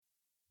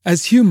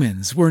As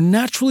humans, we're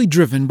naturally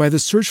driven by the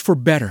search for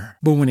better.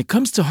 But when it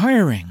comes to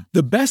hiring,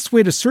 the best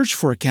way to search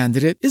for a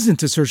candidate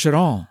isn't to search at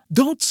all.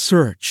 Don't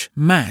search,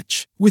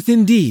 match with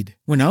Indeed.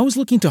 When I was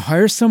looking to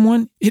hire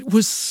someone, it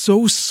was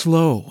so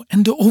slow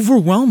and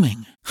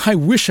overwhelming. I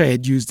wish I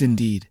had used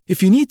Indeed.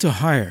 If you need to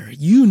hire,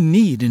 you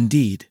need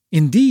Indeed.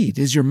 Indeed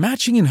is your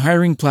matching and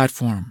hiring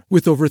platform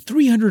with over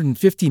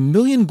 350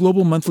 million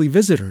global monthly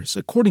visitors,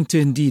 according to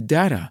Indeed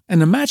data,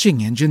 and a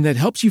matching engine that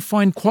helps you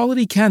find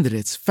quality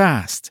candidates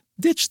fast.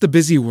 Ditch the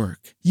busy work.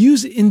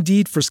 Use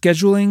Indeed for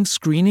scheduling,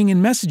 screening,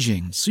 and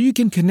messaging so you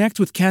can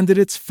connect with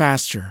candidates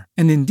faster.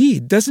 And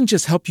Indeed doesn't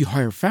just help you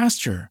hire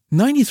faster.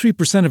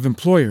 93% of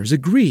employers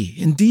agree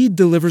Indeed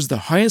delivers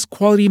the highest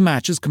quality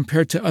matches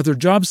compared to other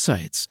job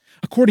sites,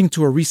 according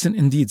to a recent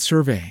Indeed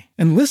survey.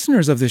 And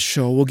listeners of this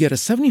show will get a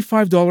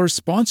 $75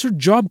 sponsored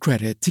job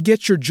credit to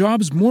get your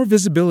jobs more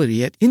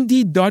visibility at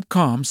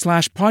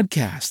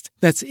Indeed.com/podcast.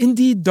 That's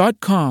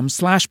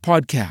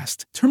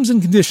Indeed.com/podcast. Terms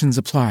and conditions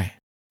apply.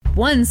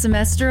 1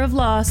 semester of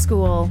law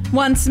school.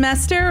 1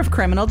 semester of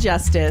criminal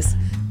justice.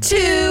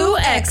 2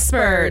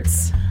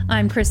 experts.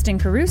 I'm Kristen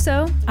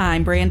Caruso.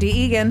 I'm Brandy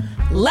Egan.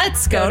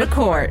 Let's go to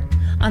court.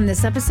 On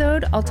this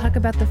episode, I'll talk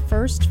about the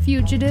first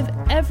fugitive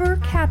ever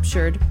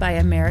captured by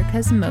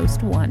America's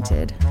Most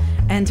Wanted.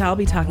 And I'll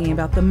be talking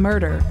about the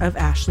murder of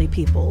Ashley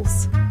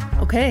Peoples.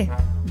 Okay,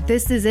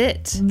 this is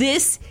it.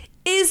 This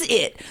is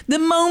it. The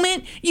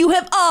moment you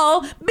have all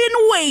been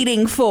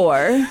waiting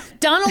for.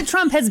 Donald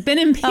Trump has been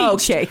impeached.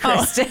 Okay,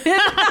 Kristen. Is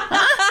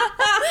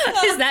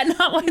that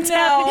not what's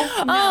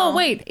happening? No. Oh,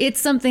 wait. It's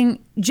something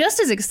just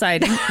as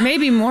exciting,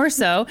 maybe more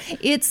so.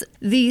 It's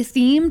the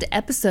themed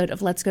episode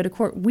of Let's Go to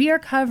Court. We are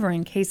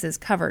covering cases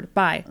covered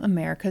by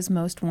America's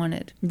Most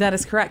Wanted. That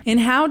is correct. And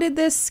how did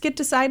this get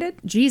decided?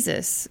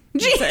 Jesus.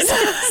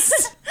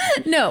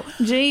 No.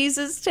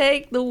 Jesus,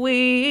 take the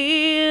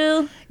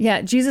wheel.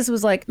 Yeah, Jesus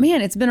was like,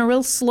 man, it's been a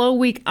real slow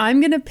week. I'm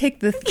going to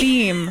pick the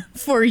theme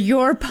for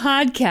your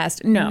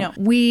podcast. No.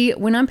 We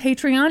went on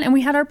Patreon and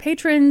we had our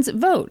patrons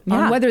vote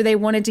on whether they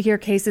wanted to hear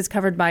cases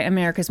covered by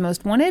America's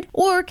Most Wanted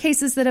or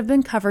cases that have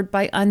been covered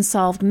by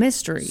Unsolved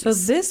Mysteries. So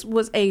this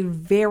was a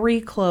very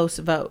close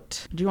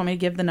vote. Do you want me to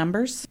give the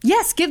numbers?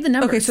 Yes, give the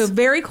numbers. Okay, so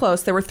very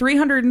close. There were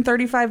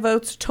 335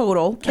 votes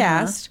total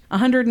cast,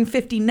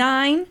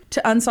 159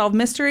 to Unsolved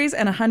Mysteries,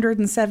 and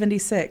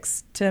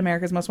 176 to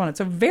America's Most Wanted.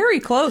 So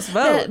very close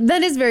vote.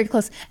 That is very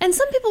close. And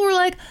some people were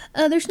like,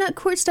 there's not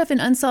court stuff in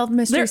Unsolved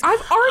Mysteries.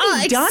 I've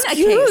already done a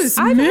case.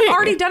 I've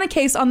already done a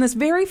case on this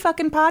very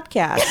fucking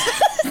podcast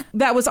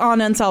that was on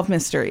Unsolved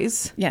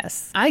Mysteries.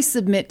 Yes. I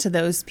submit to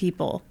those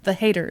people, the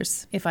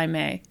haters, if I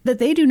may, that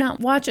they do not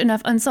watch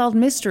enough Unsolved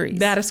Mysteries.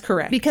 That is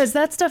correct. Because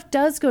that stuff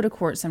does go to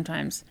court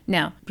sometimes.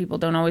 Now, people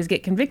don't always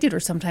get convicted, or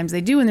sometimes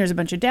they do, and there's a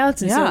bunch of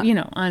doubts, and so,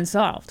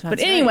 unsolved.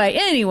 But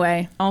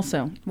anyway.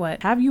 Also,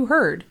 what? Have you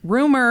heard,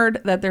 rumored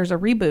that there's a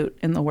reboot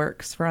in the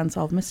works for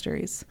Unsolved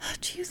Mysteries?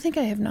 Do you think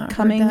I have not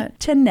coming heard that?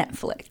 to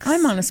Netflix?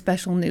 I'm on a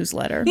special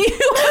newsletter. You get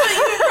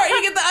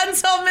the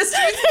Unsolved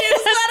Mysteries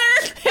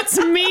newsletter? It's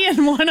me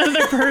and one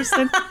other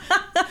person.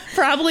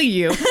 Probably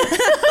you.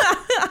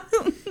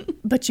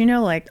 But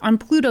like on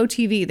Pluto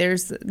TV,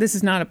 this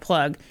is not a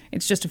plug,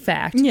 it's just a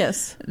fact.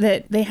 Yes.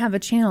 That they have a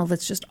channel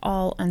that's just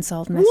all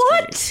Unsolved Mysteries.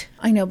 What?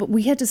 I know, but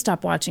we had to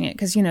stop watching it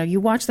because,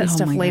 you watch that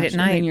stuff late at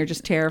night. And you're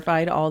just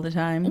terrified all the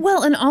time.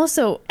 Well, and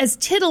also, as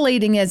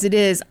titillating as it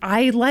is,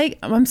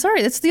 I'm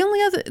sorry, that's the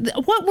only other,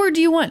 what word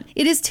do you want?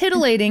 It is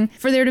titillating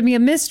for there to be a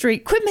mystery.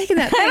 Quit making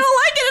that face. I don't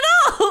like it at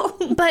all.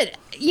 But,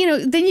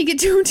 then you get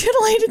too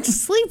titillated to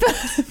sleep.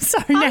 I'm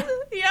sorry now.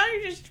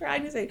 You're just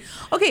trying to say.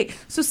 Okay,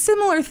 so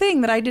similar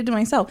thing that I did to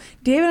myself.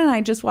 David and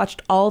I just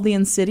watched all the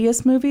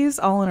Insidious movies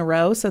all in a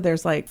row. So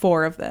there's like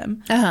 4 of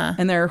them. Uh-huh.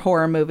 And they're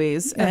horror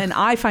movies. And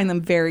I find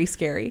them very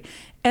scary.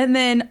 And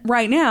then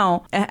right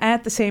now,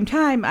 at the same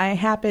time, I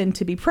happen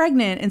to be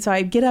pregnant. And so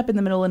I get up in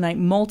the middle of the night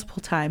multiple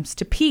times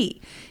to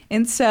pee.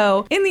 And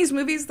so in these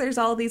movies, there's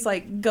all these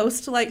like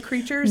ghost-like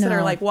creatures that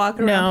are like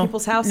walking around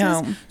people's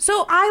houses.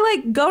 So I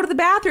like go to the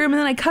bathroom and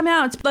then I come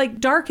out. It's like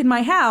dark in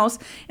my house.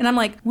 And I'm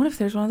like, what if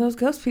there's one of those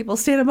ghost people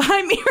standing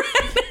behind me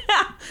right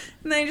now?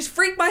 And then I just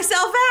freak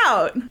myself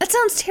out. That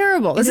sounds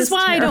terrible. This is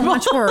why I don't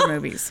watch horror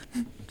movies.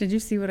 Did you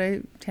see what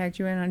I tagged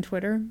you in on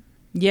Twitter?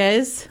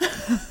 Yes.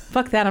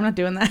 Fuck that. I'm not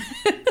doing that.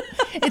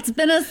 It's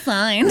been a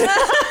sign.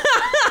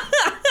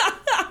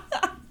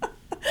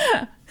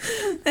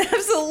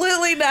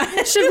 Absolutely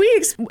not. Should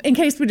we, in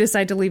case we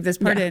decide to leave this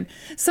part in,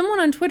 someone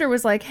on Twitter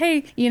was like,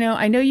 hey,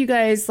 I know you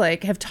guys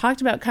have talked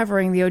about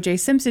covering the O.J.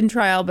 Simpson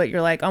trial, but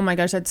you're like, oh my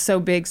gosh, that's so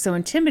big, so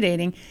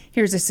intimidating.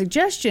 Here's a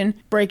suggestion,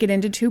 break it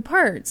into 2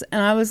 parts.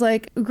 And I was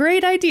like,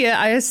 great idea.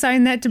 I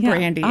assigned that to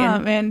Brandy.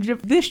 And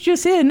this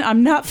just in,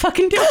 I'm not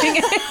fucking doing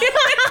it.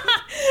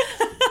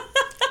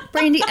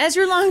 Brandy, as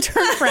your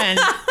long-term friend,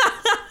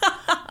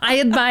 I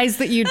advise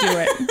that you do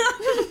it.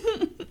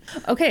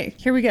 Okay,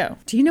 here we go.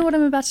 Do you know what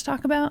I'm about to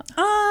talk about?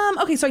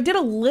 Okay, so I did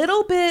a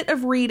little bit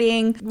of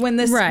reading when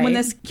this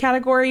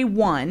category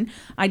won.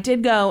 I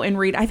did go and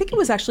read, I think it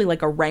was actually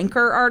like a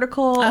Ranker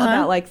article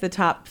about like the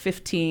top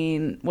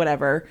 15,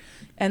 whatever.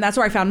 And that's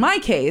where I found my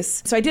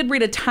case. So I did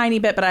read a tiny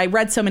bit, but I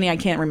read so many I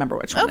can't remember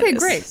which one. Okay, it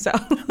is. great. So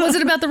Was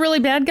it about the really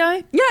bad guy?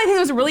 Yeah, I think it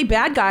was a really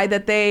bad guy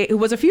who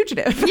was a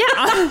fugitive.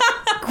 Yeah.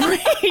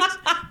 Great.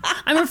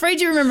 I'm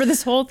afraid you remember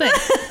this whole thing.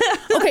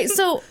 Okay,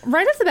 so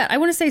right off the bat, I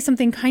want to say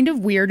something kind of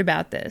weird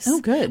about this.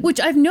 Oh, good. Which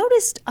I've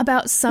noticed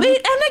about some...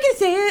 Wait, I'm not going to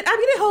say it. I'm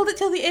going to hold it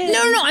till the end.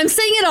 No, I'm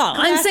saying it all.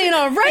 I'm saying it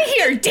all right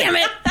here, damn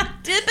it.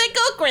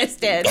 Typical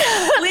Kristen.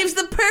 Leaves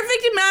the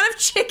perfect amount of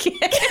chicken.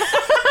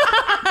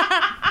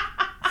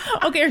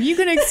 Okay, are you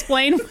going to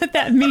explain what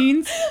that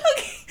means?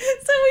 Okay,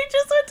 so we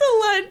just went to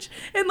lunch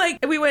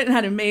and we went and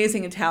had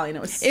amazing Italian.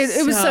 It was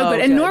so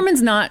good. And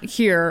Norman's not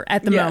here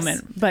at the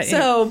moment, but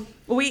so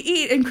we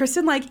eat, and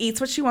Kristen eats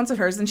what she wants of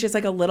hers, and she has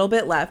a little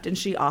bit left, and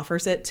she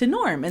offers it to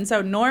Norm, and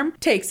so Norm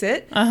takes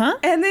it,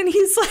 and then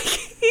he's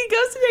he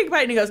goes to take a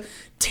bite, and he goes,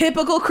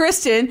 typical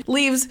Kristen,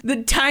 leaves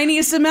the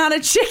tiniest amount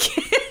of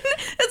chicken.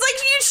 It's like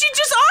she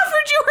just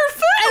offered you her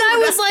food. And I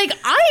was like,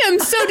 I am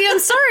so damn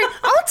sorry.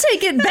 I'll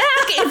take it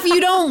back if you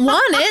don't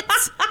want it.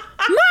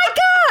 My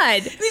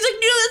God. And he's like,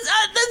 no,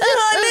 that's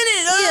not a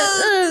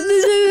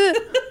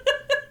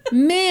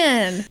minute.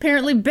 Man,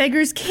 apparently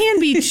beggars can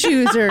be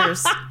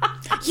choosers.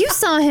 You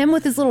saw him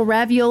with his little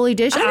ravioli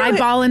dish,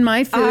 eyeballing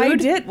my food. I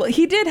did. Well,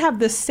 he did have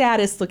the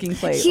saddest looking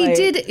plate. He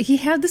did. He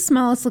had the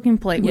smallest looking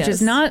plate, which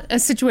is not a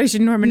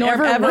situation Norman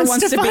ever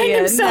wants to find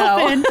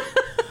himself in.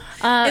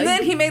 And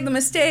then he made the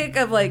mistake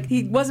of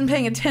he wasn't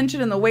paying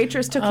attention, and the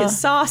waitress took his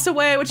sauce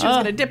away, which he was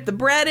going to dip the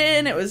bread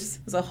in. It was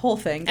a whole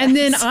thing, guys. And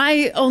then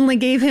I only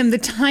gave him the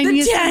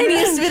tiniest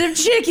bit of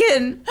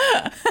chicken.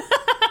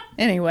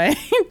 Anyway,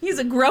 he's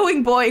a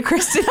growing boy,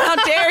 Kristen. How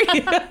dare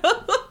you?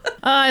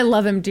 I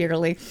love him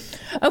dearly.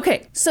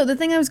 Okay, so the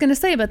thing I was going to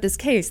say about this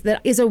case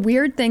that is a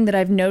weird thing that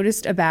I've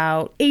noticed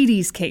about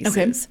 80s cases.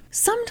 Okay.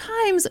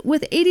 Sometimes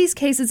with 80s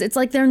cases, it's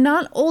they're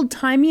not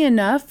old-timey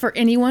enough for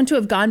anyone to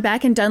have gone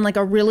back and done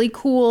a really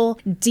cool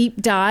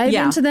deep dive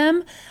into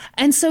them.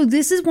 And so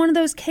this is one of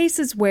those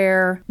cases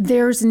where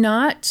there's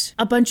not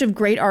a bunch of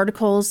great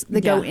articles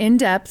that go in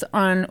depth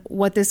on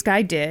what this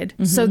guy did.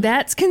 Mm-hmm. So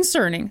that's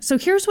concerning. So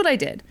here's what I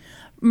did.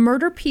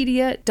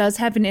 Murderpedia does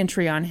have an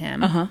entry on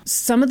him.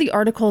 Some of the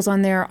articles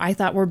on there I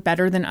thought were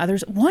better than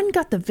others. One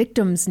got the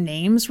victims'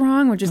 names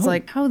wrong, which is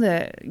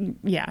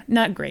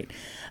not great.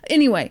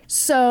 Anyway,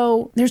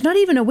 so there's not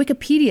even a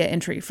Wikipedia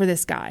entry for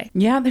this guy.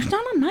 Yeah, there's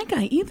not on my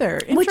guy either.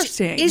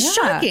 Interesting. Which is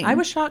shocking. I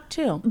was shocked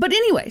too. But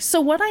anyway,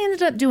 so what I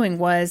ended up doing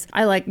was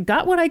I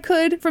got what I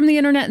could from the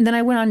internet, and then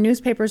I went on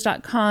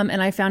newspapers.com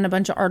and I found a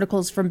bunch of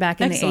articles from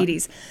back in the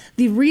 80s.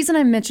 The reason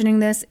I'm mentioning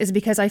this is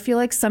because I feel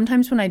like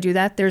sometimes when I do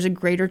that, there's a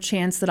greater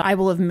chance that I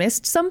will have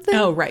missed something.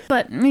 Oh, right.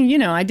 But,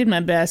 I did my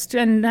best,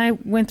 and I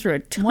went through a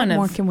ton What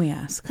more can we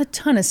ask? A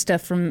ton of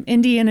stuff from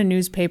Indiana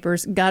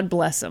newspapers. God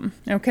bless them.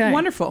 Okay.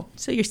 Wonderful.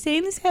 So you're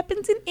saying this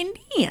happens in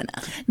Indiana?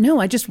 No,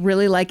 I just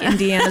really like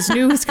Indiana's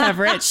news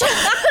coverage.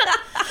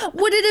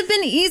 Would it have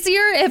been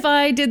easier if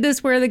I did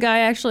this where the guy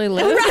actually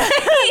lived?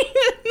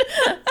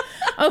 Right.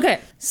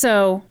 Okay,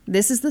 so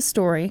this is the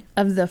story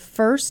of the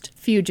first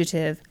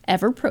fugitive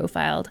ever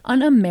profiled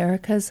on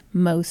America's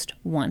Most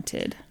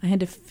Wanted. I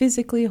had to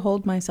physically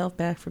hold myself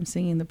back from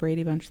singing the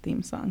Brady Bunch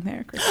theme song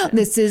there, Kristen.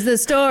 This is the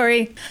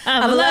story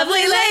of a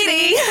lovely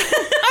lady.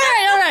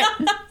 All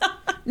right.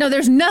 No,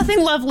 there's nothing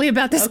lovely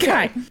about this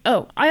guy.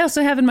 Oh, I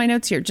also have in my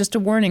notes here, just a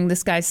warning,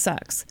 this guy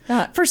sucks.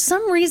 For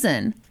some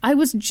reason, I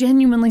was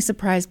genuinely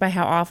surprised by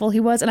how awful he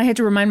was, and I had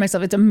to remind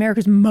myself, it's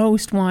America's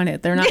Most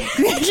Wanted. They're not,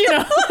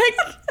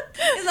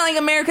 It's not like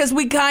America's,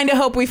 we kind of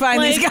hope we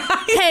find these guys.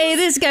 Hey,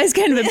 this guy's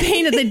kind of a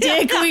pain in the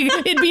dick.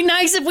 It'd be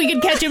nice if we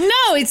could catch him.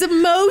 No, it's the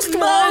Most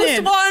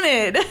Wanted. Most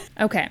Wanted.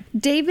 Okay.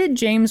 David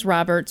James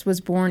Roberts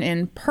was born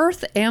in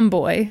Perth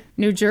Amboy,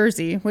 New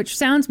Jersey, which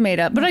sounds made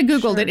up, but I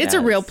Googled it. It's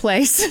a real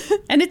place,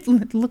 and it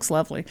looks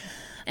lovely.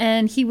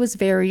 And he was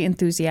very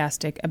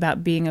enthusiastic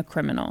about being a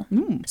criminal.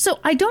 So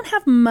I don't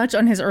have much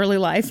on his early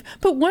life,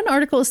 but one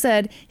article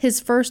said his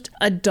first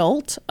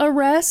adult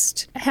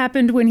arrest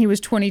happened when he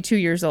was 22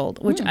 years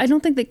old, which I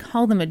don't think they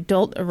call them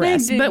adult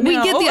arrests, but we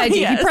get the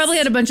idea. Yes. He probably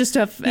had a bunch of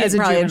stuff as a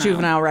juvenile. A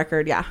juvenile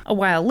record, yeah. A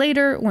while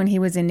later, when he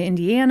was in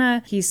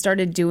Indiana, he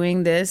started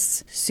doing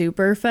this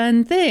super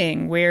fun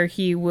thing where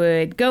he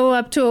would go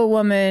up to a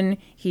woman,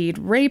 he'd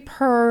rape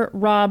her,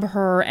 rob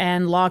her,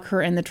 and lock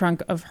her in the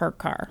trunk of her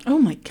car. Oh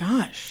my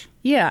gosh.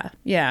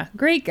 Yeah.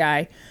 Great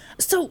guy.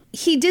 So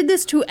he did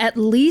this to at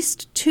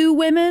least 2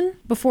 women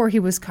before he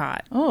was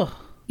caught. Oh.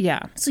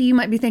 Yeah. So you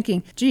might be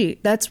thinking, gee,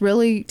 that's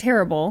really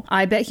terrible.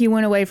 I bet he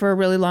went away for a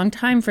really long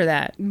time for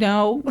that.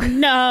 No.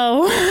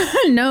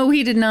 No,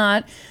 he did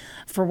not.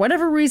 For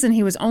whatever reason,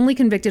 he was only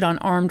convicted on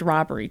armed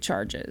robbery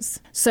charges.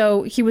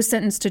 So he was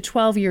sentenced to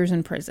 12 years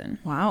in prison.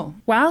 Wow.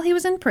 While he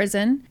was in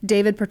prison,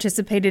 David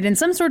participated in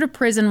some sort of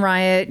prison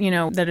riot,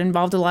 that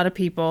involved a lot of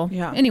people.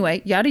 Yeah.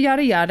 Anyway, yada,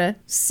 yada, yada.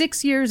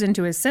 6 years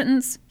into his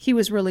sentence, he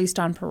was released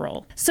on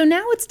parole. So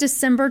now it's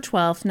December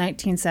 12th,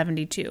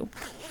 1972.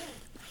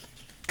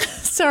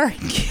 Sorry.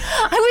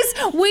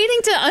 I was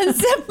waiting to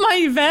unzip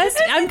my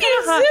vest. I'm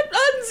gonna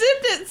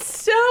unzipped it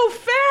so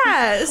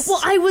fast.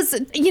 Well, I was,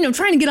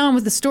 trying to get on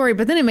with the story,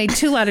 but then it made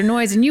too loud a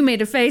noise and you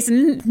made a face,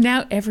 and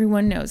now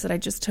everyone knows that I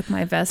just took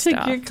my vest off.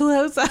 Took your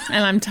clothes off.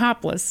 And I'm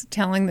topless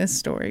telling this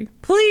story.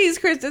 Please,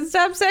 Kristen,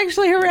 stop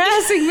sexually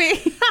harassing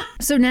me.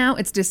 So now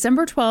it's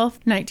December 12th,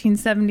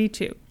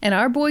 1972. And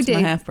our boy Dave.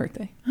 My half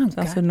birthday. It's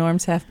also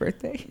Norm's half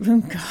birthday. Oh,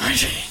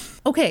 gosh.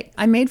 Okay,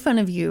 I made fun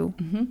of you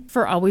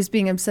for always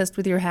being obsessed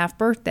with your half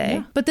birthday.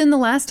 Yeah. But then the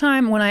last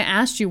time when I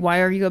asked you, why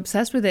are you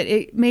obsessed with it,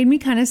 it made me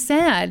kind of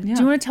sad. Yeah.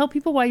 Do you want to tell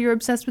people why you're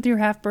obsessed with your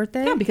half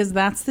birthday? Yeah, because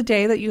that's the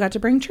day that you got to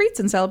bring treats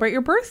and celebrate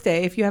your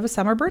birthday if you have a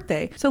summer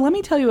birthday. So let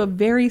me tell you a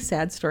very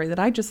sad story that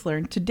I just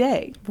learned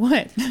today.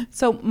 What?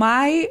 So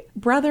my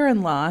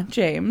brother-in-law,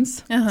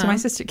 James, so my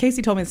sister,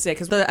 Casey told me this today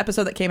because the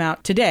episode that came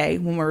out today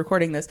when we're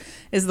recording this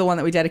is the one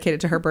that we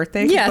dedicated to her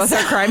birthday. Yes. Both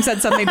our crimes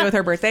had something to do with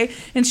her birthday.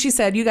 And she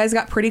said, you guys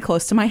got pretty close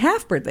to my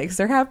half birthday because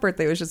their half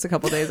birthday was just a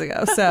couple days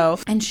ago. So,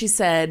 and she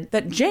said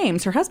that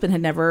James, her husband,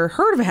 had never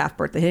heard of a half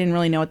birthday. He didn't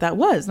really know what that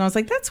was. And I was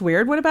like, that's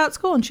weird. What about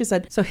school? And she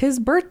said, so his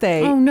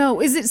birthday. Oh no.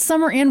 Is it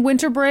summer and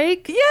winter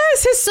break?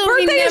 Yes. His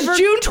birthday is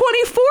June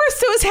 24th.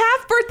 So his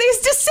half birthday is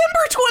December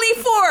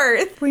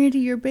 24th. Randy,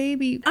 your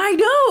baby. I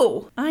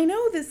know.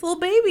 This little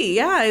baby,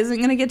 isn't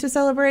going to get to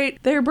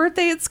celebrate their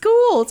birthday at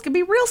school. It's going to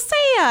be real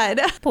sad.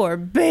 Poor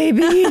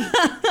baby.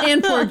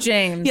 And poor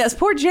James. Yes,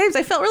 poor James.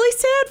 I felt really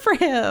sad for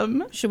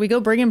him. Should we go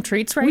bring him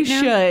treats now? We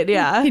should,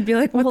 yeah. He'd be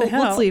like, what the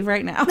hell? Let's leave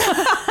right now.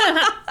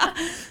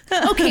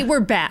 Okay,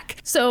 we're back.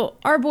 So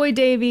our boy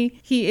Davey,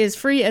 he is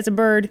free as a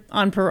bird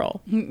on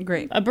parole.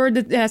 Great. A bird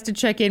that has to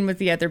check in with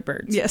the other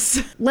birds.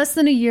 Yes. Less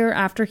than a year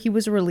after he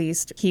was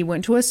released, he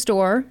went to a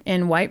store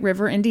in White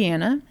River,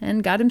 Indiana,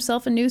 and got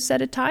himself a new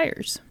set of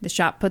tires. The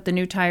shop put the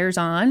new tires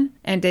on,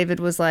 and David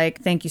was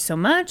like, thank you so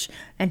much,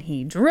 and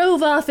he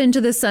drove off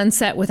into the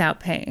sunset without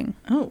paying.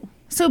 Oh.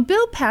 So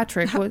Bill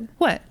Patrick was...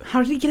 What?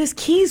 How did he get his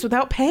keys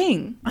without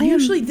paying?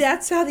 Usually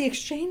that's how the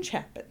exchange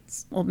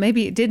happens. Well,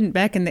 maybe it didn't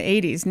back in the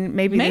 80s.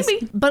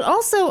 Maybe. But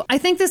also, I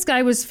think this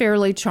guy was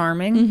fairly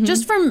charming,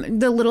 just from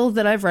the little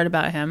that I've read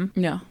about him.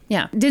 Yeah.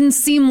 Yeah. Didn't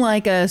seem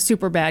like a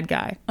super bad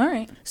guy. All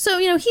right. So,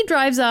 he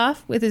drives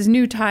off with his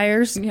new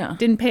tires. Yeah.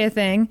 Didn't pay a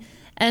thing.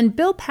 And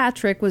Bill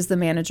Patrick was the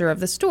manager of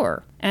the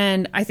store.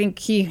 And I think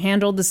he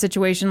handled the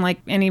situation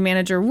like any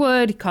manager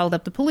would. He called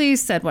up the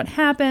police, said what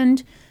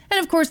happened. And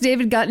of course,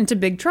 David got into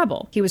big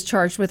trouble. He was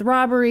charged with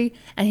robbery,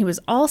 and he was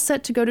all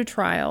set to go to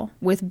trial,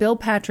 with Bill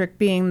Patrick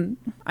being,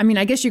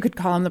 I guess you could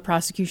call him the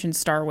prosecution's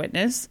star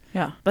witness.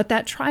 Yeah. But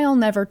that trial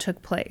never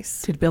took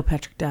place. Did Bill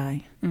Patrick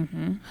die?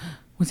 Mm-hmm.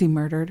 Was he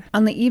murdered?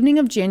 On the evening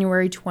of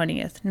January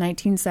 20th,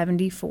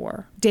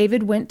 1974,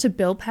 David went to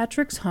Bill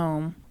Patrick's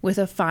home with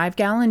a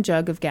 5-gallon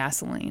jug of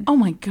gasoline. Oh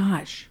my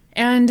gosh.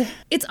 And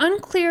it's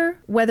unclear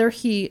whether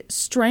he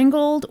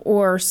strangled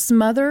or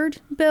smothered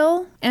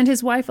Bill and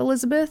his wife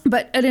Elizabeth,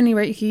 but at any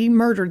rate, he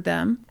murdered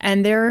them,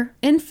 and their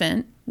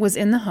infant was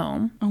in the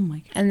home. Oh my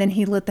God. And then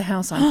he lit the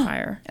house on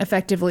fire,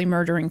 effectively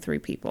murdering 3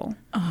 people.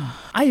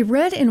 I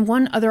read in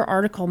one other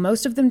article,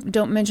 most of them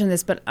don't mention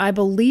this, but I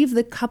believe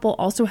the couple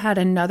also had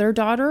another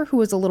daughter who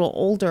was a little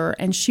older,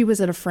 and she was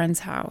at a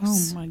friend's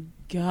house. Oh my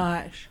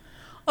gosh.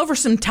 Over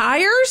some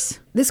tires?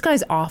 This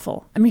guy's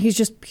awful. He's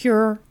just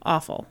pure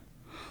awful.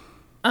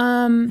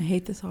 I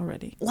hate this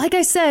already. Like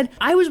I said,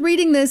 I was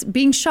reading this,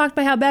 being shocked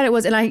by how bad it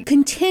was, and I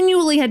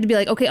continually had to be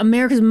like, okay,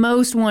 America's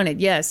Most Wanted.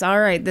 Yes, all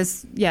right,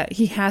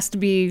 he has to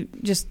be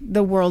just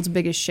the world's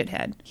biggest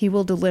shithead. He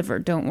will deliver,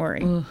 don't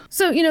worry. Ugh.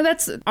 So,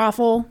 that's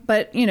awful,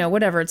 but,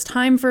 whatever. It's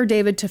time for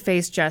David to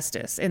face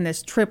justice in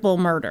this triple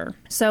murder.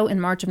 So, in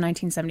March of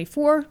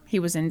 1974, he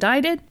was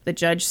indicted. The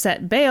judge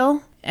set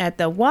bail at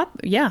the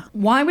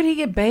Why would he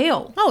get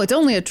bail? Oh, it's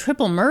only a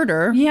triple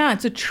murder. Yeah,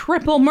 it's a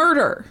triple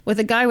murder. With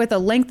a guy with a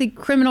lengthy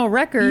criminal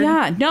record.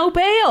 Yeah, no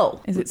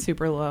bail. Is it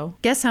super low?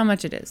 Guess how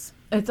much it is?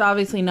 It's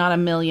obviously not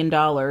 $1 million,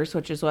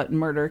 which is what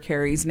murder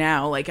carries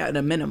now, like at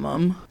a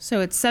minimum.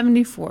 So it's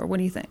 74. What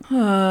do you think?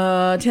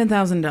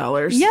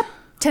 $10,000. Yep.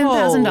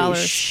 $10,000. Holy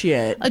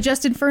shit.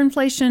 Adjusted for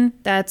inflation,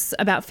 that's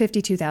about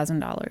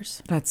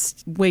 $52,000.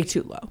 That's way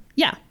too low.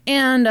 Yeah.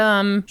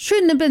 And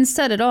shouldn't have been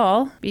said at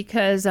all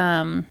because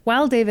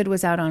while David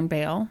was out on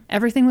bail,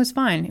 everything was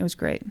fine. It was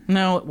great.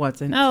 No, it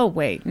wasn't. Oh,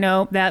 wait.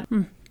 No, that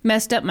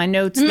messed up my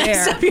notes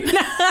there.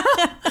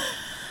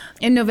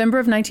 In November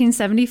of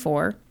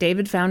 1974,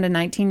 David found a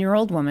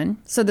 19-year-old woman.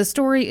 So the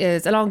story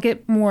is, and I'll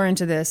get more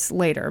into this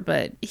later,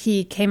 but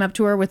he came up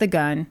to her with a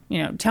gun.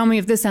 Tell me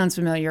if this sounds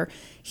familiar.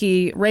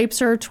 He rapes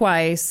her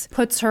twice,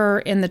 puts her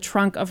in the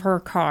trunk of her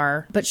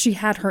car, but she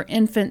had her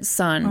infant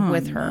son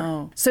with her.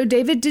 No. So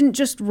David didn't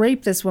just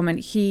rape this woman.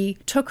 He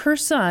took her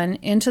son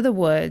into the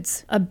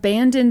woods,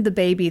 abandoned the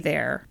baby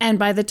there. And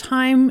by the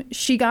time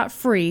she got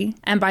free,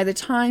 and by the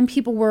time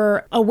people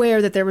were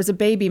aware that there was a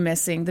baby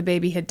missing, the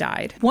baby had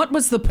died. What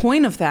was the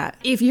point of that?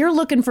 If you're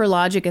looking for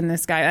logic in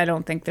this guy, I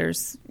don't think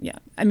there's,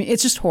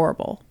 it's just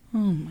horrible. Oh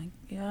my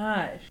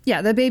gosh.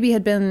 Yeah, the baby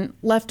had been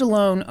left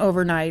alone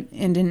overnight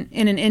in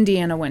an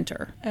Indiana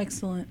winter.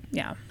 Excellent.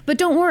 Yeah. But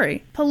don't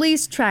worry.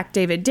 Police tracked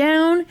David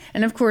down,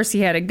 and of course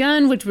he had a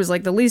gun, which was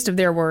like the least of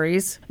their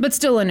worries, but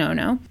still a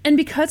no-no. And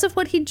because of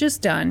what he'd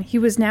just done, he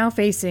was now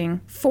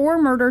facing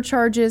 4 murder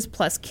charges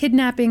plus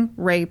kidnapping,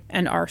 rape,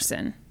 and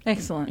arson.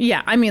 Excellent.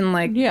 Yeah, I mean,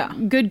 like, Yeah.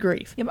 good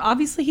grief. Yeah, but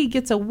obviously he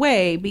gets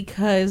away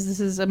because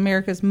this is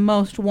America's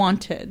most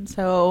wanted.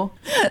 So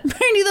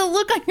Brandy, the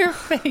look on your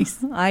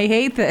face. I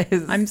hate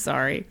this. I'm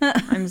sorry.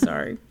 I'm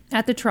sorry.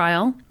 At the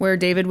trial, where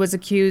David was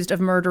accused of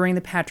murdering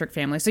the Patrick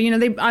family. So,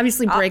 they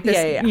obviously break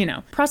this,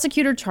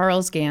 Prosecutor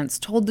Charles Gantz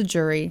told the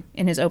jury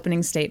in his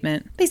opening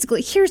statement,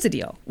 basically, here's the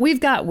deal. We've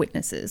got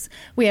witnesses.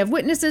 We have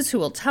witnesses who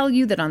will tell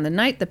you that on the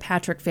night the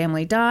Patrick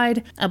family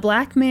died, a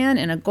black man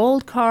in a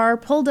gold car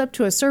pulled up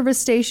to a service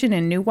station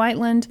in New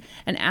Whiteland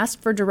and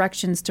asked for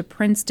directions to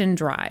Princeton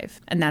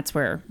Drive. And that's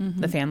where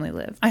the family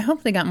lived. I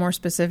hope they got more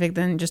specific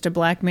than just a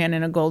black man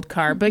in a gold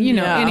car. But,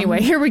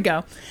 anyway, here we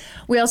go.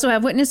 We also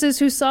have witnesses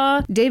who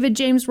saw David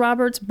James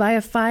Roberts buy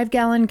a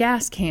 5-gallon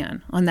gas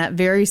can on that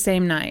very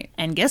same night.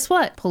 And guess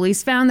what?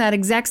 Police found that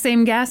exact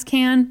same gas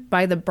can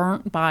by the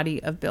burnt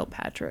body of Bill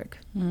Patrick.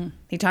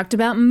 He talked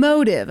about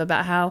motive,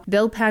 about how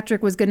Bill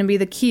Patrick was going to be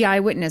the key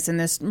eyewitness in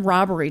this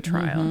robbery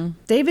trial.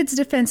 David's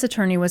defense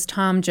attorney was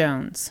Tom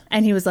Jones.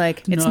 And he was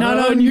like, it's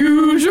not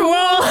unusual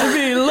to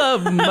be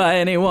loved by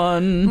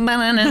anyone.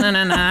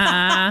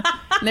 And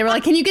they were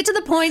like, can you get to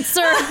the point,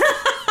 sir?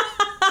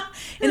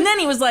 And then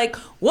he was like,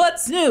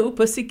 what's new,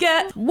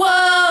 pussycat? Whoa,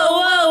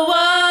 whoa,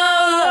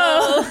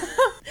 whoa.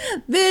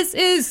 This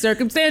is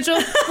circumstantial.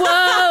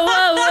 Whoa,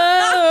 whoa,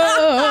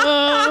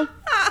 whoa.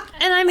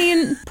 And I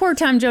mean, poor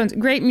Tom Jones,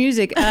 great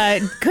music,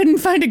 couldn't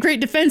find a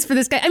great defense for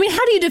this guy. I mean,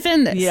 how do you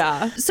defend this?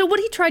 Yeah. So what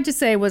he tried to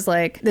say was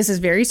like, this is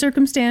very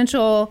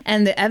circumstantial,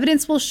 and the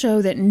evidence will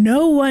show that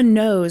no one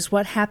knows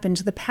what happened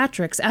to the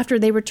Patricks after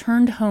they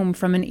returned home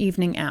from an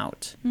evening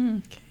out.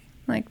 Okay.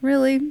 Like,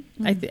 really?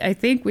 I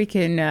think we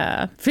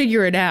can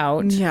figure it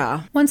out.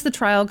 Yeah. Once the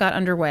trial got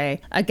underway,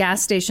 a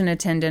gas station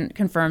attendant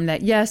confirmed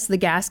that, yes, the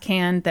gas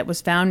can that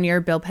was found near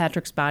Bill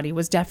Patrick's body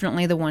was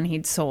definitely the one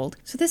he'd sold.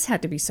 So this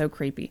had to be so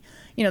creepy.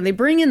 They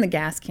bring in the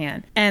gas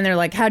can, and they're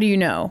like, how do you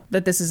know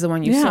that this is the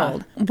one you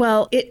sold?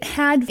 Well, it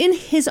had, in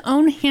his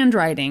own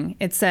handwriting,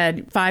 it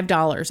said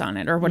 $5 on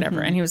it or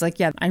whatever. And he was like,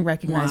 yeah, I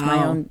recognize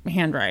my own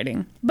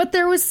handwriting. But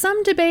there was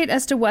some debate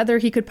as to whether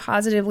he could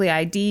positively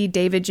ID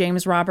David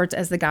James Roberts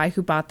as the guy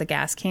who bought the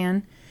gas can.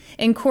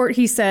 In court,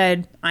 he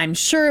said, I'm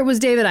sure it was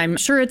David. I'm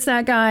sure it's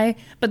that guy.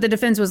 But the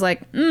defense was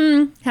like,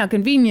 how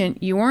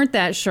convenient. You weren't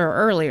that sure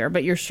earlier,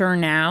 but you're sure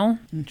now?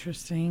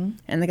 Interesting.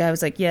 And the guy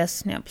was like,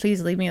 yes, now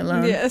please leave me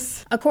alone.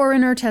 Yes. A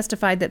coroner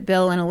testified that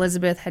Bill and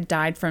Elizabeth had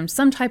died from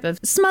some type of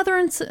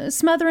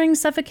smothering,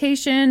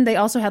 suffocation. They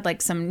also had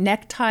like some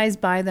neckties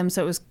by them,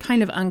 so it was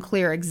kind of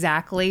unclear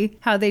exactly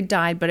how they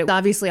died, but it was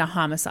obviously a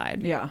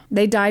homicide. Yeah.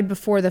 They died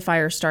before the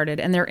fire started,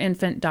 and their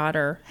infant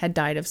daughter had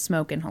died of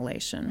smoke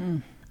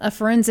inhalation. A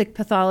forensic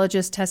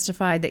pathologist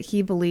testified that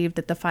he believed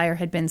that the fire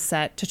had been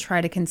set to try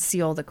to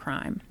conceal the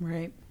crime.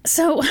 Right.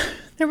 So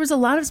there was a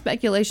lot of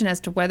speculation as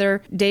to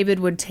whether David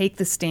would take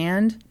the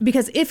stand,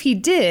 because if he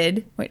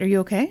did... Wait, are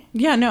you okay?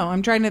 Yeah, no,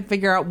 I'm trying to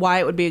figure out why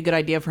it would be a good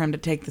idea for him to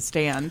take the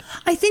stand.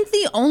 I think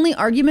the only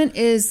argument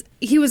is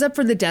he was up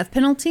for the death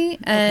penalty,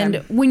 and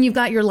when you've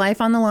got your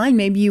life on the line,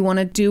 maybe you want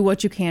to do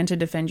what you can to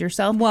defend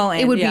yourself. Well,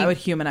 and it would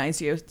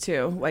humanize you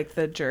too, like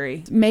the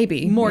jury.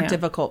 Maybe. More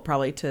difficult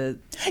probably to...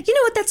 You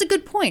know what? That's a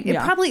good point. It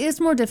probably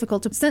is more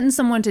difficult to sentence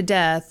someone to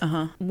death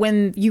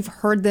when you've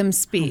heard them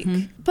speak.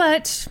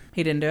 But...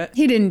 He didn't do it?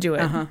 He didn't do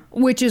it,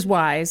 which is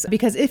wise,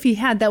 because if he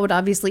had, that would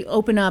obviously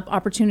open up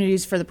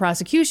opportunities for the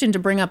prosecution to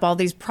bring up all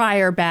these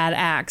prior bad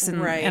acts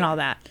and all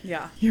that.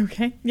 Yeah. You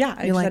okay?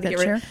 Yeah. You like that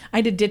chair? I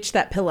had to ditch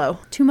that pillow.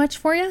 Too much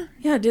for you?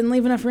 Yeah, I didn't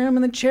leave enough room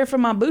in the chair for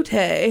my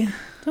booty.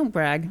 Don't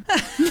brag.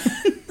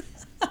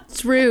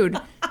 It's rude.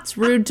 It's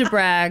rude to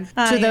brag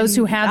to those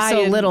who have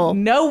so little.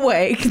 No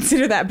way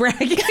consider that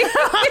bragging.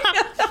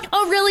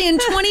 Oh, really? In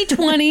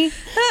 2020?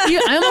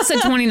 I almost said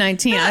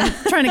 2019. I'm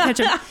trying to catch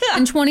up.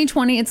 In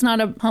 2020, it's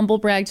not a humble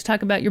brag to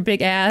talk about your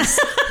big ass.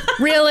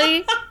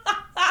 Really?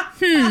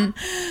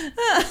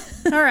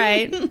 All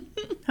right.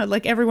 I'd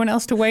like everyone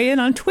else to weigh in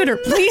on Twitter,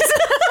 please.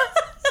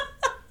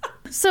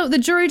 So the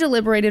jury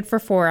deliberated for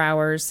 4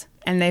 hours,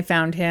 and they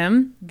found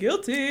him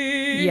guilty.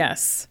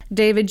 Yes.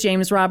 David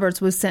James Roberts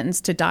was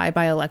sentenced to die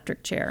by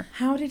electric chair.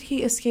 How did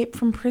he escape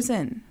from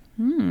prison?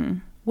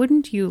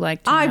 Wouldn't you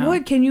like to know? I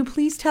would. Can you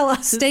please tell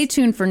us? Stay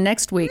tuned for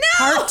next week.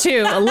 No! Part 2,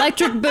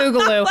 Electric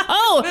Boogaloo.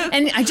 Oh,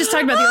 and I just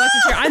talked about the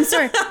electric chair. I'm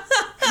sorry.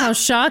 How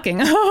shocking.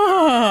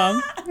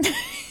 Oh.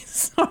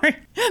 Sorry.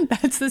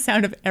 That's the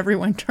sound of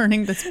everyone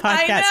turning this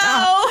podcast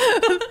off.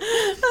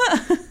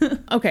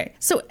 Okay,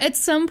 so at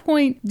some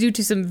point, due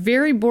to some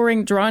very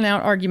boring,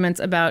 drawn-out arguments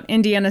about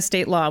Indiana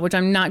state law, which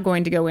I'm not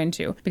going to go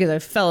into because I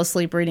fell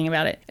asleep reading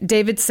about it,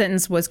 David's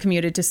sentence was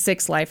commuted to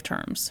 6 life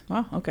terms.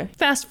 Wow, okay.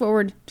 Fast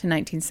forward to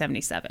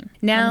 1977.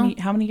 Now,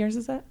 How many years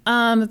is that?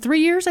 3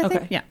 years, I think.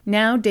 Okay. Yeah.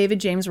 Now, David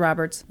James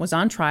Roberts was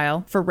on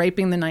trial for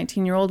raping the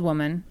 19-year-old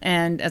woman.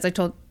 And as I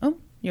told... Oh,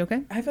 you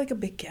okay? I have like a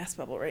big gas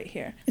bubble right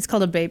here. It's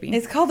called a baby.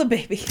 It's called a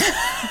baby.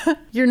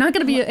 You're not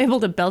going to be able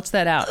to belch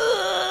that out.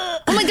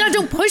 Oh my God,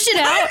 don't push it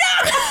out.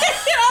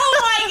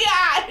 Oh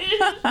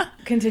my God.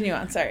 Continue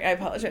on. Sorry, I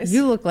apologize.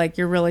 You look like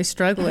you're really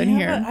struggling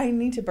here. I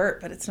need to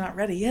burp, but it's not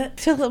ready yet.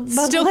 Still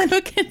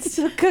cooking.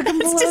 Still cooking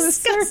below the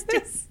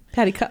surface.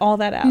 Patty, cut all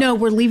that out. No,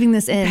 we're leaving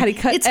this in. Patty,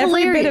 cut it's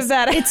every hilarious. bit of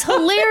that out. It's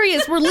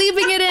hilarious. We're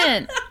leaving it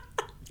in.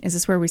 Is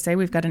this where we say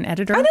we've got an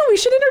editor? I know, we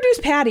should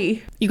introduce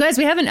Patty. You guys,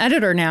 we have an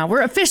editor now.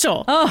 We're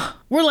official. Oh.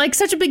 We're like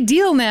such a big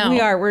deal now.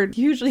 We are. We're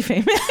hugely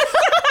famous.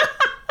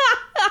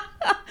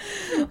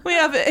 We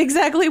have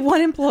exactly one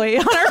employee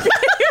on our payroll.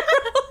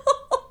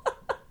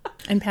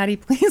 And Patty,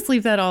 please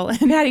leave that all in.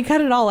 Patty,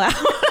 cut it all out.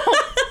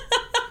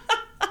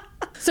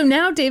 So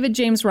now David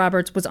James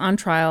Roberts was on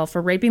trial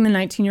for raping the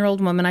 19-year-old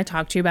woman I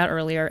talked to you about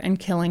earlier and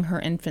killing her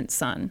infant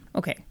son.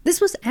 Okay,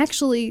 this was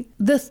actually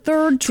the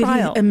 3rd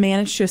trial. Did he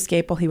manage to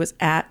escape while he was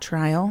at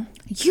trial?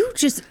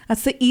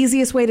 That's the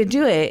easiest way to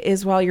do it,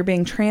 is while you're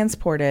being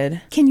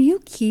transported. Can you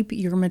keep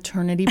your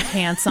maternity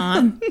pants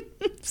on?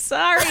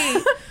 Sorry.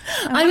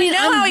 I mean,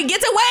 how he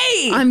gets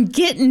away. I'm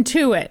getting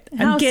to it.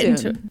 How I'm getting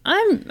soon? to it.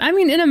 I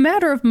mean, in a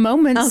matter of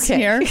moments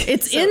here.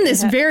 It's in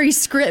this very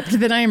script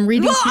that I am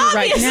reading to you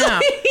right now.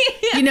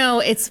 You know,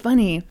 it's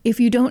funny. If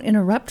you don't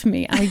interrupt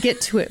me, I get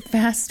to it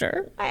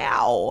faster.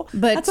 Ow.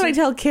 But that's what I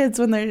tell kids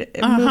when they're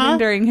moving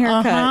during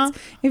haircuts.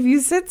 If you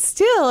sit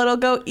still, it'll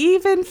go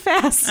even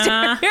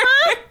faster.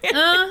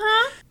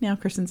 Now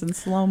Kristen's in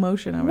slow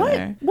motion over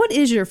there. What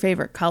is your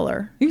favorite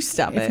color? You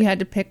stop it. If you had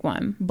to pick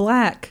one.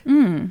 Black.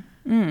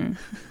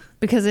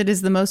 Because it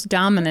is the most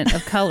dominant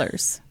of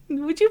colors.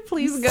 Would you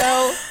please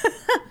go?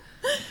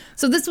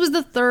 So this was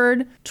the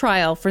 3rd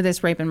trial for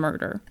this rape and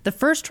murder. The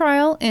first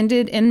trial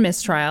ended in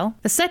mistrial.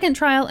 The second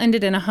trial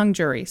ended in a hung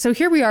jury. So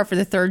here we are for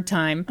the 3rd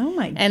time. Oh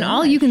my god! And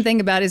all you can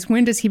think about is,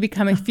 when does he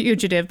become a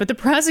fugitive? But the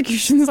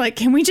prosecution's like,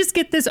 can we just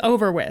get this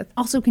over with?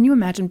 Also, can you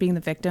imagine being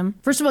the victim?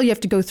 First of all, you have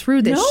to go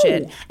through this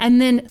shit.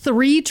 And then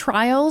 3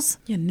 trials?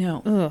 Yeah,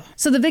 no. Ugh.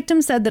 So the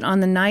victim said that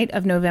on the night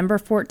of November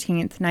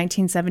 14th,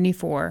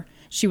 1974,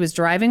 she was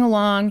driving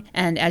along,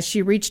 and as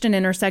she reached an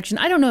intersection,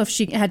 I don't know if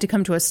she had to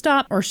come to a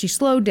stop or she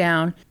slowed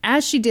down.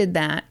 As she did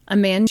that, a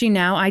man she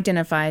now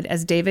identified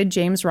as David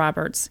James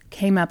Roberts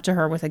came up to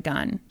her with a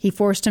gun. He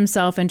forced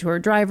himself into her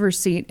driver's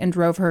seat and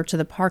drove her to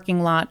the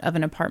parking lot of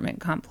an apartment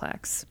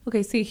complex.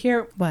 Okay, see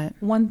here. What?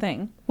 One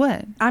thing.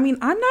 What? I mean,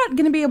 I'm not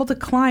going to be able to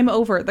climb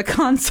over the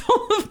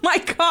console of my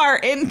car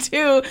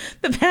into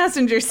the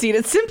passenger seat.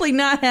 It's simply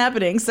not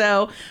happening.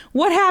 So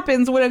what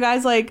happens when a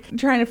guy's like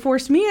trying to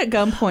force me at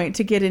gunpoint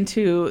to get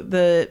into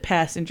the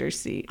passenger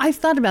seat? I've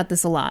thought about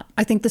this a lot.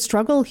 I think the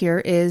struggle here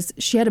is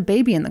she had a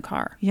baby in the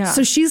car. Yeah.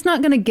 So she's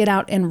not going to get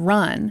out and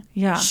run.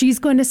 Yeah. She's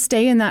going to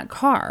stay in that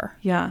car.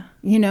 Yeah.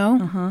 You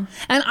know?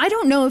 And I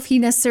don't know if he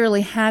necessarily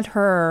had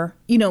her,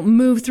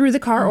 move through the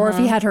car or if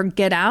he had her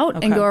get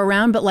out and go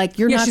around, but like,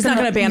 she's not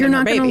going to abandon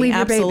her baby. Leave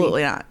your baby.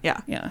 Absolutely not.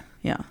 Yeah. Yeah.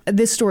 Yeah.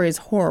 This story is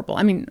horrible.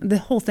 I mean, the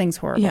whole thing's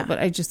horrible, Yeah. but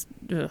I just...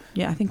 Ugh.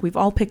 Yeah, I think we've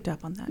all picked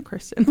up on that,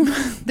 Kristen.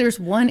 There's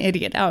one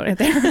idiot out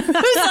there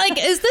who's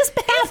like, is this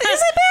bad?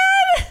 Is it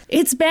bad?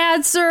 It's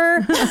bad,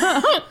 sir.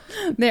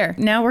 There,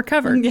 now we're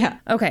covered. Yeah.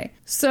 Okay,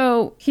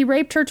 so he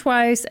raped her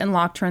twice and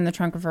locked her in the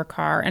trunk of her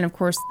car. And of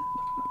course...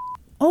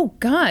 Oh,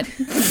 God.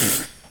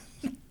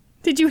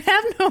 Did you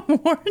have no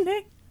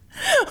warning?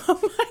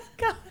 Oh, my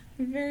God.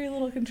 Very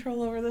little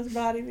control over this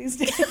body these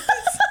days.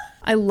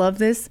 I love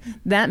this.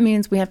 That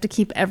means we have to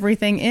keep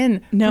everything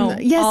in. No.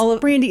 Yes,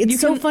 Brandy, it's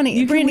so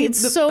funny. Brandy,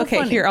 it's so funny.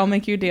 Okay, here, I'll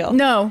make you a deal.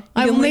 No,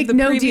 I will make no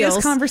deals. The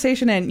previous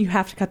conversation in, you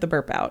have to cut the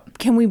burp out.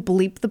 Can we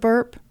bleep the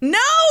burp?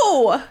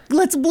 No!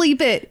 Let's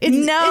bleep it.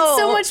 It's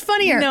so much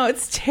funnier. No,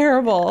 it's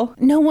terrible.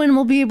 No one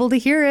will be able to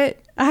hear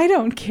it. I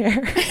don't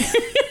care.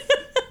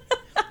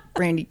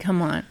 Brandy,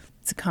 come on.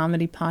 It's a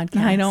comedy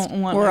podcast. I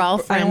don't want. We're all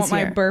friends I don't want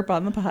here. my burp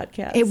on the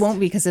podcast. It won't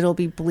be because it'll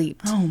be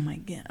bleeped. Oh my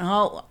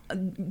god!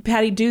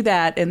 Patty, do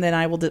that, and then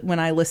I will. When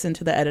I listen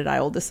to the edit, I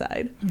will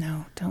decide.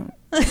 No, don't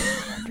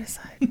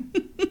decide.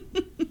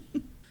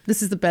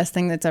 This is the best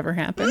thing that's ever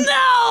happened.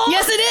 No.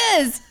 Yes,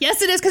 it is.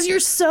 Yes, it is. Because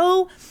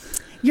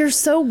you're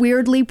so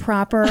weirdly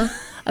proper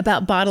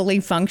about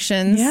bodily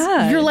functions.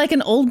 Yeah. You're like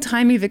an old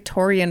timey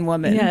Victorian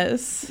woman.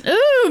 Yes.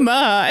 Ooh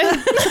my.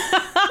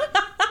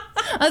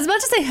 I was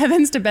about to say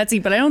heavens to Betsy,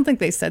 but I don't think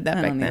they said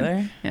that back then.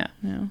 Either. Yeah.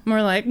 No.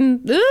 More like,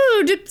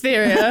 ooh,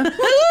 diphtheria.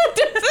 Ooh,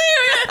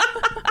 diphtheria.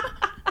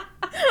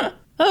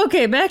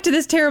 Okay, back to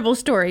this terrible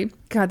story.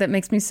 God, that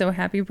makes me so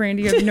happy,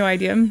 Brandy. You have no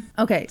idea.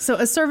 Okay, so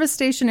a service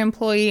station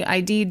employee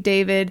ID'd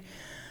David.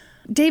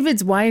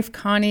 David's wife,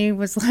 Connie,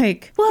 was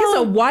like, well, he has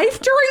a wife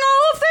during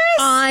all of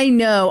I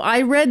know.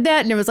 I read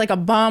that and it was like a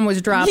bomb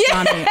was dropped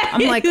on me.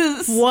 I'm like,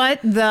 what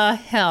the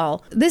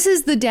hell? This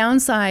is the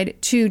downside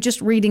to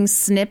just reading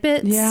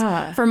snippets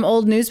from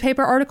old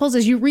newspaper articles.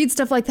 As you read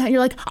stuff like that, you're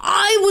like,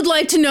 I would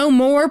like to know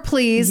more,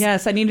 please.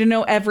 Yes, I need to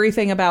know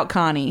everything about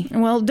Connie.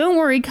 Well, don't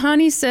worry.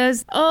 Connie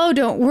says, oh,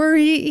 don't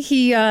worry.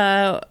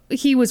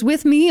 He was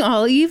with me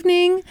all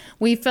evening.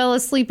 We fell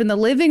asleep in the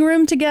living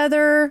room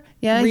together.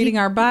 Yeah, reading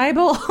our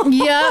Bible.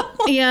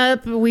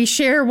 Yep. We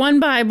share one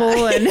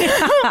Bible and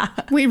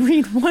we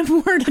read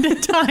one word at a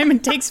time.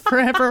 It takes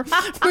forever.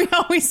 We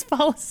always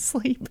fall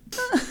asleep.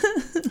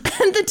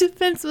 And the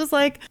defense was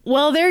like,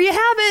 well, there you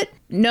have it.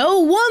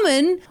 No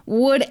woman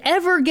would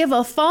ever give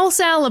a false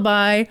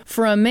alibi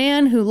for a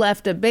man who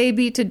left a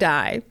baby to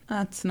die.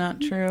 That's not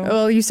true.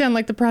 Well, you sound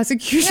like the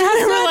prosecution.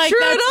 That's not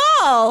true at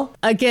all.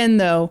 Again,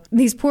 though,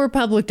 these poor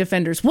public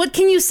defenders, what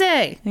can you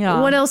say?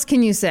 Yeah. What else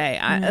can you say?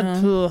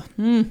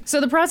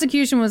 So the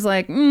prosecution was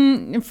like,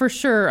 for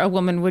sure a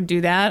woman would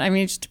do that. I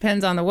mean, it just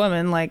depends on the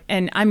woman.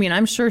 And I mean,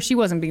 I'm sure she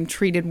wasn't being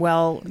treated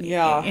well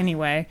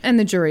anyway. And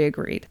the jury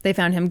agreed. They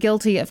found him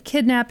guilty of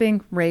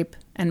kidnapping, rape,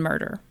 and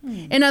murder.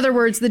 In other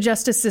words, the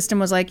justice system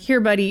was like, here,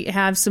 buddy,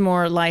 have some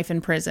more life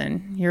in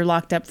prison. You're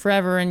locked up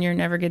forever and you're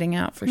never getting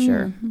out for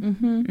sure.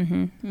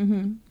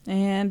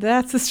 And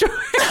that's the story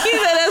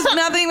that has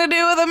nothing to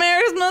do with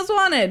America's Most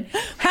Wanted.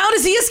 How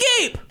does he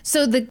escape?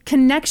 So the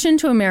connection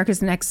to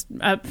America's Next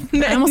Top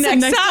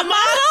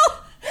Model?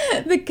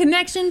 The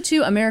connection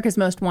to America's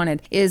Most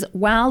Wanted is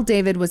while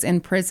David was in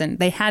prison.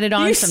 They had it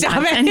on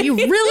sometimes, and he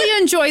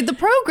really enjoyed the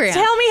program.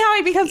 Tell me how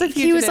he becomes a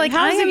fugitive. He was like,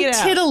 I am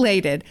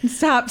titillated.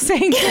 Stop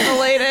saying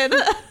titillated.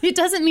 It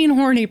doesn't mean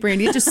horny,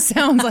 Brandy. It just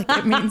sounds like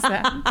it means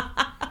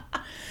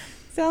that.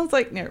 Sounds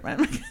like, never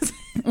mind.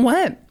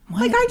 What?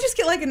 Like, I just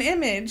get like an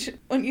image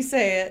when you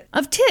say it.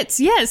 Of tits,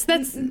 yes.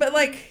 But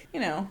like, you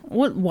know.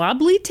 What,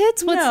 wobbly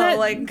tits? What's that?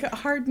 Like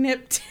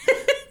hard-nipped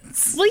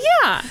tits. Well,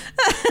 yeah.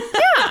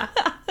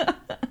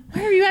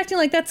 Why are you acting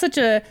like that's such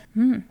a...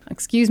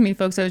 Excuse me,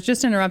 folks. I was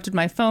just interrupted.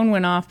 My phone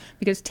went off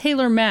because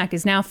Taylor Mack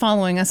is now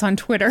following us on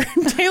Twitter.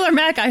 Taylor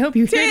Mack, I hope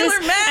you hear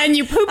this and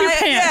you poop your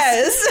pants.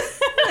 Yes.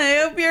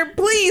 I hope you're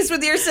pleased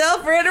with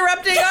yourself for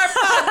interrupting our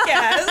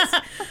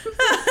podcast.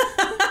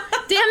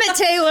 Damn it,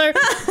 Taylor.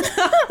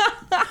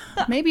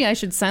 Maybe I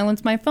should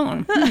silence my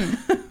phone.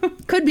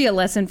 Could be a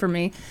lesson for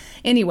me.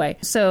 Anyway,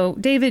 so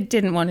David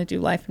didn't want to do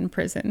life in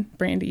prison,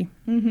 Brandy.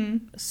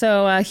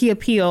 So he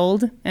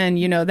appealed, and,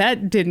 you know,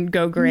 that didn't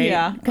go great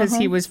because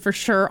he was for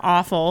sure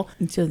awful.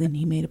 And so then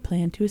he made a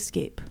plan to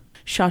escape.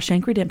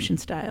 Shawshank Redemption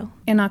style.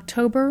 In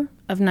October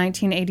of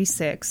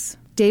 1986,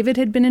 David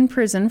had been in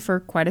prison for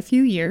quite a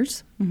few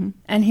years,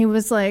 and he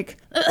was like,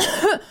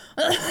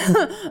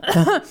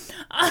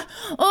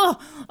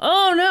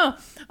 oh no,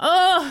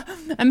 oh,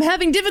 I'm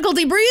having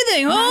difficulty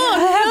breathing. Oh, I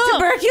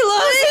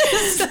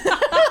have tuberculosis.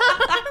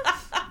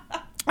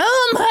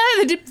 Oh my,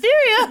 the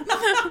diphtheria.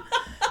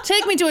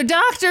 Take me to a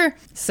doctor.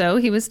 So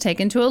he was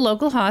taken to a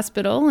local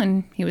hospital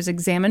and he was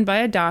examined by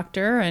a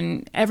doctor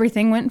and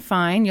everything went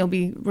fine. You'll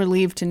be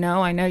relieved to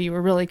know. I know you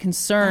were really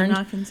concerned.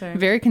 I'm not concerned.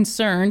 Very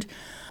concerned.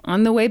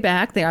 On the way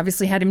back, they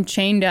obviously had him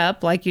chained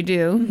up like you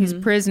do. He's a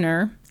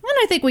prisoner. And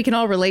I think we can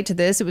all relate to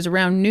this. It was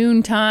around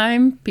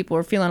noontime. People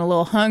were feeling a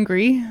little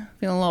hungry,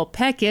 feeling a little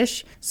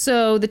peckish.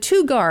 So the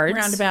two guards...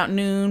 Around about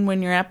noon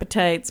when your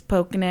appetite's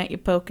poking at you.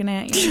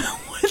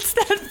 What's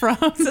that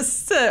from?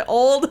 It's an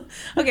old...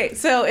 Okay,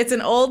 so it's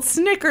an old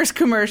Snickers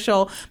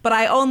commercial, but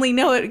I only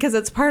know it because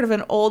it's part of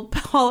an old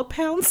Paula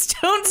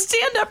Poundstone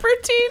stand-up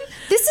routine.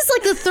 This is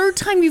like the third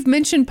time you've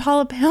mentioned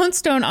Paula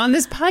Poundstone on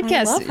this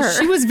podcast. I love her.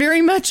 She was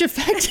very much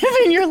effective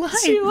in your life.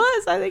 She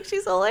was. I think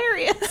she's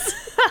hilarious.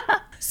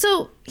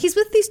 So he's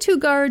with these two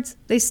guards.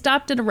 They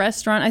stopped at a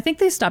restaurant. I think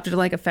they stopped at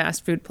like a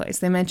fast food place.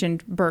 They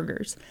mentioned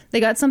burgers.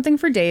 They got something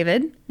for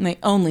David. And they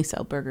only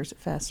sell burgers at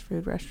fast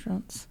food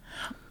restaurants.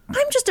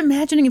 I'm just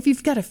imagining if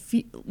you've got a...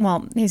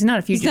 Well, he's not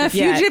a fugitive yet.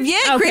 He's not a fugitive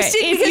yet, okay,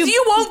 Kristen, because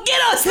you won't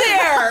get us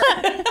there.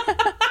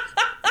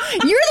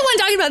 You're the one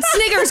talking about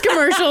Snickers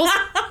commercials.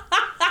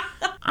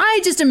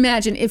 I just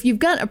imagine if you've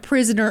got a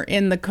prisoner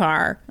in the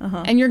car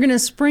and you're going to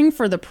spring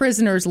for the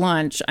prisoner's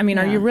lunch. I mean,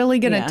 are you really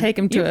going to take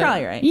him to You're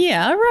probably right.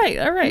 Yeah, all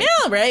right.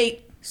 Yeah,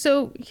 right.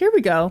 So here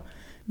we go.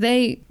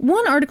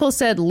 One article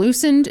said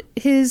loosened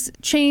his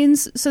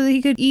chains so that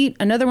he could eat.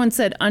 Another one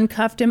said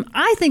uncuffed him.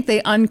 I think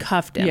they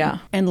uncuffed him. Yeah.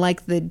 And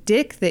like the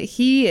dick that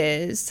he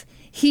is,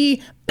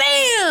 he,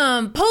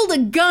 bam, pulled a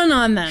gun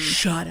on them.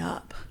 Shut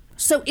up.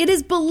 So it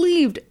is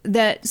believed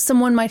that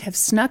someone might have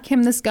snuck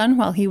him this gun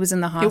while he was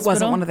in the hospital. It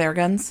wasn't one of their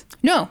guns?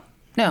 No.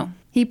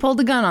 He pulled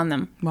a gun on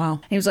them. Wow.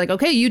 He was like,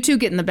 okay, you two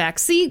get in the back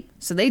seat.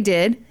 So they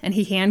did. And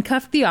he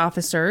handcuffed the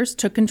officers,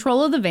 took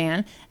control of the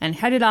van, and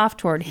headed off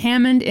toward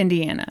Hammond,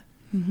 Indiana.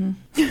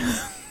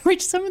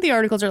 Which some of the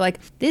articles are like,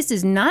 this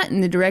is not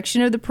in the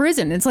direction of the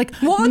prison. It's like,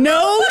 what?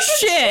 No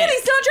shit.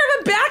 He's not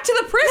driving back to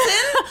the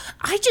prison.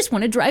 I just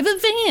want to drive a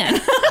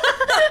van.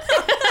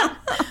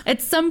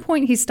 At some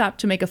point, he stopped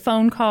to make a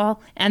phone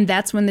call, and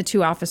that's when the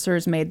two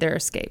officers made their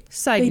escape.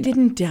 They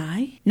didn't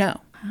die?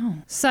 No. Wow.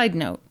 Side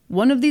note,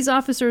 one of these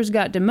officers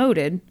got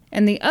demoted,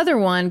 And the other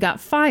one got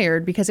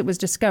fired because it was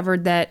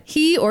discovered that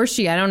he or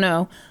she, I don't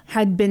know,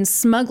 had been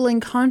smuggling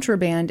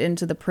contraband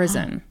into the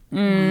prison.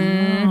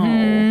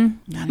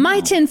 My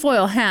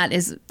tinfoil hat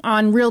is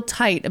on real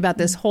tight about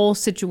this whole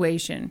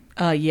situation.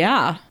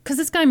 Yeah. Because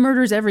this guy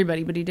murders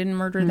everybody, but he didn't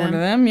murder them. Murder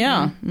them,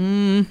 yeah.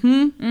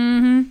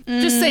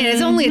 Just saying,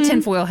 it's only a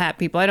tinfoil hat,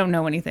 people. I don't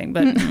know anything,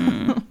 but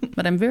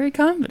but I'm very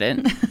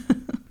confident.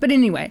 But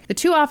anyway, the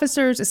 2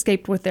 officers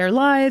escaped with their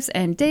lives,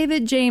 and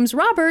David James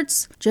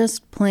Roberts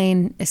just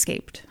plain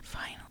escaped.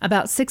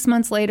 About 6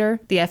 months later,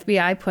 the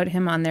FBI put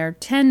him on their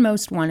 10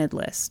 most wanted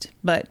list,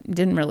 but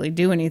didn't really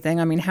do anything.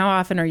 I mean, how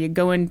often are you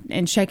going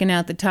and checking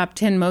out the top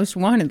 10 most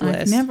wanted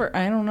list?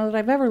 I don't know that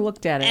I've ever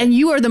looked at it. And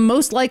you are the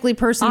most likely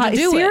person to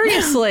do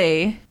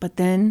seriously? it. But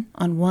then,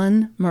 on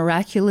one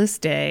miraculous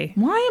day...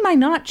 Why am I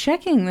not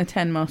checking the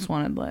 10 most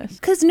wanted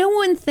list? Because no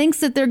one thinks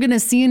that they're going to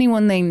see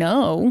anyone they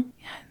know.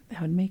 Yeah,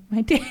 that would make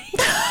my day.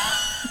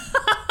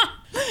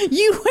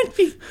 You would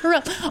be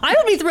thrilled. I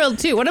would be thrilled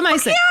too. What am I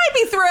saying? Yeah, I'd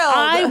be thrilled.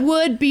 I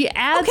would be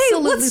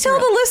absolutely Okay, let's tell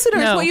thrilled. the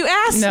listeners what you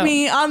asked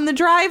me on the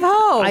drive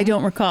home. I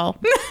don't recall.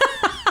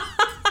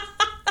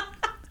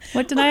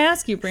 What did I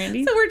ask you,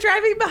 Brandy? So we're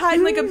driving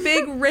behind like a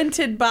big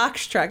rented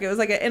box truck. It was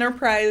like an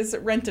Enterprise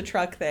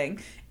rent-a-truck thing.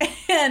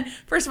 And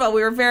first of all,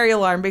 we were very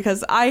alarmed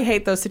because I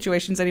hate those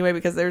situations anyway,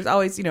 because there's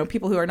always,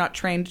 people who are not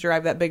trained to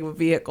drive that big of a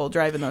vehicle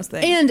driving those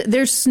things. And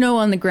there's snow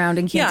on the ground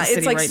in Kansas City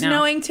right now. Yeah, it's like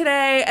snowing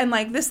today, and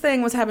like this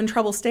thing was having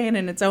trouble staying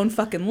in its own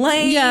fucking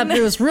lane. Yeah,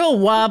 it was real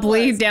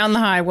wobbly down the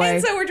highway.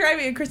 And so we're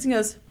driving, and Kristen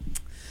goes,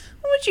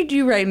 what would you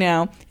do right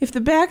now if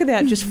the back of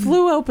that just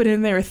flew open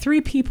and there were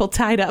 3 people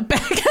tied up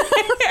back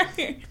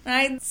there?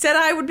 I said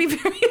I would be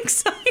very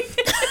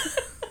excited.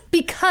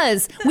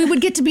 Because we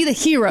would get to be the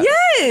hero.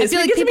 Yes,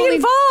 we get to be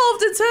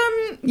involved in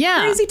some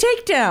crazy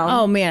takedown.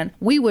 Oh, man.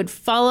 We would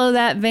follow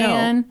that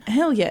van. Oh,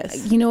 hell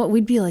yes. You know what?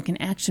 We'd be like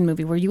an action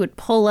movie where you would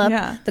pull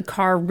up the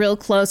car real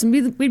close and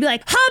we'd be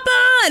like, hop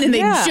on! And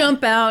they'd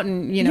jump out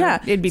and,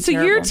 it'd be terrible. So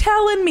you're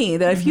telling me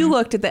that if you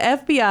looked at the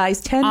FBI's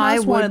 10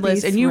 most wanted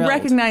list and you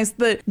recognized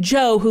the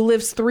Joe who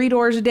lives 3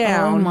 doors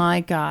down. Oh,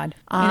 my God.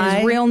 And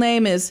his real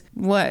name is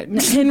what?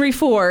 Henry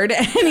Ford,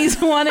 and he's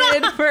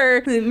wanted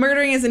for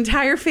murdering his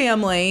entire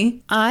family.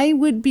 I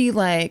would be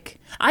like,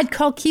 I'd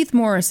call Keith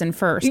Morrison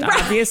first,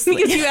 obviously.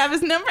 Because you have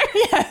his number?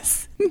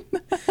 Yes.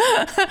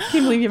 Can't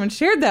believe you haven't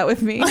shared that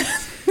with me.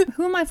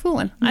 Who am I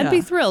fooling? I'd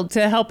be thrilled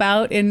to help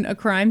out in a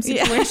crime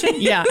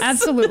situation. Yeah,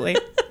 absolutely.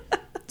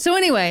 So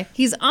anyway,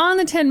 he's on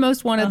the 10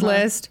 most wanted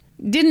list,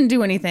 didn't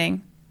do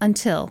anything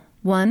until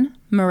one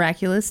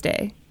miraculous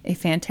day, a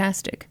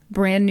fantastic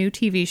brand new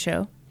TV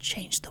show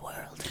changed the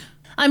world.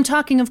 I'm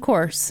talking, of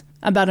course,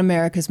 about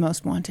America's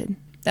Most Wanted.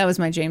 That was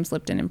my James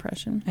Lipton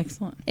impression.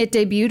 Excellent. It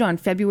debuted on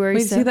February 7th.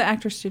 Wait, is he the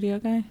Actor Studio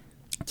guy?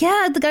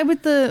 Yeah, the guy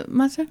with the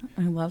mustache.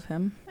 I love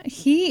him.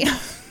 He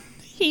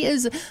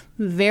is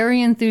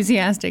very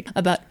enthusiastic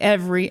about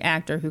every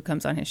actor who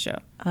comes on his show.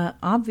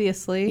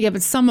 Obviously. Yeah,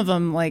 but some of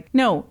them,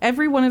 No,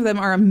 every one of them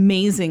are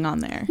amazing on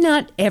there.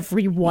 Not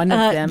every one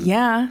of them.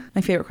 Yeah.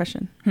 My favorite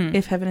question.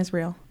 If heaven is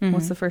real,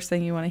 what's the first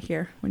thing you want to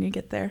hear when you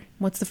get there?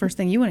 What's the first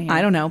thing you want to hear?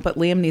 I don't know, but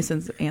Liam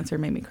Neeson's answer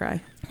made me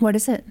cry. What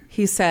is it?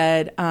 He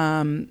said,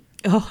 I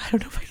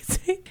don't know if I can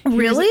say.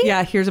 Really?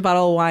 Here's a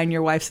bottle of wine.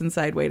 Your wife's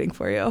inside waiting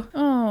for you.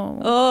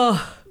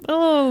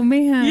 Oh,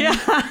 man. Yeah.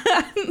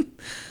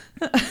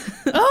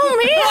 Oh,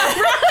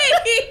 man.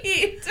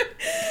 Right.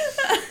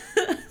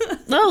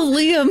 Oh,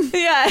 Liam.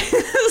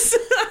 Yes.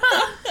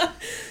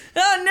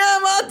 Oh, no,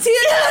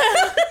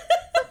 Martina.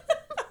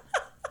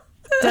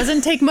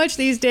 Doesn't take much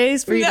these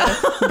days for you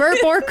to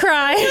burp or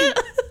cry.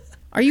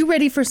 Are you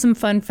ready for some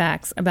fun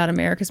facts about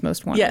America's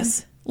Most Wanted?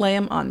 Yes. Lay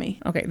them on me.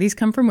 Okay, these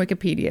come from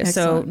Wikipedia,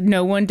 Excellent. so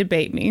no one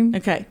debate me.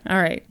 Okay.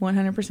 All right.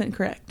 100%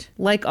 correct.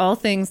 Like all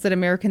things that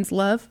Americans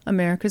love,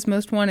 America's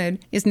Most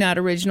Wanted is not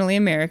originally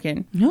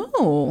American.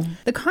 No.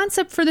 The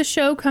concept for the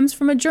show comes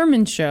from a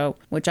German show,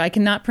 which I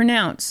cannot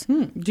pronounce.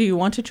 Do you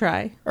want to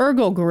try?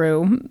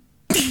 Ergelgru.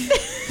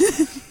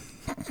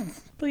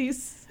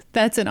 Please.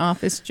 That's an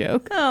Office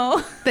joke.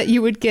 Oh. That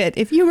you would get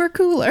if you were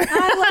cooler.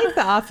 I like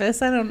The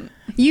Office. I don't...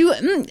 You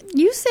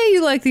say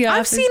you like The Office.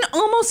 I've seen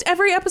almost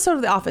every episode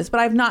of The Office,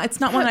 but I've not. It's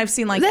not one I've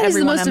seen like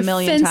everyone a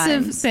million times. That is the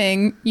most offensive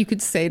thing you could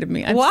say to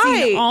me. I've Why?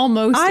 seen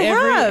almost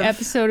every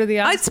episode of The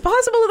Office. It's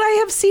possible that I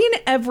have seen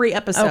every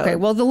episode. Okay,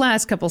 well, the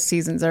last couple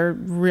seasons are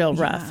real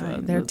rough.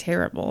 They're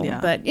terrible.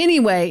 Yeah. But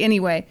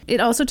anyway,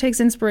 it also takes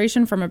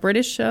inspiration from a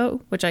British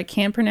show, which I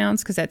can't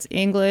pronounce because that's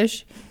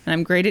English, and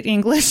I'm great at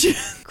English.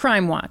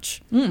 Crime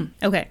Watch.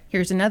 Okay,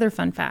 here's another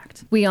fun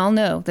fact. We all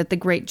know that the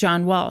great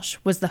John Walsh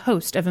was the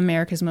host of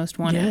America's Most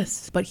Wanted.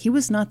 Yes. But he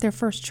was not their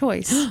first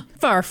choice.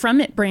 Far from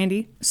it,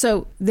 Brandy.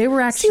 So they were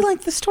actually... See,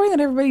 like the story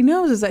that everybody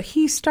knows is that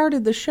he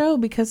started the show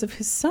because of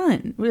his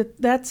son.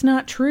 That's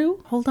not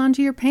true. Hold on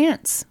to your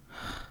pants.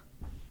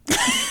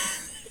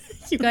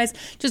 You guys,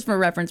 just for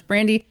reference,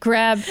 Brandy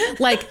grabbed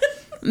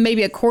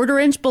maybe a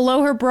 1/4 inch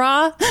below her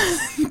bra.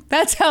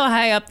 That's how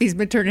high up these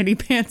maternity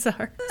pants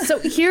are. So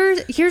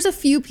here's a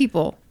few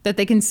people that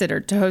they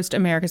considered to host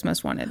America's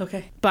Most Wanted.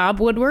 Okay. Bob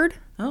Woodward,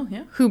 Oh,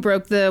 yeah. who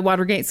broke the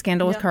Watergate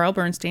scandal with Yeah. Carl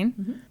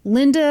Bernstein.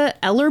 Linda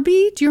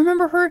Ellerby, do you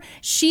remember her?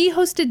 She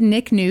hosted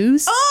Nick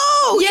News.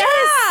 Oh,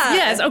 yeah.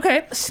 Yes,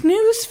 okay.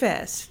 Snooze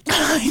Fest.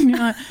 I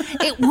know.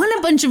 It won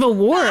a bunch of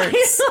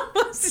awards.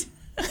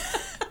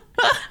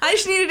 I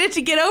just needed it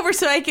to get over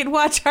so I could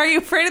watch Are You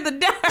Afraid of the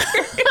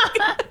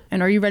Dark?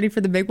 And are you ready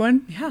for the big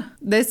one? Yeah.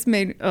 This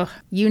made,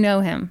 you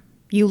know him.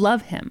 You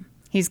love him.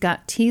 He's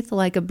got teeth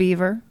like a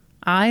beaver,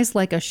 eyes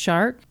like a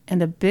shark,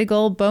 and a big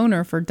old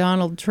boner for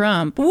Donald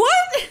Trump.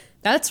 What?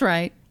 That's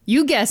right.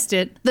 You guessed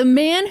it. The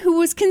man who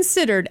was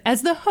considered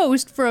as the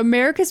host for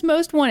America's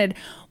Most Wanted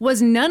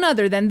was none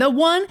other than the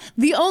one,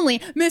 the only,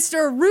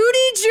 Mr.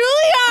 Rudy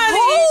Giuliani.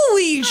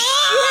 Holy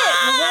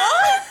shit.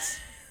 What?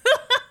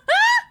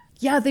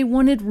 Yeah, they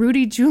wanted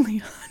Rudy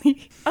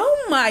Giuliani.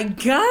 Oh my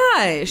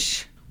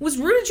gosh. Was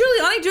Rudy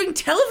Giuliani doing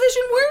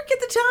television work at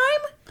the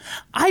time?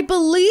 I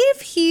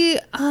believe he,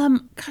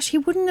 he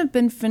wouldn't have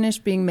been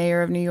finished being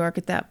mayor of New York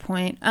at that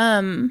point.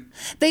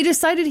 They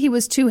decided he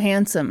was too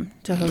handsome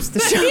to host the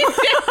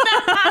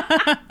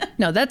show.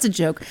 No, that's a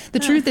joke. The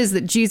truth is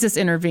that Jesus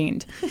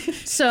intervened.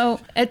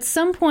 So at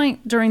some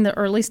point during the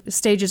early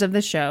stages of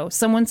the show,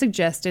 someone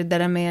suggested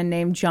that a man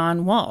named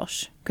John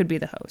Walsh could be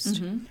the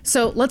host.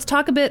 So let's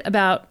talk a bit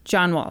about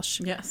John Walsh.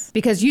 Yes.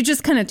 Because you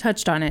just kind of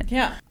touched on it.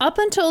 Yeah. Up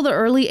until the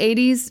early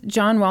 80s,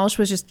 John Walsh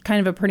was just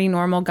kind of a pretty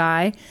normal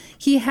guy.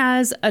 He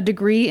has a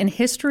degree in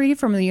history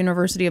from the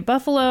University of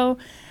Buffalo.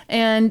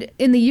 And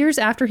in the years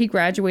after he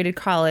graduated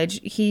college,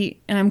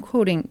 he, and I'm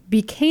quoting,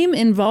 became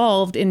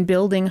involved in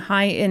building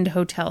high-end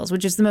hotels,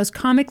 which is the most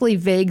comically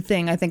vague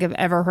thing I think I've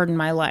ever heard in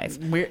my life.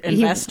 Weird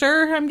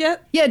investor, I'm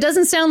getting? Yeah, it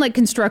doesn't sound like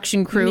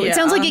construction crew. Yeah. It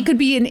sounds like it could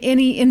be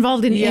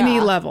involved in Yeah. any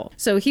level.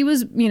 So he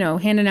was,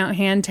 handing out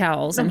hand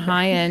towels in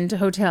high-end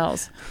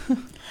hotels.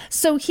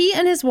 So he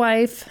and his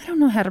wife, I don't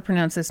know how to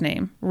pronounce this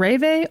name,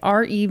 Reve,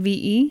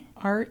 R-E-V-E.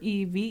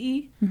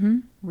 R-E-V-E?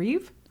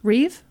 Reeve?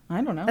 Reeve?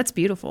 I don't know. That's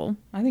beautiful.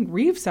 I think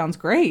Reeve sounds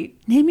great.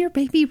 Name your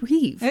baby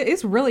Reeve.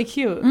 It's really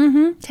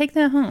cute. Take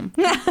that home.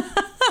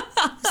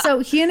 So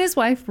he and his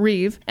wife,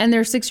 Reeve, and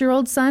their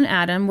 6-year-old son,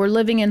 Adam, were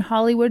living in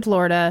Hollywood,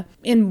 Florida,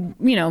 in,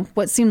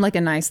 what seemed like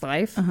a nice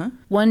life.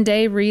 One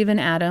day, Reeve and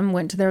Adam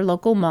went to their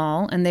local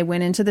mall, and they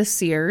went into the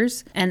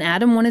Sears, and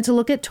Adam wanted to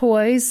look at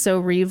toys, so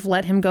Reeve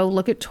let him go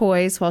look at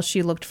toys while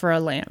she looked for a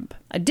lamp.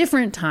 A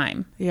different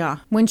time. Yeah.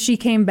 When she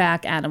came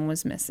back, Adam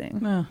was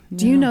missing. Oh,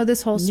 Do you know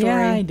this whole story?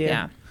 Yeah, I do.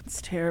 Yeah.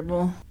 It's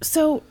terrible.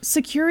 So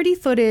security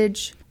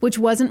footage, which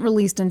wasn't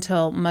released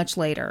until much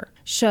later,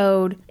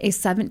 showed a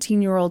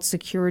 17-year-old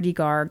security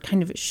guard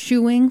kind of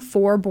shooing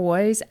 4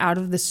 boys out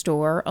of the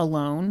store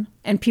alone.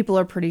 And people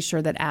are pretty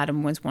sure that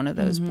Adam was one of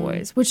those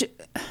boys, which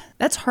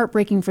that's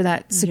heartbreaking for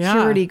that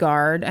security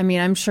guard. I mean,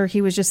 I'm sure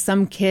he was just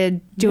some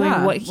kid doing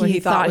what he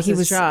thought he was.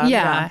 His job.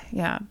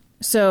 Yeah.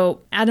 So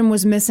Adam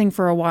was missing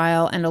for a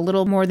while, and a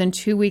little more than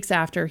 2 weeks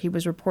after he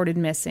was reported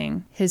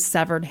missing, his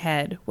severed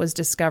head was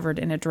discovered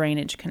in a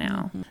drainage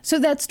canal. So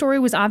that story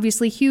was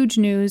obviously huge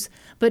news,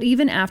 but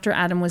even after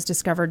Adam was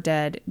discovered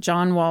dead,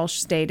 John Walsh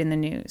stayed in the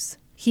news.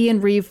 He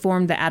and Reeve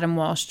formed the Adam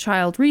Walsh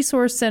Child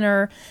Resource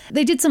Center.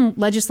 They did some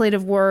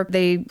legislative work.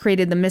 They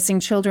created the Missing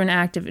Children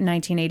Act of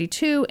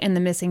 1982 and the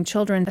Missing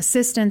Children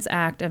Assistance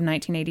Act of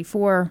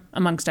 1984,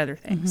 amongst other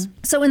things.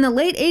 So in the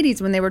late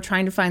 80s, when they were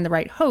trying to find the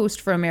right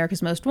host for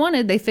America's Most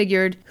Wanted, they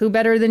figured, who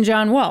better than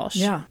John Walsh?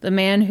 Yeah. The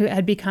man who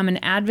had become an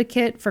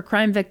advocate for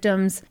crime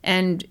victims,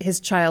 and his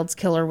child's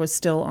killer was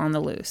still on the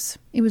loose.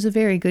 It was a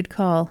very good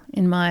call,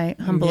 in my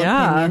humble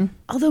opinion.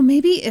 Although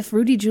maybe if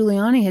Rudy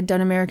Giuliani had done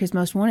America's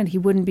Most Wanted, he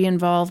wouldn't be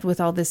involved with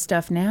all this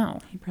stuff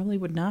now. He probably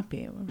would not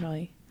be. It would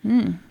probably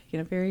get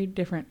a very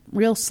different...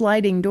 Real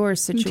sliding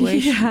doors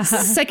situation. Yeah.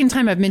 Second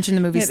time I've mentioned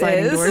the movie It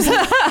Sliding is. Doors.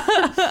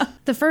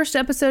 The first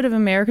episode of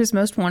America's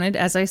Most Wanted,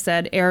 as I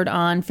said, aired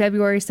on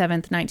February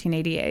 7th,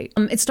 1988.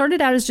 It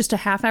started out as just a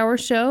half-hour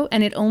show,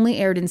 and it only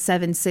aired in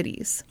 7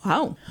 cities.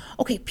 Wow.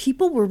 Okay,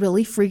 people were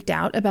really freaked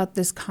out about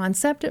this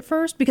concept at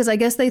first because I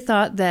guess they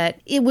thought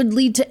that it would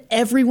lead to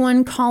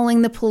everyone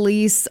calling the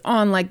police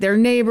on like their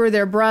neighbor,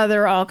 their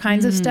brother, all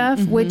kinds of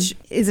stuff, which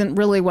isn't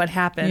really what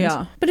happened.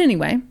 Yeah. But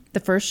anyway, the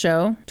first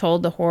show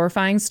told the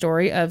horrifying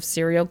story of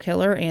serial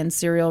killer and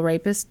serial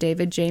rapist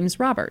David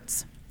James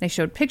Roberts. They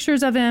showed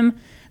pictures of him,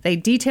 they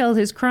detailed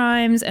his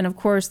crimes, and of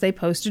course they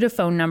posted a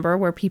phone number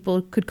where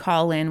people could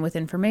call in with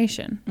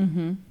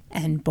information.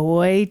 And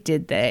boy,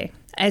 did they.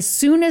 As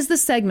soon as the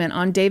segment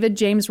on David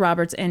James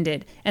Roberts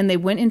ended and they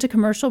went into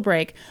commercial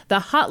break, the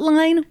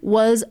hotline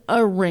was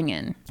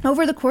a-ringin'.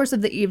 Over the course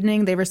of the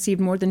evening, they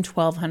received more than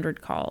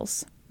 1,200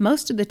 calls.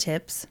 Most of the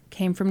tips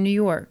came from New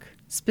York,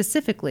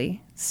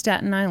 specifically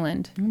Staten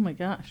Island. Oh my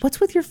gosh. What's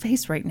with your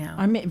face right now?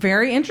 I'm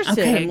very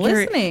interested. I'm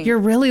listening. You're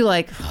really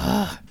like,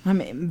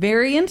 I'm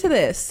very into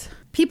this.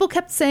 People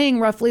kept saying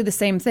roughly the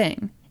same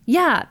thing.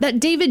 Yeah, that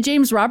David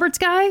James Roberts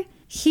guy,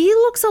 he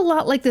looks a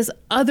lot like this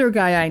other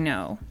guy I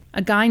know.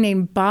 A guy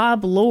named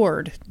Bob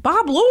Lord.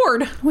 Bob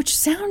Lord. Which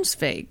sounds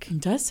fake. It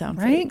does sound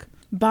Right? fake.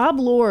 Bob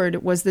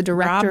Lord was the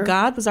director. Rob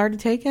God was already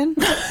taken.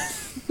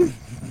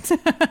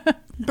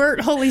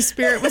 Bert Holy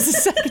Spirit was the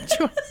second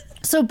choice.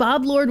 So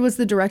Bob Lord was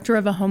the director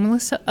of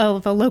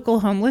a local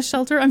homeless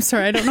shelter. I'm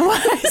sorry, I don't know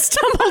why I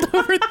stumbled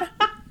over that.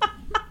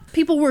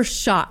 People were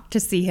shocked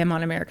to see him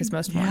on America's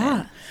Most Wanted.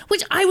 Yeah.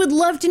 Which I would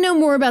love to know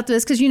more about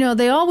this because,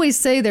 they always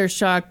say they're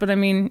shocked, but I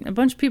mean, a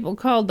bunch of people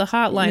called the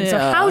hotline. So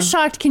how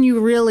shocked can you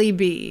really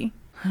be?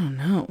 I don't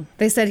know.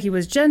 They said he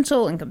was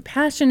gentle and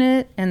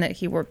compassionate and that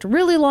he worked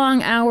really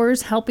long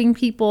hours helping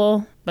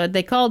people, but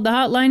they called the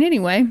hotline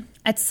anyway.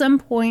 At some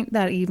point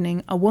that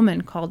evening, a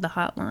woman called the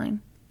hotline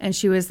and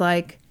she was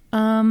like,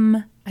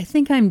 I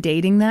think I'm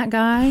dating that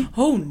guy.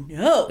 Oh,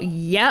 no.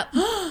 Yep.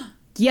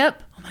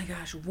 Yep. Oh, my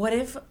gosh. What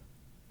if...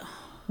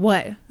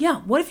 What?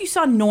 Yeah, what if you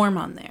saw Norm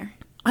on there?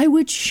 I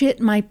would shit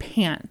my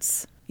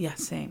pants. Yeah,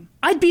 same.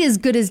 I'd be as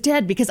good as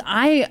dead because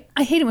I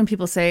hate it when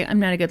people say I'm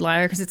not a good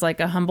liar because it's like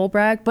a humble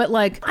brag. But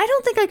like, I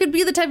don't think I could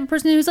be the type of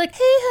person who's like, hey,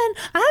 hon,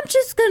 I'm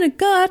just going to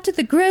go out to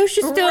the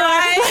grocery store.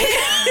 Right.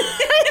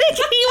 I think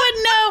he would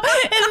know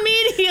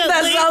immediately.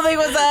 That something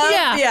was up?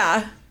 Yeah.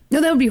 Yeah.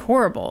 No, that would be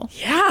horrible.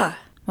 Yeah.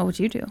 What would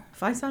you do?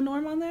 If I saw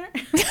Norm on there?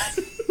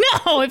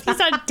 No, if you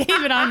saw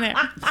David on there.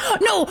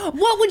 No,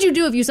 what would you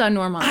do if you saw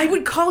Norm on there? I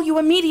would call you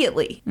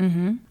immediately.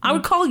 Mm-hmm. I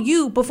would call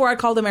you before I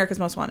called America's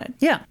Most Wanted.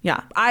 Yeah.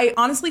 Yeah. I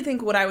honestly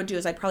think what I would do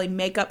is I'd probably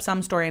make up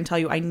some story and tell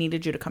you I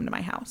needed you to come to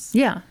my house.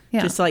 Yeah.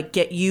 Yeah. Just to like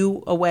get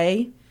you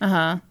away.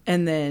 Uh-huh.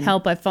 And then...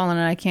 Help, I've fallen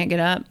and I can't get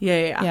up.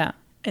 Yeah. Yeah.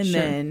 And sure.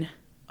 then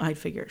I'd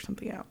figure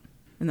something out.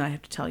 And then I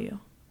have to tell you.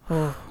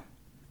 Oh.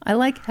 I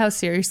like how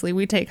seriously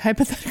we take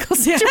hypothetical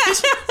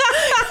situations.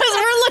 Because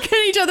we're looking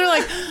at each other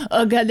like,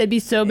 oh, God, that'd be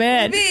so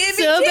bad. It'd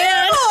be so terrible.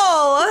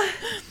 bad.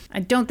 I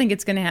don't think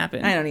it's going to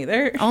happen. I don't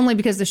either. Only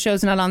because the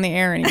show's not on the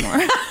air anymore.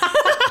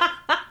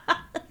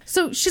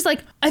 So she's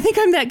like, I think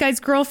I'm that guy's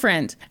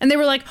girlfriend. And they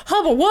were like,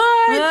 huh, but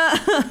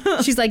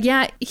what? She's like,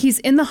 yeah, he's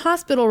in the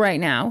hospital right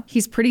now.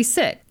 He's pretty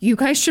sick. You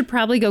guys should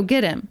probably go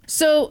get him.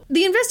 So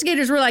the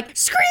investigators were like,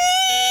 screech!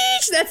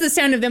 That's the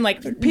sound of them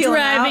like Peeling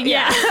driving.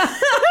 out,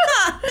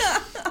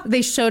 Yeah.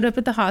 They showed up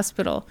at the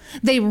hospital.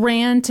 They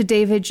ran to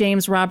David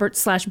James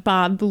Roberts /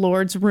 Bob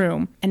Lord's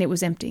room, and it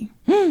was empty.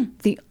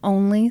 The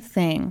only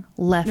thing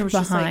left There was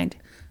behind.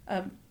 just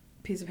like a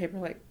piece of paper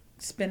like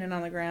spinning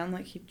on the ground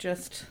like he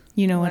just...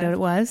 You know left. what it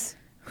was?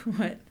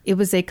 What? It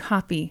was a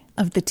copy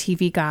of the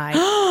TV Guide,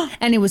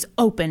 and it was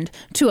opened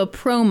to a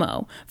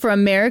promo for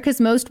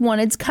America's Most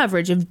Wanted's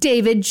coverage of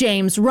David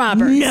James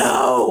Roberts.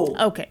 No!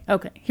 Okay.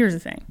 Here's the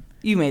thing.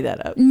 You made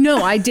that up.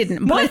 No, I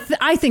didn't, but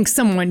I think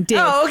someone did.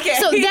 Oh, okay.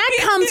 So that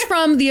comes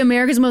from the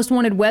America's Most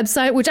Wanted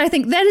website, which I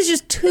think that is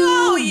just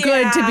too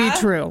good to be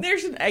true.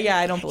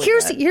 I don't believe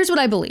that. Here's what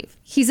I believe.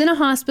 He's in a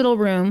hospital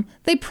room.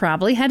 They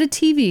probably had a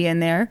TV in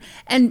there,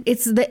 and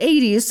it's the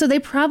 80s, so they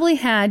probably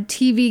had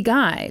TV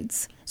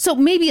guides. So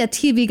maybe a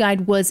TV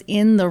guide was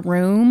in the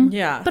room.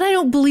 Yeah. But I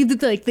don't believe that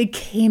they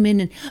came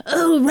in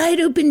and, right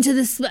open to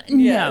the spot.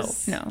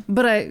 Yes. No.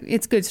 But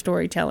it's good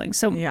storytelling.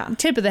 So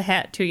tip of the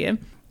hat to you,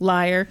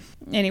 liar.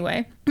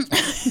 Anyway.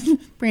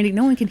 Brandy,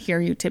 no one can hear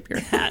you tip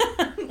your hat.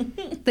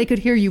 They could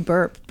hear you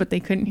burp, but they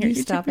couldn't hear you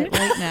stop tip it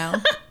right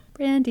now.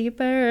 Brandy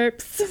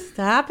burps.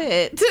 Stop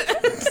it.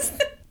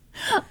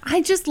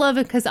 I just love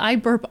it because I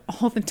burp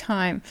all the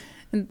time.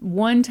 And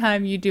one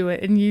time you do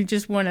it and you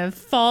just want to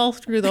fall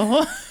through the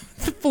whole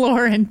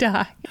floor and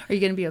die. Are you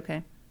going to be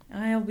okay?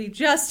 I'll be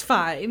just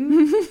fine. Do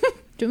you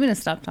want me to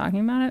stop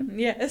talking about it?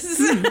 Yes.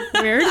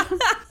 Weird.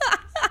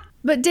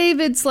 But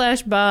David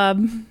 /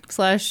 Bob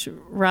 /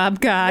 Rob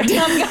God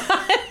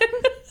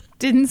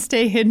didn't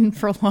stay hidden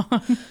for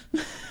long.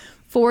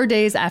 4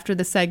 days after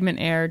the segment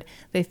aired,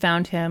 they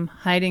found him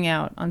hiding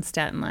out on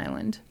Staten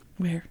Island.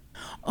 Where?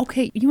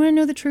 Okay, you want to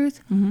know the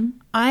truth? Mm-hmm.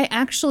 I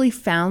actually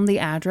found the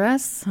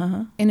address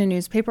in a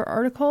newspaper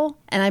article,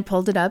 and I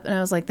pulled it up, and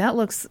I was like, "That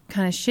looks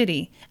kind of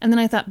shitty." And then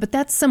I thought, "But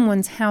that's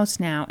someone's house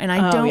now, and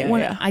I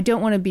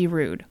don't want to be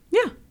rude."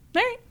 Yeah. All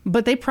right.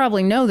 But they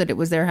probably know that it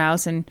was their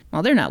house, and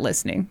well, they're not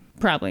listening.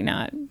 Probably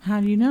not. How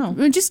do you know?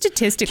 Well, just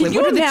statistically, Can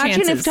you what are the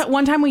imagine chances? if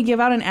one time we give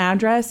out an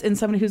address and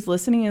somebody who's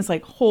listening is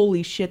like,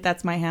 "Holy shit,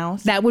 that's my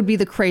house." That would be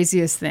the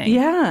craziest thing.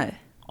 Yeah.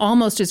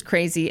 Almost as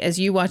crazy as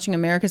you watching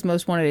America's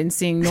Most Wanted and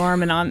seeing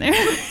Norman on there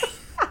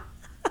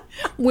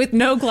with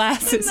no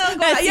glasses.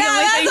 That's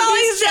all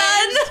he's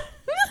done.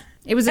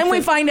 It was, we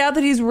find out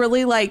that he's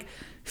really like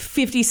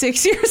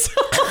 56 years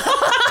old.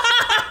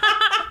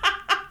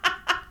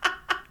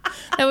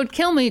 That would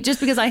kill me just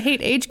because I hate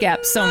age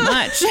gaps so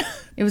much.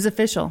 It was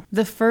official.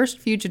 The first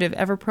fugitive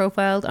ever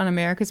profiled on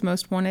America's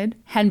Most Wanted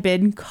had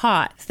been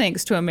caught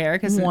thanks to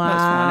America's Most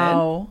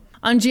Wanted.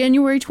 On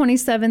January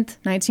 27th,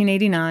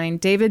 1989,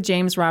 David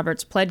James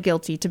Roberts pled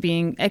guilty to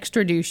being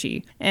extra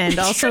douchey and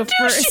also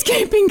for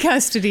escaping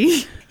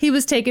custody. He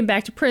was taken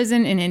back to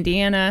prison in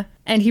Indiana,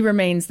 and he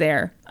remains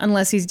there.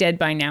 Unless he's dead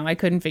by now. I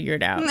couldn't figure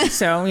it out.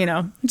 So,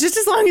 just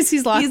as long as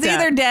he's locked up. He's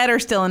either dead or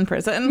still in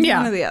prison. Yeah.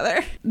 One or the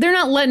other. They're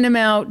not letting him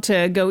out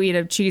to go eat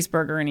a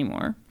cheeseburger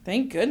anymore.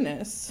 Thank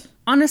goodness.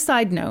 On a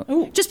side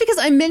note, just because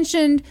I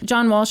mentioned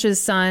John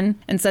Walsh's son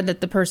and said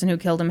that the person who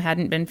killed him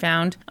hadn't been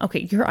found,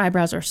 okay, your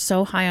eyebrows are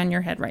so high on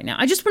your head right now.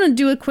 I just want to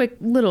do a quick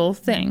little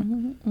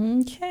thing.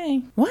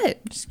 Okay. What?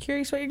 Just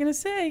curious what you're going to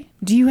say.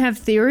 Do you have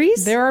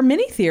theories? There are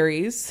many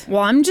theories.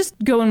 Well, I'm just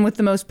going with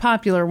the most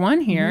popular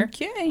one here.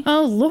 Okay.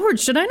 Oh, Lord,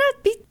 should I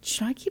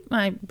keep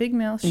my big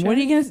mouth shut? What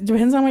are you going to,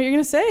 depends on what you're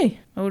going to say.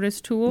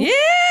 Otis Toole?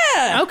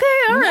 Yeah. Okay,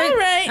 all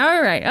right.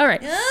 All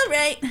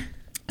right.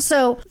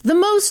 So the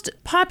most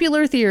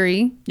popular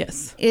theory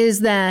is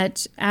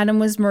that Adam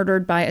was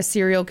murdered by a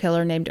serial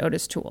killer named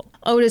Otis Toole.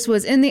 Otis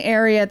was in the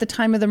area at the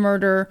time of the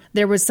murder.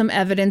 There was some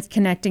evidence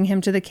connecting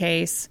him to the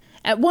case.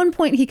 At one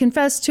point, he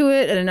confessed to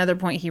it. At another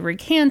point, he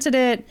recanted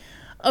it.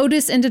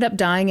 Otis ended up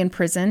dying in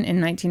prison in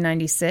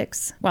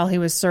 1996 while he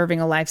was serving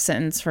a life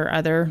sentence for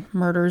other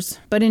murders.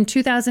 But in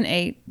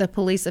 2008, the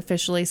police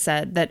officially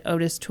said that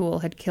Otis Toole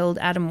had killed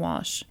Adam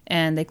Walsh,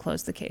 and they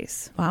closed the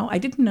case. Wow, I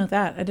didn't know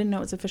that. I didn't know it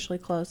was officially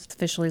closed. It's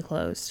officially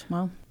closed.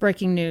 Wow.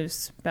 Breaking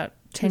news, about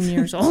 10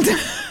 years old.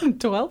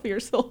 12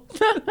 years old.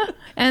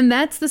 And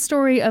that's the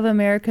story of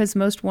America's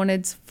Most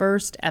Wanted's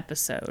first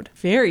episode.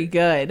 Very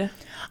good.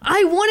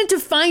 I wanted to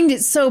find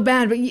it so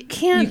bad, but you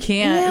can't. You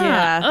can't,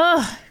 yeah.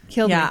 Ugh.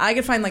 Killed me. I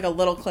could find like a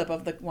little clip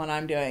of the one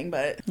I'm doing,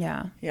 but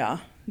yeah,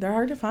 they're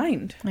hard to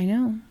find. I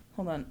know.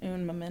 Hold on,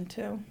 un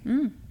momento.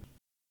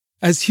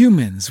 As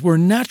humans, we're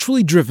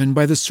naturally driven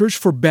by the search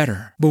for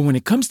better. But when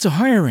it comes to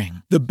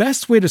hiring, the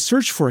best way to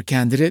search for a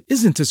candidate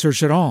isn't to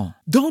search at all.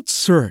 Don't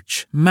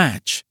search,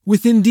 match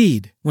with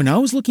Indeed. When I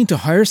was looking to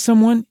hire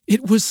someone,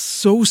 it was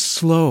so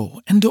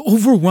slow and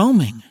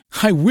overwhelming.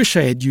 I wish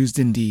I had used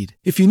Indeed.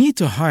 If you need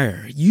to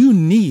hire, you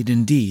need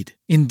Indeed.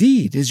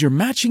 Indeed is your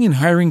matching and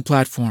hiring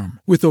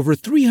platform with over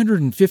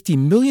 350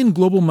 million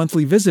global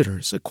monthly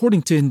visitors,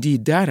 according to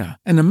Indeed data,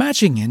 and a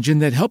matching engine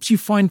that helps you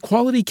find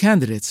quality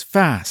candidates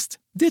fast.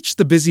 Ditch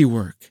the busy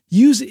work.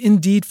 Use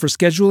Indeed for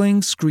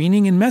scheduling,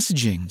 screening, and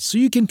messaging so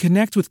you can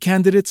connect with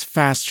candidates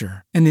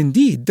faster. And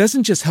Indeed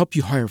doesn't just help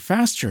you hire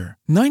faster.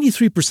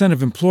 93%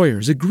 of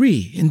employers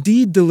agree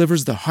Indeed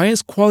delivers the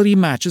highest quality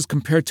matches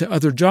compared to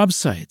other job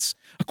sites,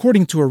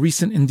 according to a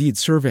recent Indeed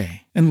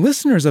survey. And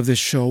listeners of this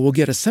show will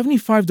get a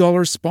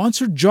 $75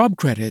 sponsored job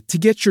credit to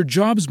get your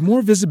jobs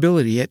more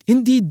visibility at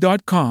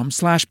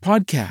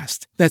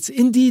Indeed.com/podcast. That's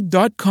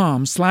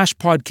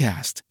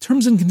Indeed.com/podcast.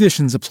 Terms and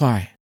conditions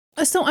apply.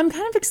 So I'm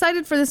kind of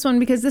excited for this one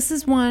because this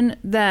is one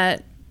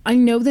that I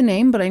know the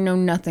name, but I know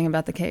nothing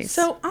about the case.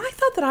 So I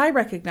thought that I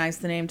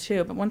recognized the name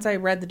too, but once I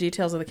read the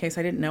details of the case,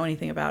 I didn't know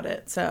anything about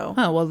it. So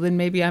well, then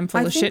maybe I'm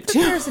full of shit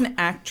too. There's an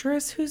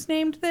actress who's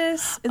named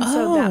this, and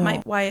so that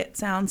might be why it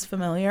sounds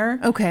familiar.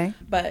 Okay,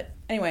 but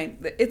anyway,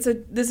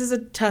 this is a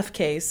tough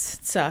case.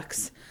 It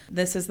sucks.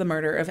 This is the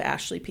murder of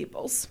Ashley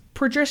Peoples.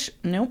 Patricia.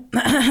 Nope.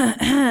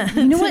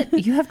 You know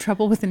what? You have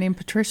trouble with the name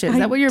Patricia. Is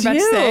that what you're about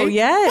to say?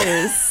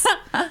 Yes.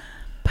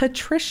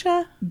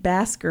 Patricia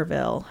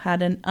Baskerville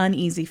had an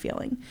uneasy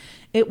feeling.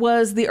 It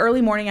was the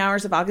early morning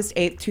hours of August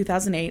 8th,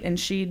 2008, and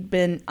she'd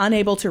been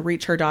unable to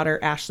reach her daughter,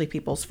 Ashley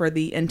Peoples, for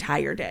the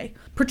entire day.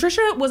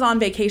 Patricia was on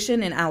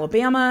vacation in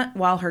Alabama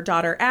while her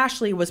daughter,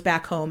 Ashley, was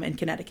back home in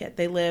Connecticut.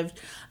 They lived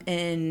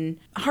in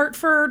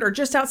Hartford or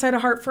just outside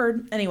of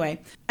Hartford. Anyway,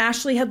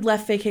 Ashley had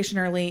left vacation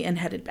early and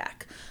headed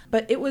back.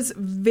 But it was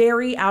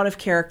very out of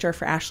character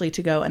for Ashley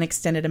to go an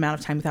extended amount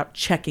of time without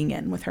checking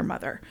in with her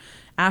mother.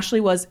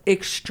 Ashley was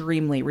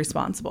extremely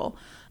responsible,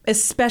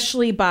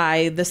 especially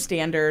by the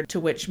standard to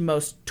which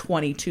most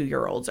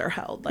 22-year-olds are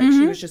held. Like,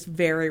 she was just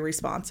very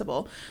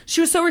responsible. She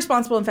was so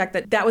responsible, in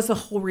fact, that was the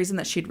whole reason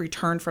that she'd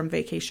returned from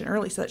vacation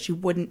early, so that she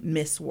wouldn't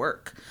miss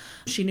work.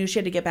 She knew she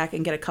had to get back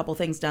and get a couple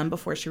things done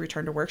before she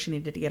returned to work. She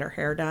needed to get her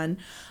hair done.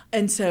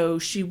 And so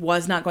she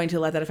was not going to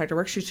let that affect her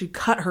work. She should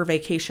cut her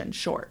vacation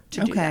short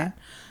to do that.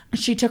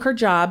 She took her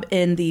job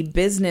in the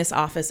business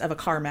office of a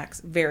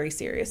CarMax very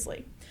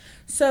seriously.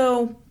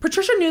 So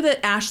Patricia knew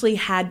that Ashley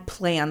had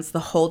plans the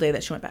whole day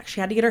that she went back.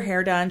 She had to get her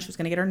hair done. She was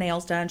going to get her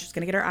nails done. She was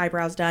going to get her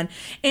eyebrows done.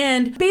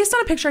 And based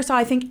on a picture I saw,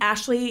 I think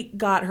Ashley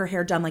got her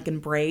hair done like in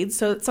braids.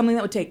 So it's something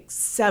that would take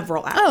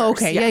several hours. Oh,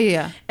 okay.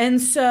 Yeah.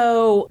 And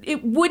so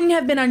it wouldn't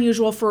have been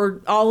unusual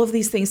for all of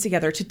these things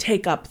together to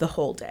take up the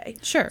whole day.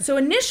 Sure. So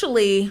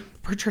initially,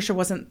 Patricia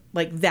wasn't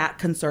like that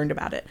concerned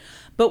about it.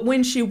 But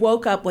when she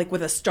woke up like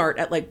with a start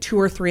at like 2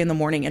 or 3 in the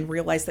morning and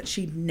realized that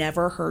she'd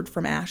never heard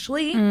from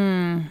Ashley,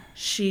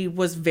 she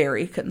was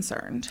very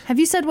concerned. Have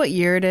you said what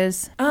year it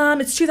is?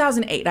 It's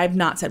 2008. I've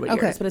not said what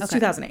year it is, but it's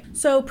 2008.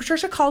 So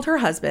Patricia called her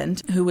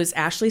husband, who was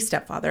Ashley's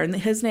stepfather, and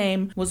his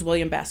name was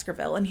William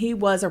Baskerville, and he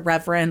was a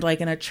reverend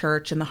like in a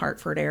church in the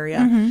Hartford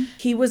area.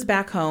 He was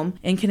back home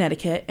in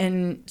Connecticut,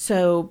 and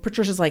so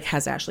Patricia's like,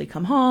 has Ashley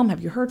come home?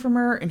 Have you heard from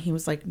her? And he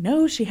was like,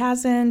 no, she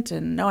hasn't,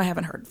 and no, I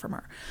haven't heard from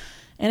her.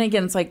 And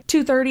again, it's like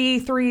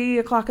 2:30, 3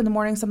 o'clock in the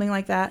morning, something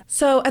like that.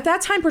 So at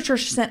that time,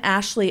 Patricia sent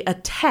Ashley a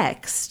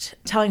text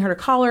telling her to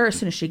call her as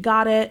soon as she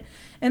got it.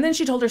 And then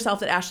she told herself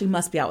that Ashley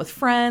must be out with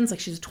friends. Like,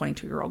 she's a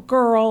 22-year-old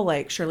girl.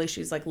 Like, surely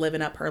she's like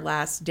living up her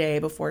last day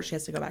before she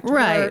has to go back to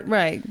work.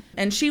 Right.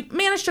 And she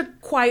managed to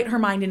quiet her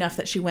mind enough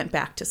that she went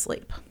back to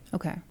sleep.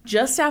 Okay.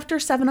 Just after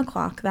 7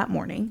 o'clock that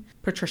morning,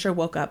 Patricia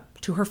woke up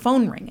to her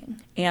phone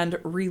ringing, and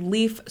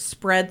relief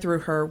spread through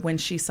her when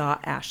she saw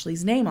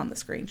Ashley's name on the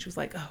screen. She was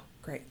like, oh,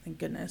 great, thank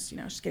goodness,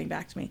 she's getting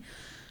back to me.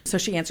 So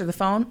she answered the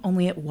phone,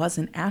 only it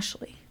wasn't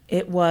Ashley.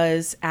 It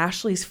was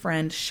Ashley's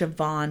friend,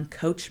 Siobhan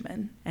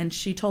Coachman, and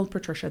she told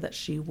Patricia that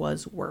she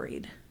was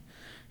worried.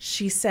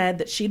 She said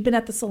that she'd been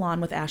at the salon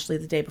with Ashley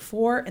the day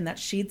before and that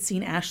she'd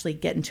seen Ashley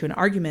get into an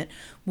argument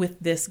with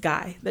this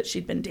guy that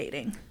she'd been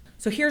dating.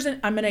 So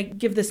I'm going to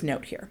give this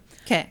note here.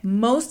 Okay.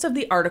 Most of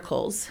the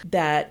articles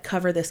that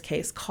cover this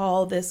case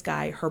call this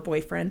guy her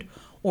boyfriend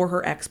or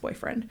her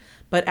ex-boyfriend,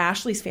 but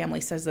Ashley's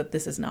family says that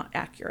this is not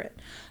accurate.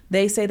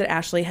 They say that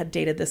Ashley had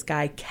dated this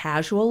guy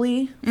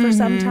casually for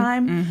some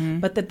time,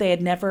 but that they had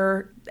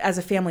never, as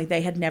a family,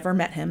 they had never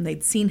met him.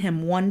 They'd seen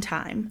him one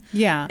time.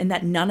 Yeah. And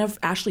that none of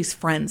Ashley's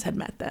friends had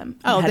met them.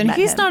 Oh, then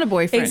he's not a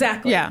boyfriend.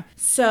 Exactly. Yeah.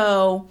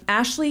 So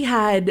Ashley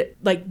had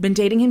been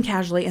dating him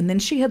casually, and then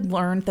she had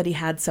learned that he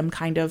had some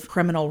kind of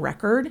criminal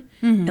record,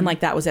 and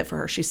that was it for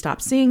her. She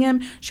stopped seeing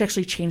him. She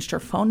actually changed her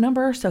phone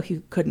number so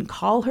he couldn't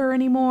call her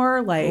anymore.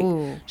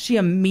 Ooh. She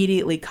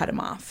immediately cut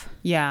him off.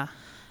 Yeah.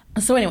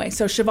 So anyway,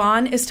 so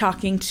Siobhan is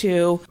talking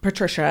to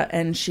Patricia,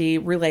 and she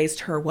relays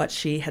to her what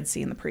she had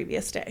seen the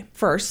previous day.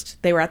 First,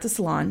 they were at the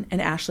salon,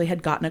 and Ashley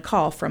had gotten a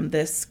call from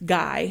this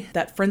guy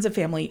that friends and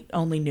family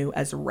only knew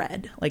as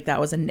Red. That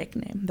was a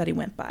nickname that he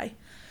went by.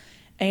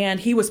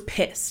 And he was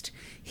pissed.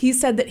 He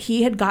said that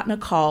he had gotten a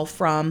call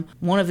from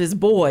one of his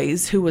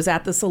boys who was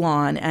at the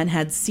salon and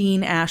had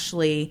seen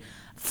Ashley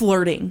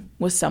flirting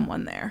with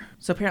someone there.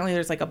 So apparently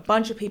there's a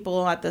bunch of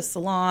people at this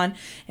salon,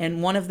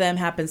 and one of them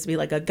happens to be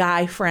a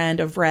guy friend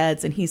of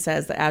Red's, and he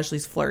says that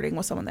Ashley's flirting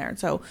with someone there. And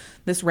so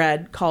this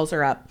Red calls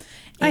her up.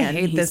 And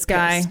I hate this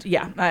guy. Pissed.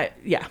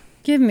 Yeah.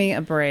 Give me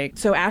a break.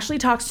 So Ashley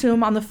talks to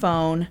him on the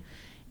phone,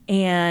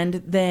 and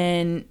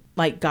then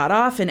got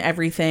off, and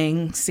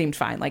everything seemed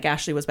fine.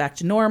 Ashley was back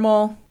to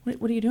normal.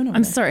 What are you doing over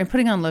I'm there? sorry, I'm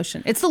putting on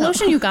lotion. It's the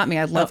lotion you got me.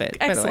 I love it.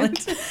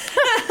 Excellent. By the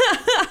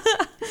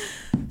way.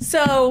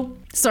 So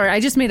sorry, I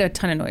just made a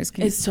ton of noise.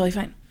 It's totally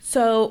fine.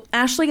 So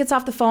Ashley gets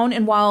off the phone,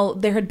 and while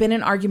there had been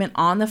an argument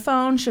on the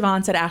phone,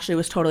 Siobhan said Ashley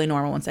was totally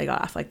normal once they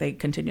got off. They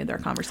continued their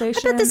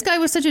conversation. I bet this guy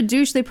was such a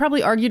douche. They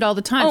probably argued all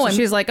the time. So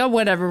she's like, oh,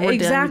 whatever, we're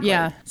exactly.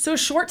 done. Yeah. So a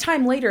short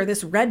time later,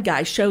 this Red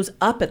guy shows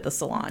up at the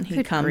salon.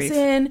 He comes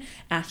in.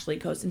 Ashley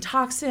goes and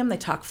talks to him. They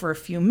talk for a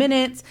few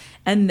minutes,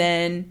 and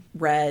then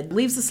Red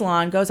leaves the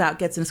salon, goes out,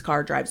 gets in his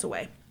car, drives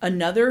away.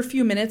 Another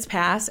few minutes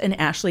pass, and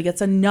Ashley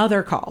gets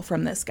another call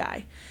from this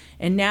guy.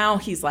 And now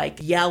he's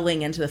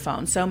yelling into the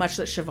phone so much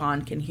that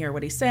Siobhan can hear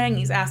what he's saying.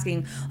 He's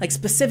asking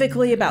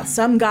specifically about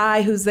some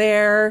guy who's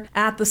there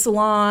at the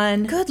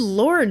salon. Good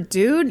Lord,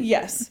 dude.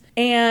 Yes.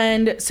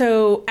 And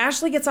so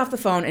Ashley gets off the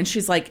phone, and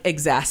she's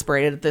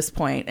exasperated at this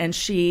point. And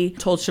she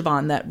told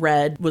Siobhan that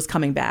Red was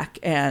coming back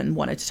and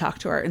wanted to talk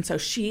to her. And so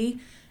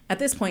at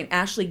this point,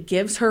 Ashley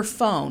gives her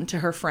phone to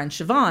her friend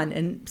Siobhan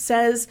and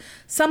says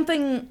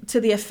something to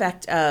the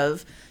effect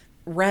of,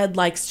 Red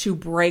likes to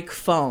break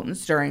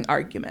phones during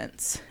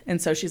arguments.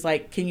 And so she's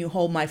like, can you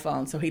hold my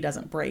phone so he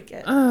doesn't break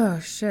it? Oh,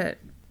 shit.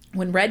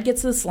 When Red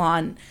gets to the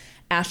salon,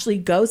 Ashley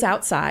goes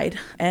outside,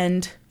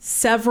 and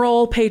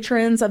several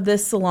patrons of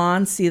this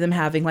salon see them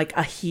having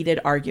a heated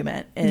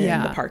argument in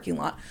the parking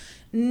lot.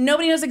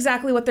 Nobody knows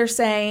exactly what they're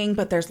saying,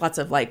 but there's lots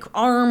of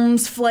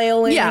arms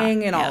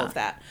flailing and all of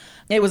that.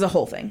 It was a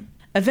whole thing.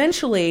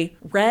 Eventually,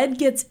 Red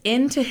gets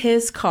into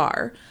his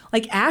car.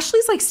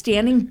 Ashley's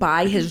standing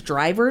by his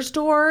driver's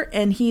door,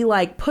 and he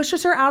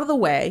pushes her out of the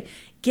way,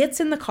 gets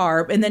in the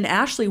car, and then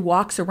Ashley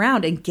walks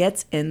around and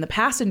gets in the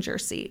passenger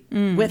seat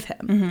with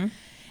him. Mm-hmm.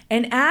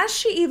 And as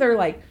she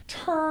either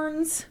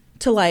turns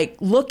to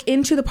look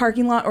into the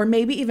parking lot, or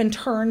maybe even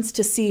turns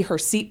to see her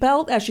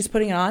seatbelt as she's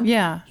putting it on,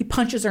 he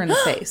punches her in the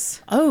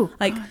face. Oh,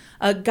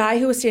 a guy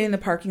who was standing in the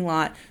parking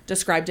lot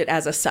described it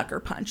as a sucker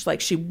punch.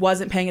 She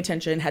wasn't paying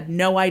attention, had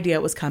no idea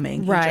it was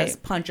coming. He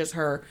just punches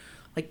her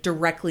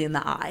directly in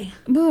the eye.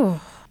 Ooh.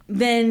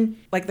 Then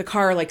the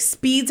car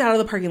speeds out of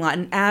the parking lot,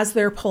 and as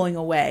they're pulling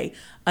away,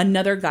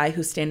 another guy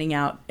who's standing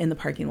out in the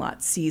parking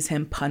lot sees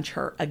him punch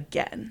her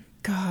again.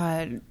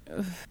 God.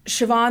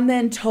 Siobhan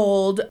then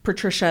told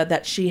Patricia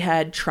that she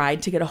had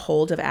tried to get a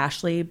hold of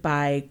Ashley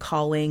by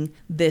calling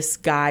this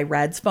guy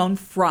Red's phone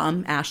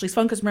from Ashley's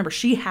phone. Because remember,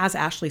 she has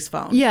Ashley's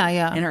phone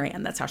in her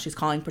hand. That's how she's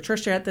calling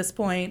Patricia at this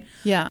point.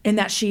 Yeah. And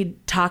that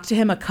she'd talked to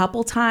him a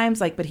couple times,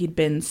 but he'd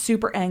been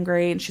super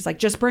angry. And she's like,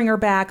 just bring her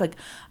back.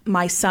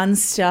 My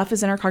son's stuff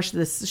is in her car.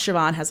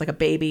 Siobhan has a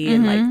baby,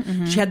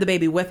 and she had the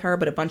baby with her,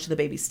 but a bunch of the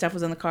baby's stuff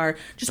was in the car.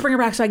 Just bring her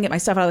back so I can get my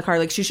stuff out of the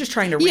car. She's just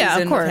trying to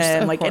reason with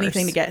him,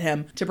 anything to get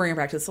him to bring her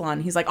back to the salon.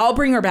 He's like, I'll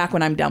bring her back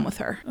when I'm done with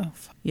her. Oh,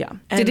 yeah.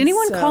 Did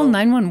anyone call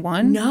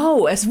 911?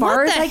 No, as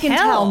far as I can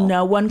tell,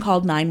 no one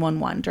called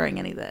 911 during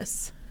any of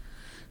this.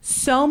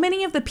 So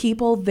many of the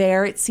people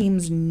there, it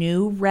seems,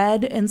 knew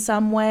Red in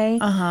some way.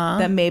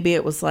 That maybe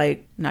it was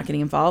not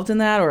getting involved in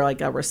that, or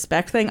a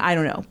respect thing. I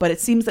don't know. But it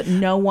seems that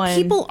no one...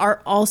 People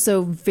are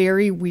also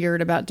very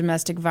weird about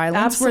domestic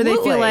violence. Absolutely.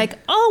 Where they feel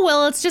oh,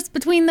 well, it's just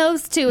between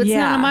those two. It's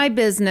none of my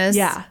business.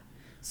 Yeah.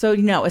 So,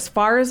 no, as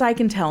far as I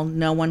can tell,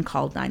 no one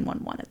called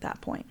 911 at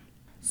that point.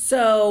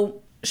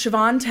 So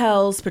Siobhan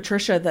tells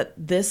Patricia that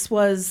this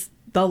was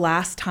the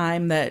last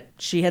time that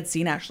she had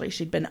seen Ashley.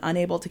 She'd been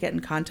unable to get in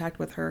contact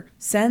with her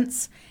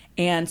since.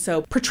 And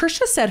so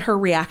Patricia said her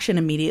reaction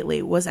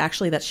immediately was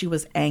actually that she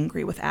was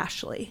angry with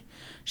Ashley.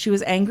 She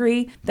was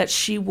angry that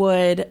she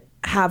would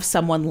have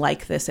someone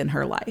like this in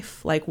her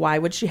life. Like, why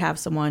would she have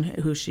someone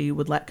who she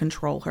would let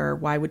control her?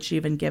 Why would she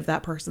even give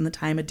that person the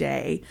time of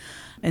day?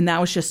 And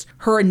that was just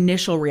her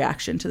initial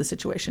reaction to the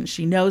situation.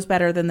 She knows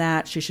better than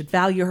that. She should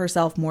value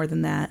herself more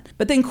than that.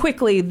 But then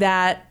quickly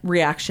that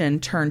reaction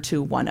turned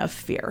to one of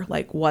fear.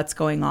 Like, what's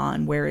going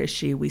on? Where is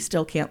she? We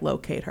still can't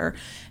locate her.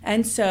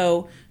 And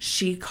so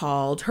she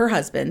called her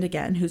husband,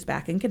 again, who's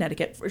back in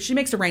Connecticut. She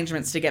makes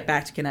arrangements to get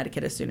back to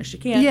Connecticut as soon as she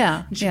can.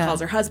 Yeah. And she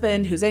calls her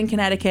husband, who's in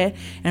Connecticut,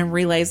 and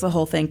relays the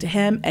whole thing to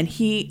him. And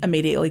he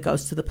immediately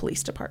goes to the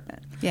police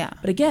department. Yeah.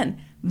 But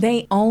again,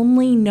 they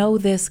only know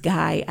this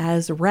guy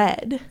as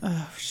Red.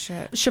 Oh,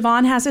 shit.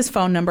 Siobhan has his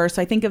phone number.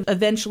 So I think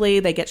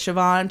eventually they get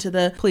Siobhan to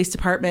the police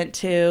department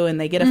too,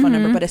 and they get a phone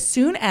number. But as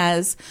soon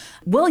as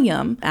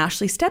William,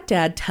 Ashley's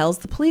stepdad, tells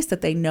the police that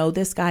they know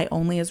this guy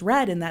only as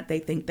Red and that they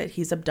think that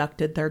he's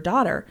abducted their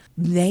daughter,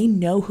 they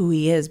know who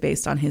he is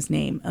based on his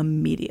name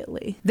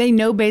immediately. They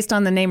know based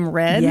on the name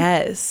Red?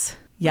 Yes.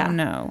 Yeah. Oh,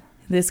 no.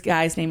 This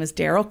guy's name is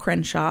Daryl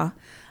Crenshaw,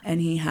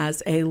 and he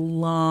has a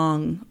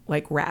long,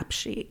 rap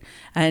sheet.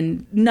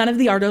 And none of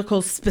the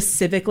articles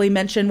specifically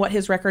mention what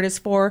his record is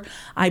for.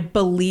 I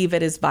believe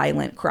it is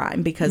violent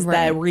crime because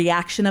the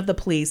reaction of the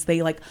police,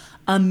 they,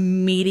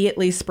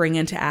 immediately spring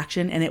into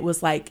action, and it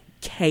was,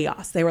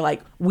 chaos. They were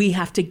like, we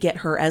have to get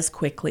her as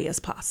quickly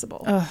as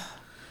possible. Ugh.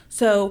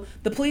 So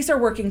the police are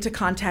working to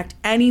contact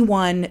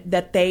anyone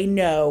that they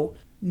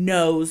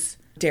knows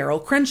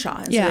Daryl Crenshaw.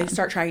 And so they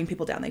start tracking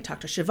people down. They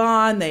talk to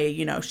Siobhan. They,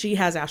 she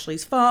has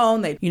Ashley's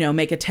phone. They,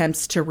 make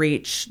attempts to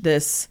reach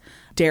this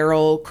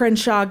Daryl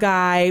Crenshaw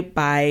guy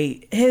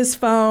by his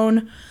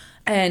phone,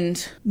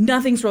 and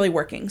nothing's really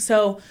working.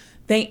 So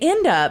they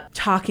end up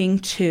talking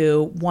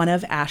to one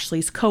of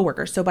Ashley's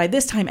coworkers. So by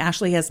this time,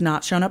 Ashley has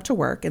not shown up to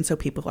work, and so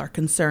people are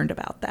concerned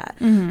about that.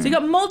 Mm-hmm. So you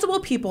got multiple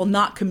people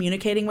not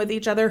communicating with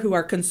each other who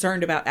are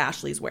concerned about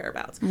Ashley's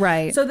whereabouts.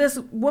 Right. So this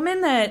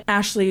woman that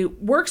Ashley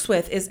works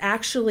with is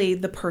actually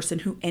the person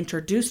who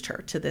introduced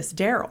her to this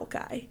Daryl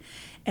guy.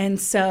 And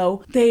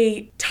so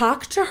they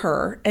talk to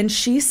her, and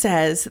she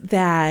says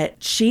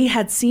that she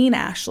had seen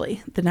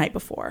Ashley the night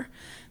before,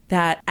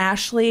 that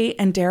Ashley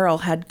and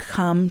Daryl had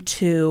come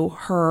to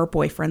her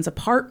boyfriend's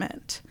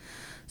apartment.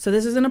 So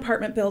this is an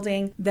apartment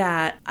building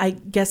that I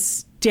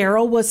guess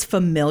Daryl was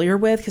familiar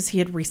with because he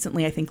had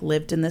recently, I think,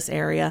 lived in this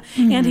area.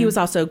 Mm-hmm. And he was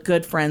also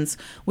good friends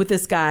with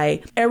this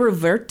guy,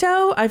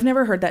 Eriverto. I've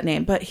never heard that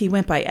name, but he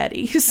went by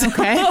Eddie.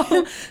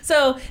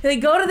 So they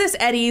go to this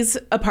Eddie's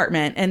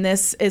apartment, and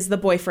this is the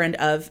boyfriend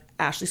of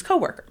Ashley's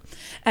coworker.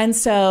 And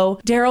so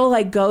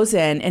Daryl goes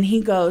in, and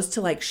he goes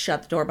to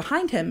shut the door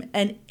behind him,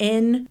 and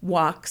in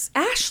walks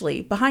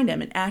Ashley behind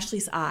him. And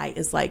Ashley's eye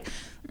is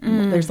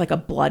there's a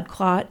blood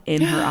clot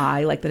in her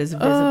eye, that is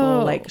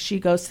visible. Oh. She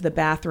goes to the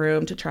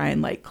bathroom to try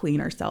and clean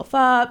herself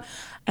up,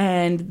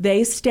 and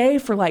they stay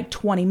for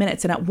 20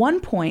 minutes. And at one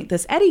point,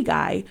 this Eddie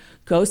guy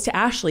goes to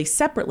Ashley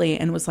separately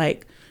and was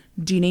like,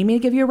 do you need me to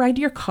give you a ride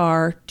to your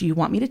car? Do you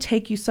want me to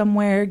take you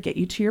somewhere, get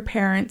you to your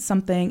parents,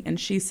 something? And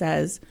she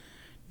says,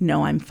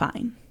 no, I'm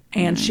fine.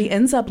 And she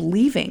ends up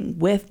leaving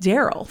with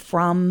Daryl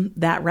from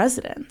that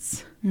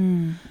residence.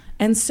 Mm.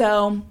 And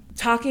so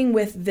talking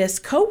with this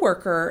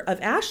coworker of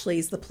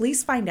Ashley's, the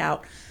police find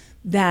out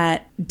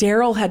that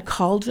Daryl had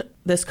called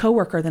this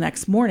coworker the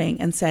next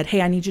morning and said,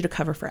 hey, I need you to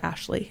cover for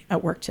Ashley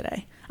at work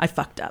today. I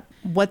fucked up.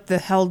 What the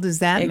hell does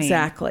that mean?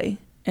 Exactly.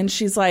 And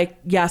she's like,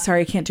 yeah,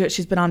 sorry, I can't do it.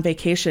 She's been on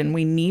vacation.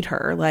 We need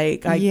her. I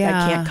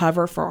can't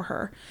cover for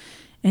her.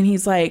 And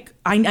he's like,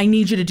 I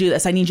need you to do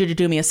this. I need you to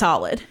do me a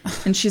solid.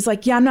 And she's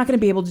like, yeah, I'm not going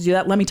to be able to do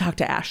that. Let me talk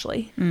to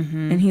Ashley.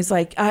 Mm-hmm. And he's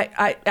like,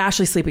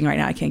 Ashley's sleeping right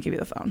now. I can't give you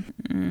the phone.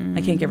 Mm-hmm.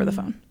 I can't give her the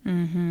phone.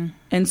 Mm-hmm.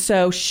 And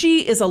so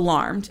she is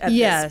alarmed at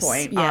this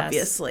point,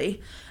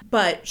 obviously.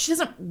 But she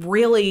doesn't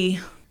really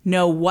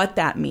know what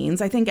that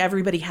means. I think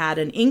everybody had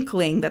an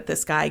inkling that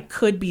this guy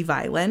could be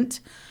violent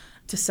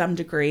to some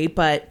degree.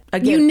 But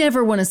again, you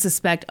never want to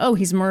suspect,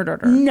 he's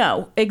murdered her.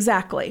 No,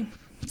 exactly.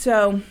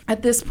 So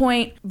at this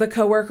point, the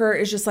coworker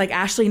is just like,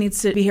 Ashley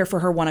needs to be here for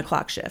her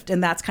 1:00 shift.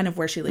 And that's kind of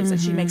where she leaves it.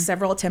 She makes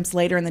several attempts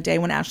later in the day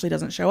when Ashley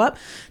doesn't show up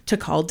to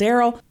call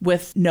Daryl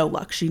with no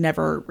luck. She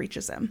never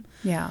reaches him.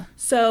 Yeah.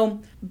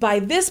 So by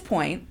this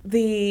point,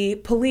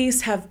 the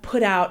police have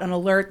put out an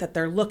alert that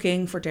they're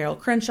looking for Daryl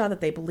Crenshaw,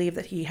 that they believe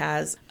that he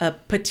has a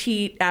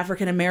petite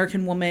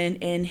African-American woman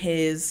in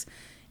his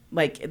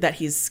that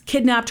he's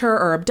kidnapped her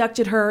or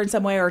abducted her in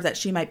some way, or that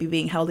she might be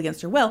being held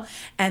against her will.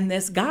 And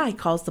this guy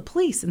calls the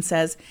police and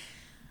says,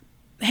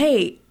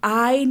 hey,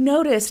 I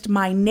noticed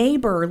my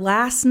neighbor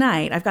last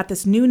night. I've got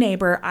this new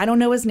neighbor. I don't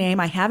know his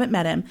name. I haven't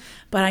met him,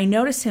 but I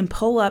noticed him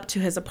pull up to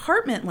his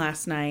apartment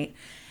last night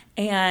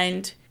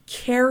and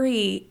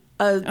carry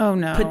a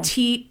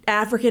petite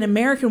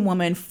African-American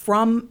woman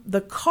from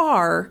the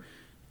car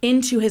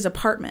into his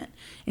apartment.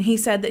 And he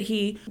said that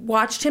he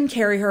watched him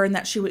carry her and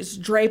that she was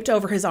draped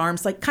over his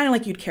arms, like kind of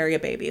like you'd carry a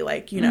baby,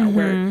 like, you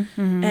know,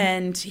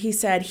 and he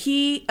said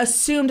he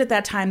assumed at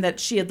that time that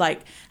she had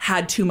like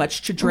had too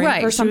much to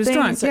drink or something. She was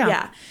drunk, so,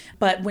 yeah.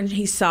 But when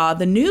he saw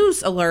the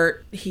news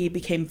alert, he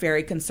became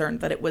very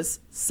concerned that it was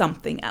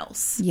something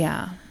else.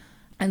 Yeah.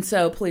 And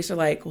so police are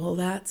like, well,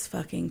 that's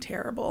fucking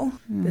terrible.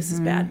 This is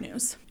bad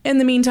news. In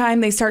the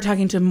meantime, they start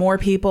talking to more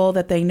people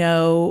that they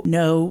know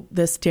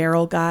this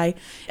Daryl guy.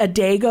 A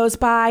day goes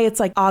by. It's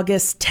like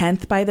August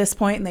 10th by this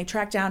point, and they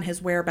track down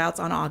his whereabouts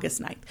on August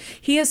 9th.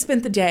 He has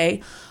spent the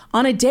day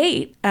on a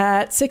date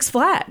at Six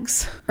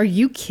Flags. Are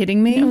you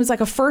kidding me? It was like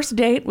a first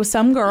date with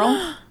some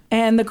girl.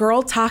 And the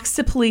girl talks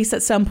to police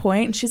at some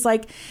point, and she's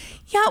like,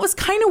 yeah, it was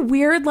kind of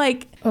weird.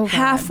 Like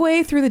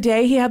halfway through the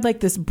day, he had like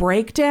this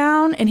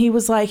breakdown, and he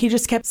was like, he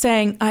just kept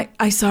saying,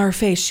 I saw her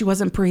face. She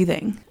wasn't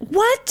breathing.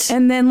 What?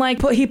 And then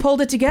like he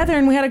pulled it together,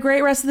 and we had a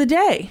great rest of the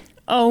day.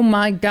 Oh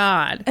my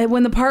God. And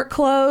when the park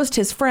closed,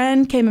 his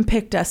friend came and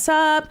picked us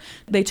up.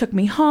 They took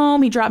me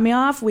home. He dropped me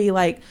off. We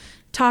like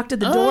talked at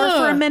the door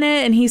for a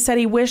minute, and he said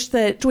he wished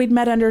that we'd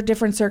met under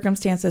different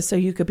circumstances so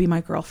you could be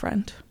my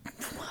girlfriend.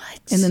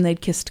 What? And then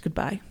they'd kissed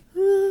goodbye.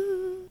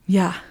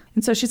 Yeah.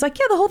 And so she's like,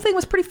 yeah, the whole thing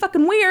was pretty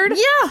fucking weird.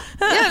 Yeah.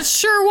 Yeah, it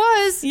sure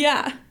was.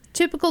 Yeah.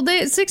 Typical day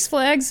at Six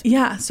Flags.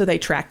 Yeah. So they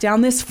tracked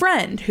down this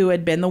friend who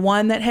had been the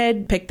one that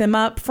had picked them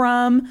up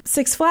from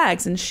Six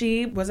Flags. And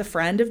she was a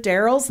friend of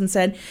Daryl's and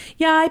said,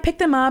 yeah, I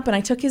picked him up and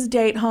I took his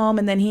date home.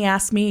 And then he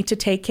asked me to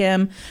take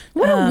him.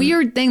 What a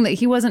weird thing that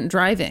he wasn't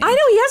driving. I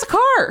know, he has a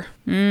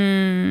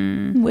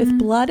car. With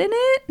blood in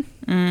it.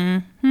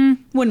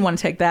 Wouldn't want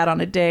to take that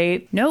on a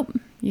date. Nope.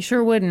 You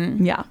sure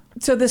wouldn't. Yeah.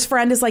 So this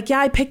friend is like,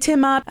 yeah, I picked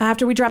him up.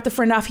 After we dropped the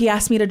friend off, he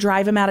asked me to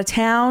drive him out of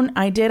town.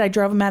 I did. I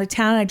drove him out of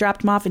town and I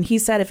dropped him off. And he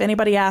said if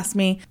anybody asked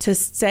me to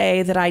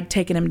say that I'd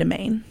taken him to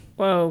Maine.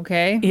 Whoa,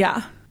 okay.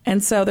 Yeah.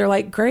 And so they're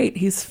like, great,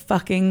 he's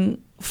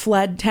fucking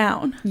fled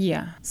town.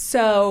 Yeah.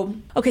 So,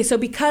 okay, so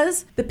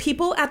because the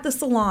people at the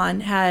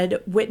salon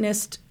had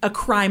witnessed a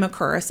crime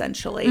occur,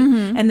 essentially,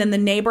 and then the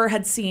neighbor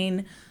had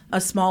seen a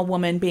small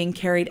woman being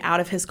carried out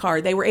of his car,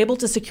 they were able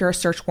to secure a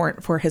search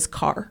warrant for his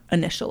car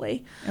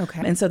initially.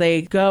 Okay. And so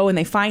they go and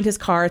they find his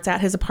car. It's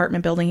at his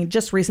apartment building. He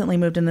just recently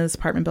moved into this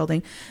apartment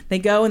building. They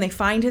go and they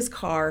find his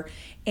car,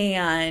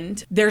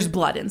 and there's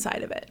blood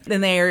inside of it.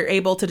 And they are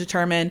able to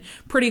determine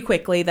pretty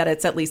quickly that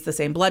it's at least the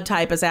same blood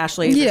type as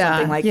Ashley's or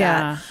something like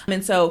that.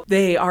 And so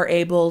they are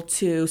able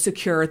to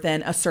secure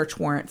then a search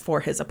warrant for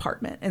his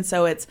apartment. And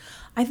so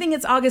I think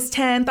it's August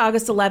 10th,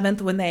 August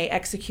 11th when they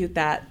execute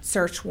that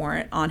search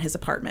warrant on his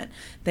apartment.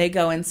 They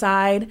go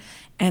inside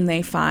and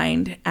they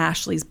find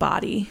Ashley's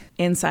body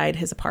inside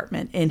his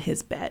apartment in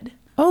his bed.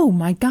 Oh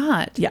my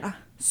God. Yeah.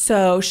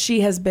 So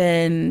she has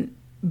been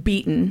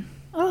beaten.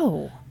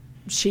 Oh.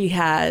 She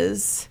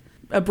has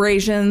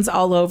abrasions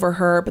all over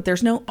her, but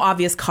there's no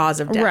obvious cause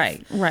of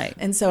death. Right.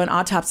 And so an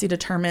autopsy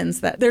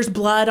determines that there's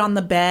blood on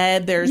the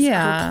bed.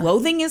 Her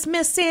clothing is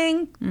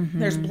missing.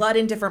 There's blood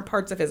in different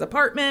parts of his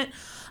apartment.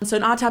 So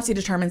an autopsy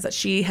determines that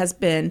she has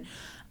been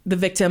the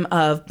victim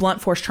of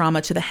blunt force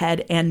trauma to the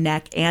head and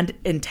neck and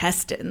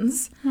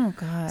intestines. Oh,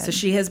 God. So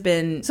she has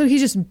been... So he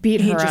just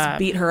beat her up. He just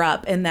beat her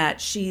up, and that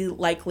she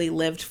likely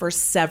lived for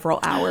several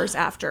hours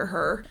after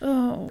her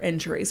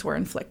injuries were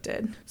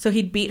inflicted. So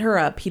he'd beat her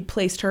up, he'd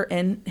placed her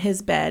in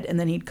his bed, and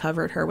then he'd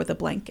covered her with a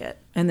blanket.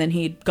 And then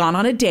he'd gone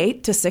on a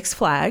date to Six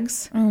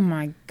Flags. Oh,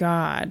 my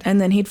God. And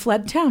then he'd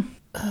fled town.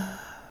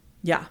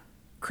 Yeah.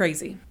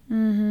 Crazy.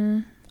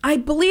 I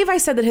believe I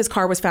said that his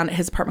car was found at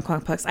his apartment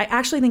complex. I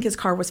actually think his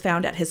car was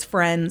found at his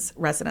friend's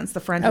residence, the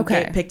friend who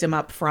picked him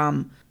up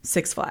from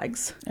Six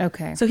Flags.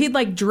 Okay. So he'd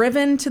like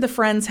driven to the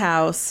friend's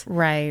house.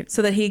 Right.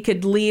 So that he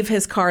could leave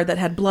his car that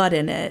had blood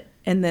in it.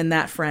 And then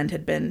that friend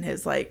had been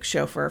his like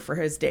chauffeur for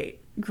his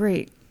date.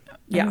 Great.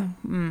 Yeah.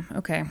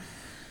 Okay.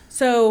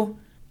 So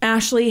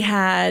Ashley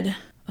had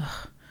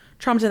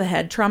trauma to the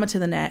head, trauma to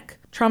the neck,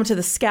 trauma to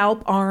the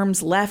scalp,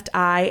 arms, left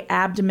eye,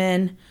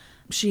 abdomen.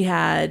 She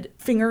had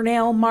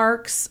fingernail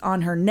marks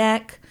on her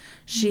neck.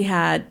 She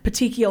had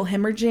petechial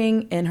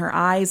hemorrhaging in her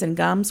eyes and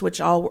gums, which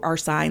all are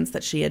signs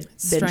that she had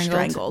been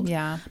strangled.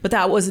 Yeah. But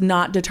that was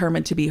not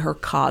determined to be her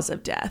cause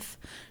of death.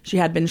 She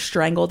had been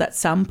strangled at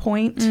some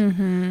point.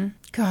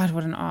 God,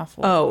 what an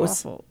awful. Oh, it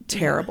was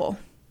terrible.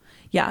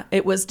 Yeah,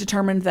 it was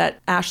determined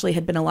that Ashley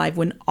had been alive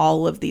when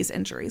all of these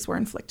injuries were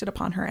inflicted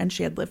upon her, and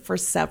she had lived for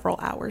several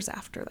hours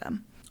after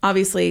them.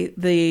 Obviously,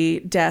 the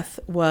death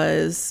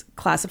was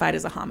classified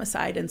as a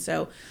homicide, and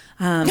so...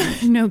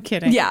 no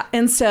kidding. Yeah,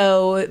 and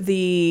so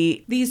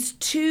these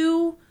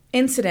two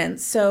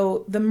incidents,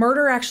 so the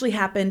murder actually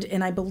happened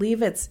in, I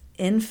believe it's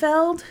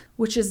Infeld,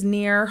 which is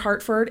near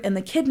Hartford, and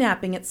the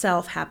kidnapping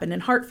itself happened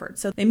in Hartford.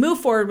 So they move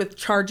forward with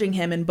charging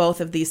him in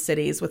both of these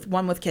cities, with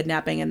one with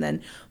kidnapping and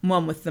then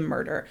one with the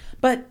murder.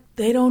 But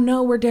they don't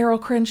know where Daryl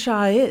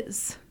Crenshaw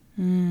is.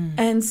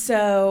 And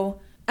so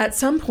at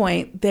some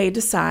point, they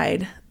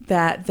decide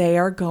that they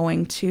are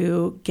going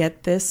to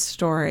get this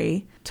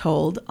story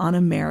told on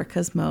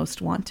America's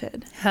Most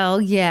Wanted. Hell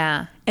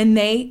yeah. And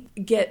they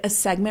get a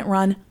segment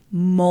run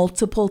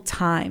multiple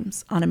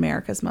times on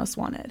America's Most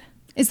Wanted.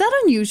 Is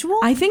that unusual?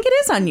 I think it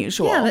is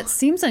unusual. Yeah, that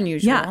seems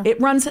unusual. Yeah, it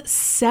runs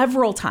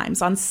several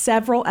times on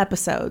several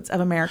episodes of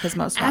America's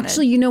Most Wanted.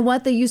 Actually, you know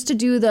what? They used to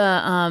do the,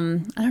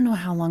 I don't know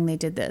how long they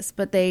did this,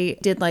 but they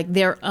did like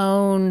their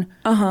own,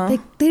 they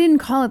didn't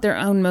call it their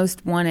own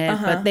Most Wanted,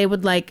 but they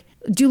would like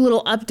do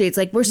little updates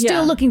like we're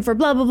still looking for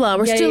blah blah blah,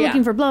 we're still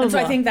looking for blah blah and so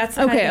blah. I think that's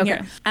the kind of thing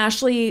here.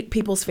 Ashley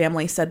People's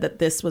family said that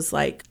this was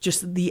like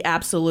just the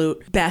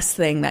absolute best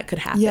thing that could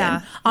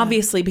happen,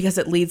 obviously because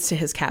it leads to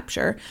his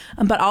capture,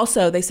 but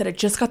also they said it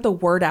just got the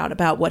word out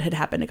about what had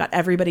happened. It got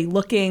everybody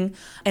looking,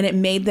 and it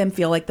made them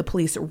feel like the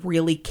police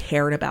really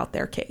cared about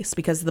their case,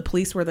 because the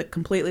police were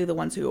completely the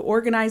ones who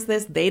organized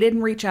this. They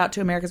didn't reach out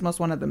to America's Most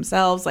Wanted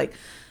themselves. Like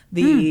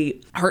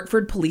the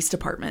Hartford Police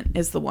Department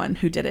is the one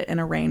who did it and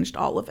arranged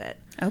all of it.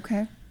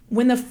 Okay.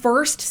 When the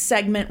first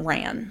segment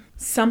ran,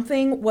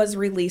 something was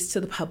released to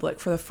the public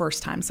for the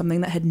first time,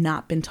 something that had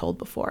not been told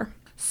before.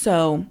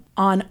 So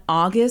on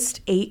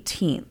August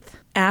 18th,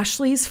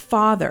 Ashley's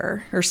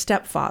father, her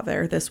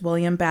stepfather, this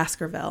William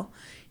Baskerville,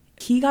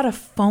 he got a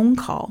phone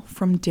call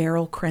from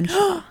Daryl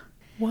Crenshaw.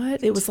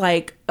 What? It was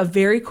like a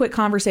very quick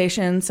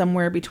conversation,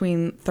 somewhere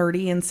between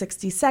 30 and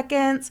 60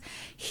 seconds.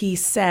 He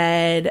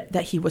said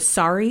that he was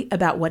sorry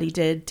about what he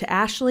did to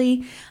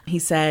Ashley. He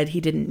said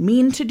he didn't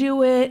mean to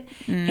do it.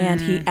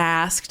 And he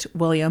asked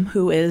William,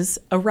 who is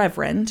a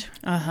reverend,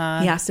 he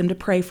asked him to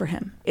pray for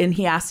him. And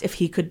he asked if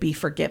he could be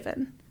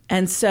forgiven.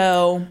 And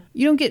so...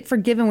 You don't get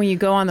forgiven when you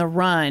go on the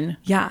run.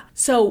 Yeah.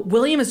 So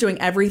William is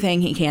doing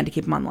everything he can to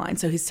keep him on the line.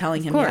 So he's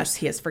telling him, yes,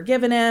 he has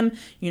forgiven him,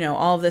 you know,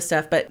 all of this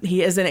stuff, but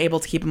he isn't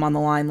able to keep him on the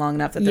line long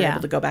enough that they're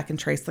able to go back and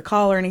trace the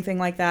call or anything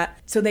like that.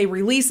 So they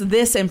release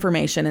this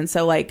information. And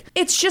so, like,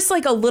 it's just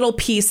like a little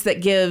piece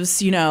that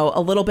gives, you know,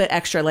 a little bit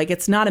extra. Like,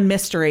 it's not a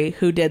mystery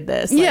who did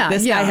this. Like,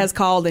 this guy has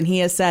called and he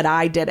has said,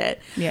 I did it.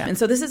 Yeah. And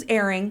so this is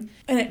airing.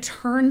 And it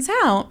turns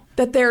out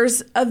that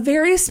there's a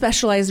very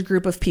specialized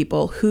group of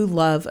people who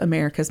love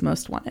America's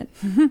Most Wanted.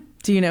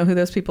 Do you know who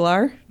those people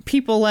are?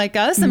 People like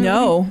us?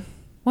 No.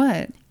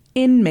 What?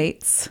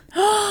 Inmates.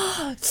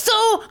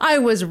 So I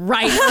was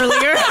right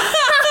earlier.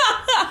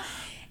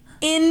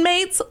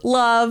 Inmates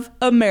love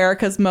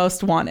America's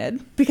Most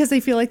Wanted. Because they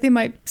feel like they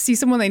might see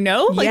someone they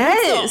know? Like,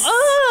 yes.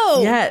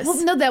 Yes.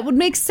 Well, no, that would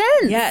make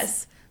sense.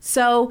 Yes.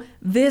 So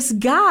this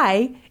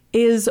guy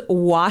is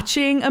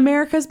watching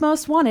America's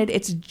Most Wanted.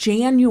 It's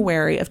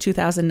January of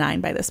 2009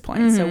 by this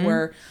point. So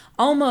we're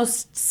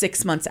almost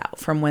 6 months out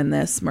from when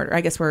this murder,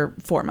 I guess we're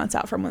 4 months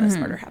out from when this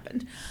murder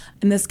happened.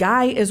 And this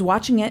guy is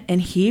watching it,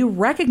 and he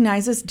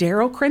recognizes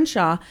Daryl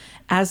Crenshaw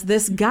as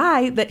this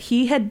guy that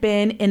he had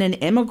been in an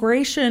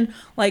immigration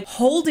like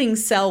holding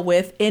cell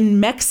with in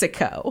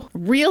Mexico.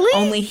 Really?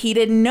 Only he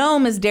didn't know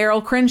him as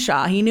Daryl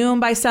Crenshaw. He knew him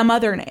by some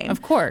other name.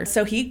 Of course.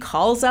 So he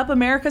calls up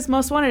America's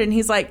Most Wanted and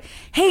he's like,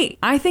 hey,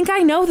 I think I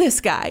know this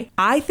guy.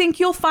 I think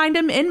you'll find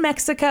him in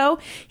Mexico.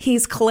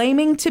 He's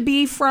claiming to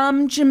be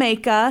from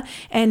Jamaica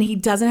and he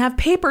doesn't have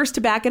papers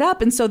to back it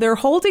up. And so they're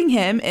holding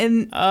him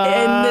in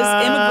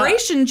this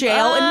immigration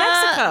jail in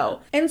Mexico.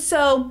 And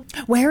so...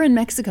 Where in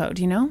Mexico?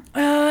 Do you know?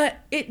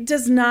 It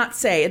does not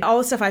say. All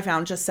the stuff I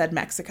found just said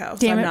Mexico. Damn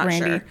so I'm it, not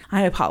Randy. sure.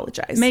 I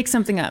apologize. Make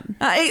something up.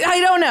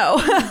 I don't know.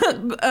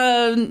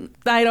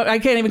 I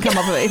can't even come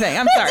up with anything.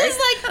 I'm sorry.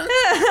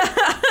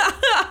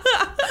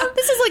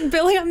 This is like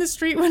Billy on the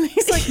street when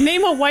he's like,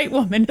 name a white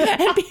woman.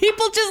 And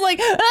people just like,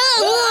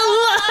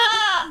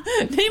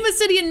 name a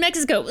city in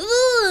Mexico.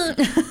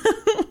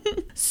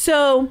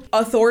 So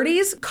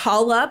authorities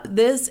call up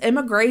this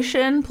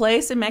immigration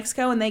place in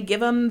Mexico and they give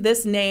them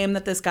this name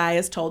that this guy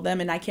has told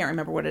them. And I can't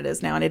remember what it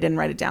is now. And I didn't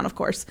write it down, of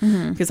course,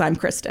 because I'm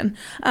Kristen.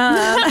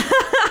 Wow,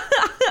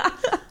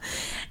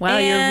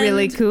 you're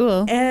really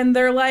cool. And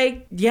they're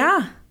like,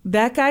 yeah,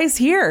 that guy's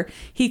here.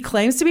 He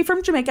claims to be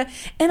from Jamaica.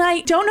 And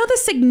I don't know the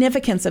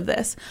significance of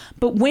this,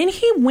 but when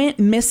he went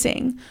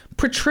missing,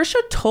 Patricia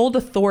told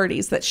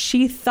authorities that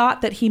she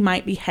thought that he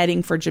might be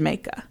heading for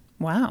Jamaica.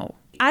 Wow.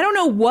 I don't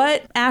know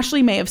what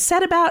Ashley may have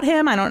said about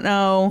him. I don't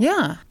know.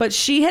 Yeah. But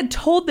she had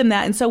told them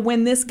that. And so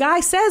when this guy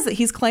says that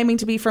he's claiming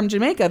to be from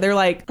Jamaica, they're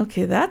like,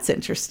 okay, that's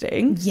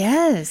interesting.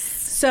 Yes.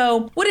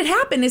 So what had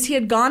happened is he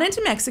had gone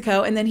into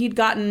Mexico and then he'd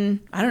gotten,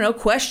 I don't know,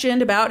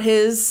 questioned about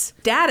his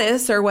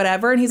status or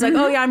whatever. And he's like,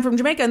 oh, yeah, I'm from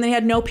Jamaica. And then he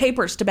had no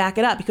papers to back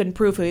it up. He couldn't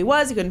prove who he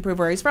was. He couldn't prove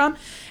where he's from.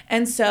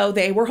 And so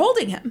they were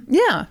holding him.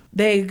 Yeah.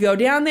 They go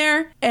down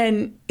there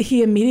and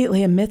he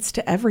immediately admits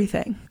to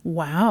everything.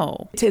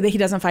 Wow. That he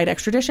doesn't fight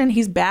extradition.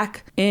 He's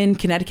back in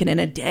Connecticut in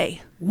a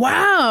day.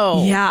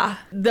 Wow. Yeah.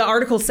 The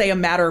articles say a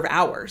matter of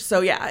hours.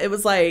 So yeah, it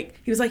was like,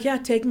 he was like, yeah,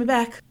 take me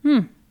back.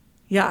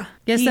 Yeah.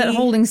 Guess that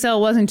holding cell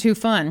wasn't too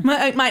fun.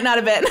 It might not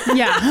have been.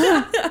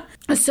 Yeah.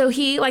 So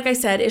he, like I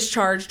said, is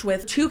charged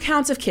with 2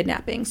 counts of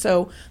kidnapping.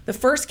 So the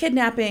first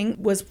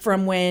kidnapping was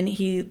from when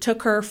he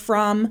took her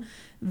from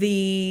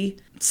the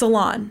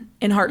salon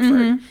in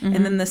Hartford.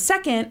 And then the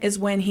second is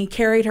when he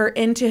carried her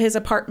into his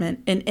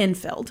apartment in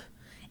Enfield.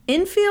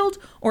 Enfield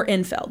or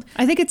Infeld?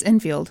 I think it's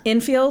Enfield.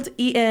 Enfield,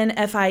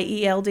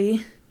 Enfield.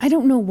 I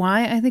don't know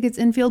why I think it's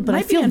Enfield, but I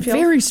Might be feel Enfield.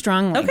 very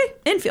strongly. Okay,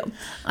 Enfield.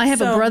 I have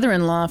a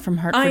brother-in-law from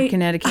Hartford,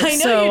 Connecticut, I know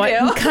so you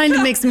do. it kind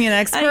of makes me an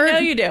expert. I know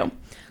you do.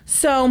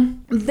 So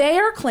they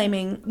are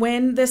claiming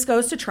when this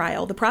goes to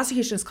trial, the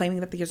prosecution is claiming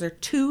that these are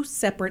two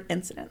separate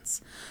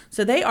incidents.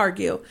 So they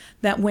argue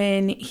that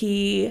when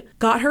he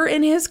got her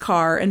in his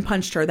car and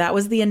punched her, that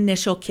was the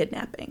initial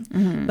kidnapping.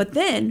 Mm-hmm. But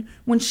then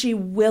when she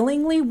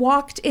willingly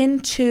walked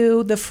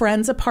into the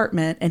friend's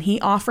apartment and he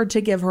offered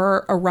to give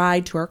her a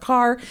ride to her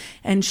car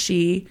and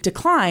she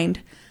declined,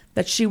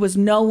 that she was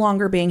no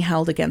longer being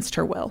held against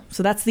her will.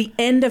 So that's the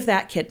end of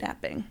that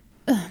kidnapping.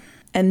 Ugh.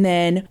 And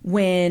then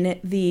when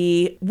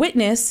the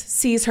witness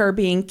sees her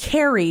being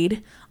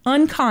carried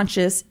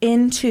unconscious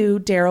into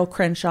Daryl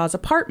Crenshaw's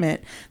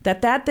apartment,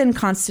 that then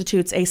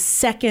constitutes a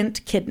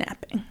second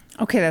kidnapping.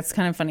 Okay, that's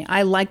kind of funny.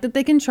 I like that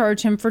they can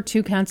charge him for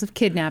 2 counts of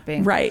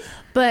kidnapping. Right.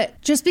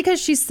 But just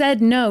because she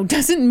said no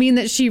doesn't mean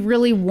that she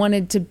really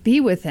wanted to be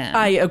be him.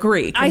 I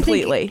agree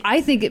completely.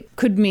 I think it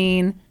could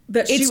mean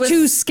that it's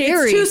too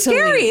scary. It's too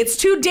scary. It's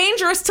too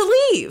dangerous to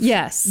leave.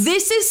 Yes.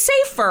 This is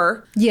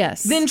safer.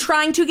 Yes. Than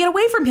trying to get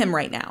away from him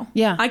right now.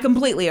 Yeah. I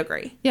completely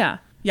agree. Yeah.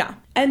 Yeah.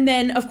 And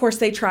then, of course,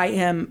 they try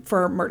him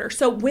for murder.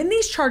 So when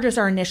these charges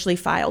are initially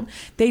filed,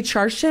 they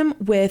charged him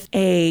with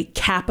a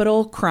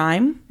capital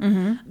crime,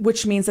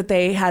 which means that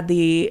they had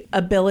the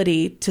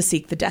ability to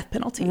seek the death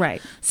penalty.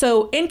 Right.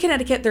 So in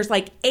Connecticut, there's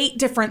like 8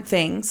 different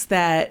things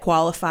that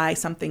qualify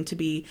something to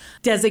be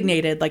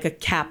designated like a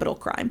capital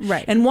crime.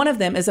 Right. And one of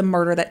them is a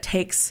murder that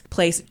takes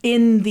place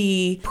in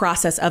the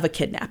process of a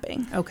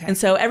kidnapping. Okay. And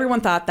so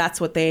everyone thought that's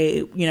what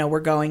they,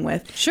 were going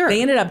with. Sure.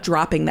 They ended up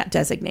dropping that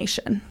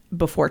designation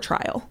before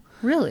trial.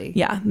 Really?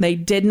 Yeah, they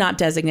did not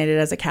designate it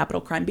as a capital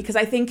crime because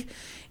I think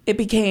it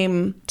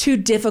became too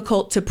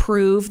difficult to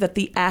prove that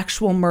the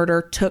actual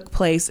murder took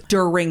place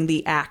during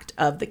the act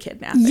of the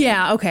kidnapping.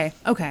 Yeah, okay.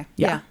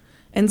 Yeah.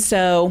 And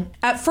so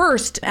at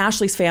first,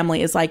 Ashley's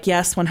family is like,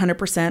 yes,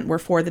 100%, we're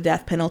for the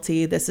death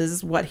penalty. This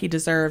is what he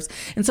deserves.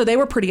 And so they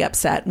were pretty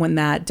upset when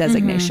that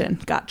designation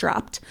got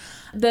dropped.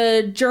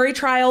 The jury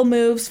trial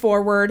moves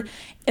forward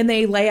and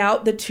they lay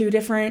out the 2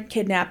 different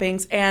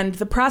kidnappings, and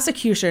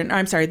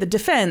the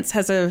defense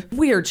has a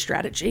weird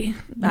strategy,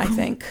 I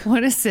think.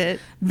 What is it?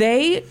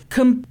 They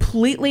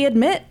completely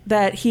admit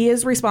that he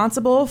is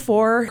responsible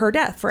for her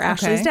death, for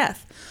Ashley's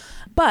death.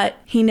 But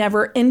he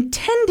never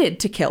intended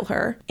to kill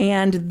her.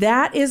 And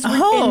that is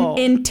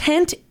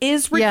intent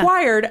is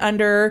required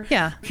under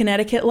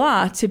Connecticut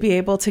law to be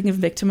able to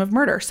convict him of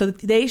murder. So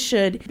they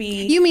should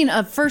be... You mean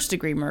of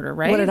first-degree murder,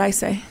 right? What did I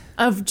say?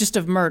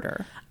 Of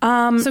murder.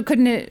 So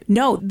couldn't it...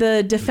 No,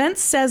 the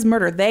defense says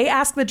murder. They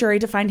ask the jury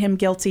to find him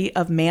guilty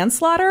of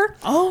manslaughter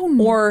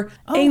or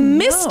a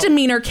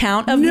misdemeanor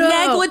count of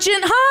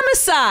negligent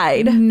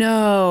homicide.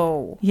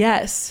 No.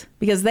 Yes,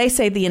 because they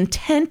say the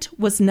intent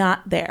was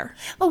not there.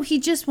 Oh, he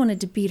just wanted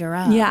to beat her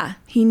up. Yeah,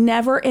 he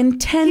never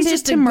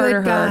intended to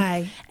murder her.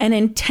 Guy. And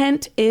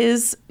intent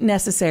is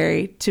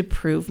necessary to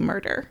prove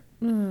murder.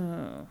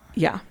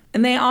 Yeah.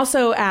 And they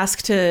also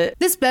ask to...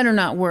 This better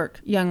not work,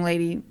 young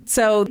lady.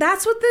 So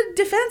that's what the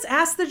defense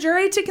asked the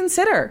jury to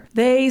consider.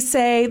 They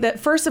say that,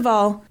 first of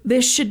all,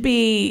 this should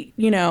be,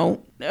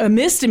 a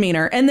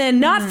misdemeanor. And then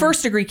not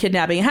first-degree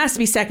kidnapping. It has to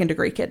be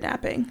second-degree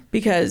kidnapping.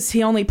 Because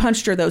he only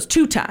punched her those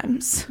 2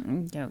 times.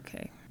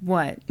 Okay.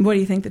 What? What do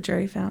you think the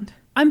jury found?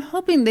 I'm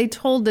hoping they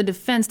told the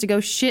defense to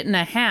go shit in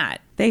a hat.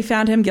 They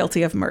found him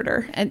guilty of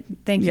murder. And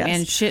thank you. Yes.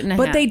 And shit in a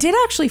hat. But they did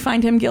actually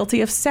find him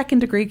guilty of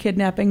second-degree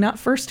kidnapping, not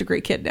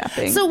first-degree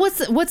kidnapping. So what's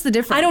the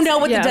difference? I don't know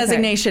what the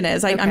designation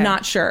is. I'm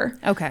not sure.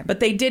 Okay.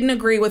 But they didn't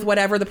agree with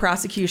whatever the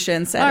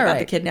prosecution said about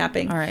the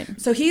kidnapping. All right.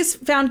 So he's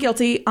found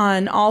guilty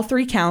on all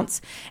 3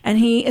 counts, and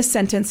he is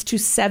sentenced to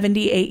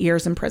 78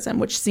 years in prison,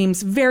 which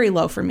seems very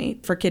low for me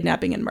for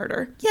kidnapping and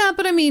murder. Yeah,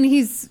 but I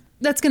mean,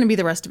 that's going to be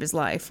the rest of his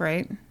life,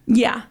 right?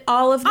 Yeah.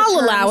 All of the I'll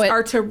allow it.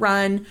 are to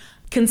run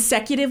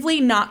consecutively,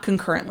 not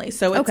concurrently.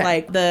 So it's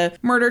like the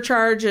murder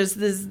charge is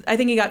this, I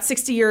think he got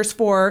 60 years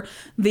for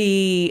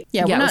the,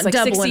 it was like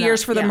 60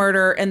 years for the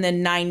murder and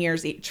then 9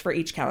 years each for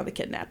each count of the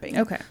kidnapping.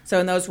 Okay. So,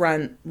 and those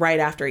run right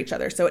after each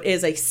other. So it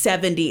is a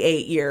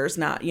 78 years,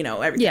 not,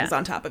 everything's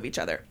on top of each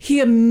other. He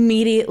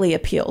immediately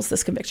appeals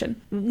this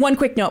conviction. One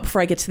quick note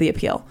before I get to the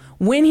appeal.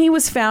 When he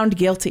was found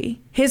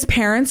guilty, his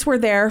parents were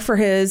there for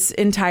his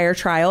entire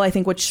trial, I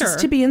think, which is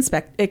to be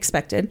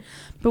expected.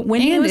 But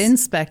when he was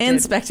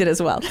inspected as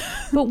well.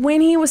 But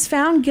when he was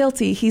found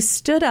guilty, he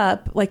stood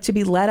up like to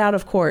be let out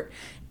of court,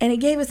 and he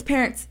gave his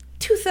parents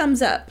 2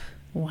 thumbs up.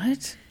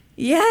 What?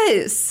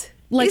 Yes.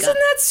 Isn't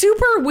that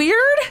super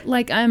weird?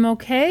 Like I'm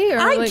okay? Or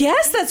I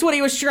guess that's what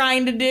he was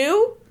trying to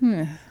do.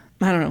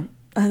 I don't know.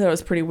 I thought it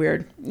was pretty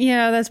weird.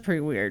 Yeah, that's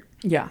pretty weird.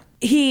 Yeah.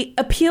 He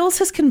appeals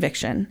his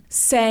conviction,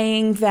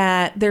 saying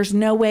that there's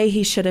no way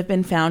he should have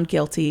been found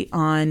guilty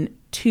on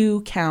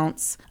 2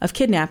 counts of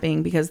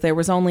kidnapping because there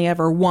was only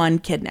ever 1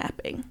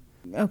 kidnapping.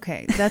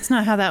 Okay, that's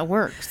not how that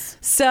works.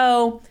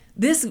 So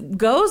this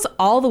goes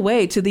all the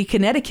way to the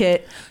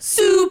Connecticut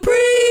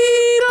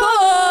Supreme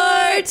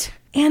Court.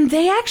 And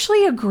they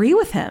actually agree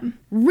with him.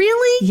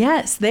 Really?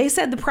 Yes, they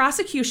said the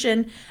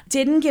prosecution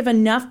didn't give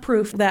enough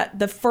proof that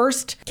the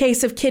first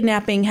case of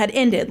kidnapping had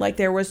ended. Like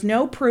there was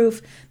no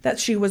proof that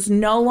she was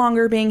no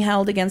longer being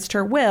held against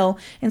her will.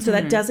 And so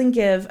that doesn't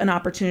give an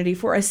opportunity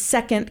for a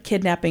second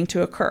kidnapping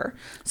to occur.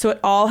 So it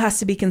all has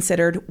to be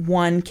considered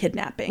one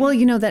kidnapping. Well,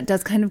 that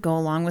does kind of go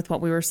along with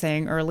what we were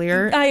saying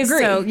earlier. I agree.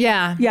 So,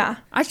 yeah. Yeah.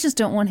 I just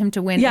don't want him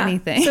to win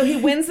anything. So he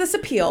wins this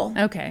appeal.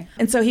 Okay.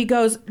 And so he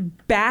goes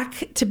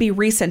back to be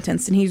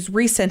resentenced, and he's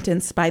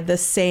resentenced by the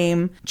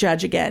same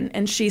judge again.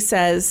 And she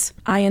says,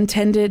 I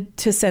intended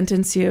to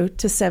sentence you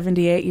to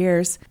 78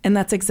 years. And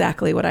that's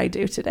exactly what I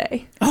do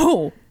today.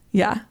 Oh.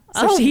 Yeah.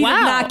 So he did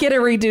wow. not get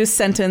a reduced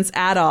sentence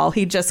at all.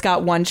 He just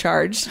got one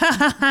charge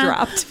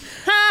dropped.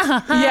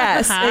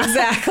 Yes,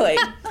 exactly.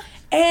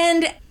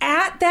 And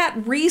at that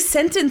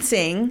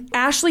resentencing,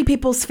 Ashley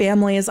Peoples'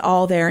 family is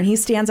all there. And he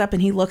stands up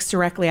and he looks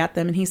directly at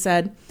them and he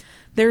said,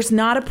 there's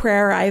not a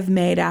prayer I've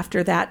made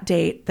after that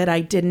date that I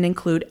didn't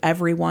include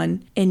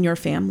everyone in your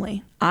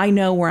family. I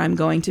know where I'm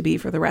going to be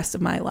for the rest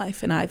of my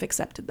life, and I've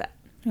accepted that.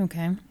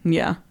 Okay.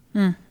 Yeah.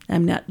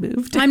 I'm not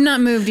moved. I'm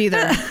not moved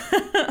either.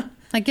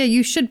 Like, yeah,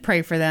 you should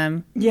pray for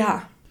them.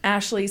 Yeah.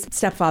 Ashley's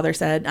stepfather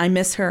said, I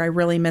miss her. I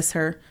really miss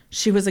her.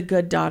 She was a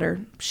good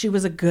daughter. She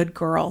was a good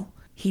girl.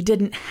 He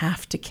didn't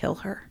have to kill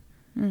her.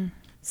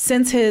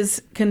 Since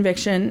his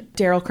conviction,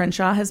 Daryl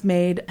Crenshaw has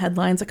made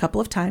headlines a couple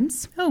of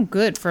times. Oh,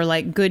 good. For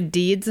like good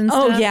deeds and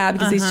stuff? Oh, yeah,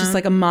 because he's just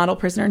like a model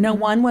prisoner. No,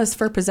 one was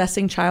for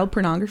possessing child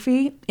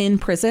pornography in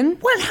prison.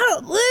 What?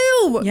 How?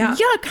 Ew! Yeah.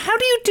 Yuck. How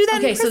do you do that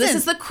in Okay, prison? so this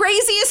is the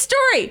craziest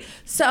story.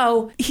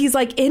 So he's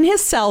like in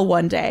his cell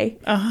one day,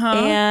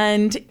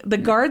 and the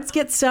guards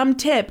get some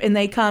tip, and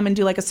they come and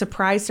do like a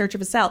surprise search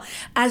of his cell.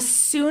 As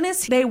soon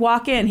as they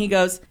walk in, he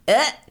goes,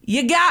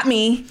 you got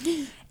me.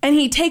 And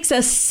he takes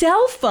a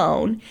cell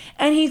phone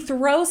and he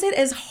throws it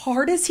as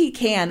hard as he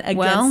can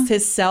against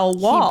his cell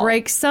wall. He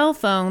breaks cell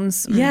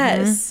phones.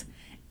 Yes.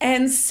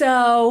 And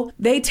so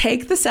they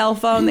take the cell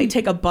phone, they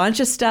take a bunch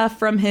of stuff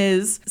from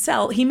his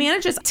cell. He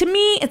manages, to me,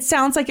 it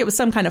sounds like it was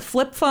some kind of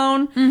flip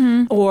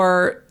phone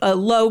or a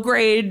low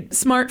grade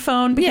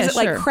smartphone because it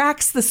like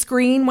cracks the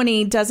screen when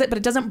he does it, but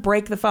it doesn't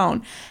break the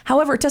phone.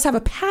 However, it does have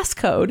a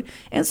passcode,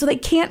 and so they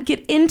can't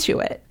get into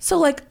it. So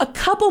like a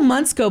couple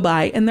months go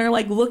by and they're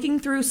like looking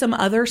through some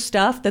other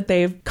stuff that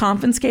they've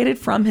confiscated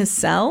from his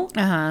cell.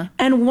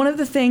 And one of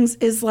the things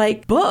is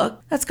like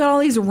book that's got all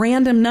these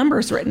random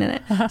numbers written in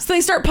it. So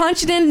they start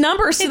punching in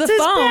numbers to the his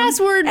phone.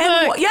 Password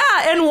book.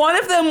 And one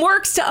of them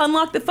works to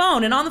unlock the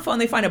phone. And on the phone,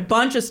 they find a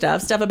bunch of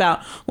stuff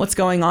about what's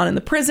going on in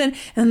the prison.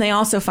 And they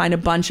also find a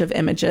bunch of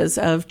images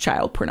of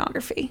child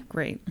pornography.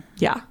 Great.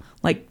 Yeah.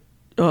 Like,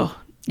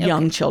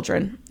 young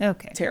children.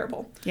 Okay.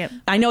 Terrible. Yep.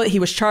 I know that he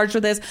was charged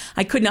with this.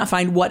 I could not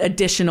find what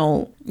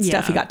additional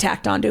stuff he got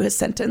tacked onto his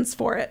sentence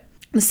for it.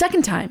 The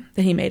second time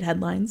that he made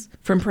headlines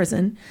from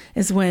prison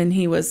is when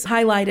he was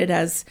highlighted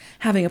as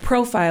having a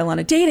profile on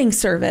a dating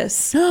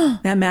service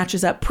that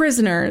matches up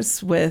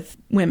prisoners with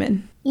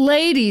women.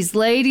 Ladies.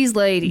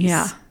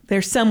 Yeah.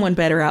 There's someone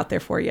better out there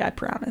for you, I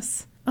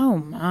promise. Oh,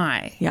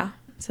 my. Yeah.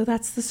 So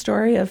that's the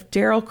story of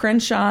Daryl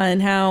Crenshaw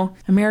and how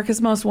America's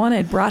Most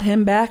Wanted brought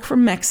him back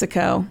from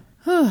Mexico.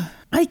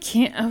 I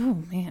can't.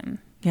 Oh, man.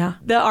 Yeah.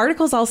 The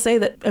articles all say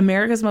that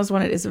America's Most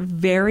Wanted is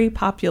very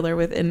popular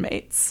with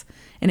inmates.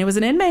 And it was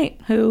an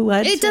inmate who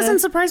led It doesn't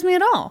surprise me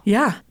at all.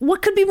 Yeah.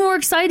 What could be more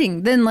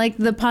exciting than like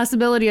the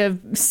possibility of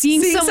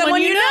seeing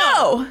someone you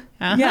know?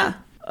 Yeah.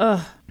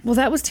 Ugh. Well,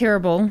 that was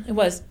terrible. It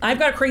was. I've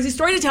got a crazy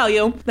story to tell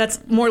you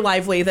that's more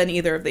lively than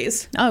either of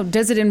these. Oh,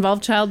 does it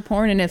involve child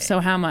porn? And if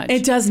so, how much?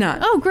 It does not.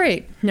 Oh,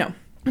 great. No.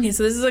 Okay,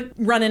 so this is a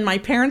run-in my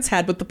parents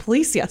had with the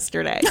police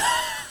yesterday.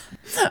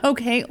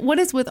 Okay, what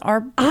is with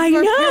our I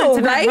know,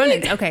 right?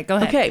 Run-ins? Okay, go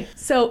ahead. Okay,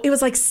 so it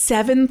was like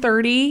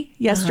 7:30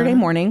 yesterday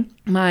morning.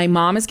 My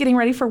mom is getting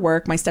ready for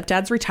work. My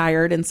stepdad's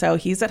retired, and so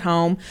he's at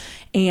home.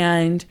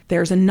 And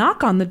there's a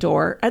knock on the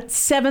door at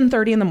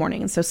 7:30 in the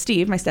morning. And so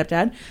Steve, my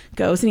stepdad,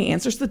 goes and he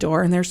answers the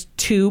door, and there's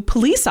two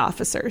police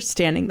officers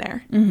standing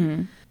there.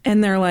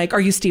 And they're like,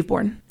 "Are you Steve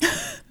Bourne?"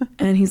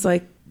 And he's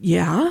like,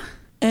 "Yeah."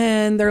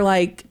 And they're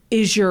like,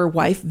 "Is your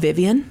wife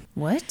Vivian?"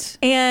 What?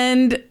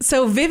 And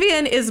so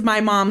Vivian is my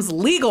mom's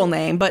legal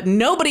name, but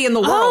nobody in the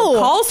world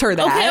calls her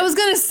that. Okay, I was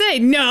going to say,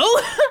 no.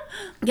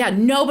 Yeah,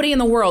 nobody in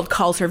the world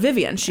calls her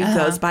Vivian. She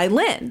goes by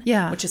Lynn,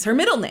 which is her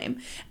middle name.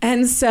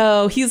 And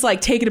so he's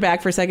like taken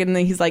aback for a second, and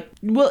then he's like,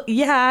 well,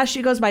 yeah,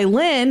 she goes by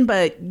Lynn,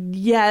 but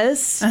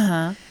yes.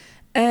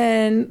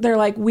 And they're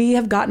like, we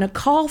have gotten a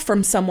call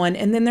from someone,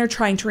 and then they're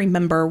trying to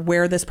remember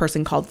where this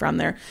person called from.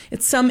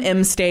 It's some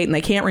M state, and they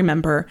can't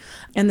remember.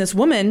 And this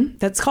woman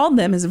that's called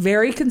them is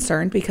very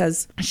concerned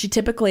because she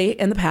typically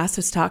in the past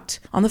has talked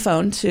on the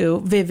phone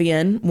to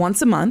Vivian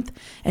once a month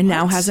and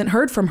now hasn't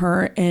heard from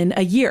her in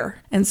a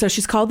year. And so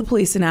she's called the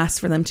police and asked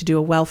for them to do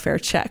a welfare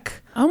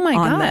check. Oh my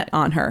God.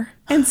 On her.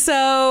 And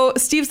so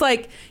Steve's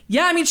like,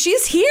 yeah, I mean,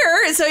 she's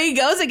here. And so he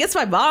goes and gets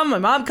my mom. My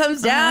mom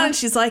comes down and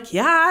she's like,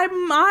 yeah,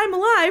 I'm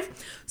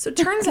alive. So it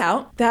turns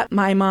out that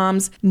my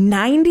mom's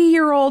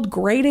 90-year-old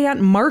great aunt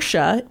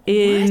Marcia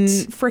in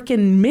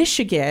frickin'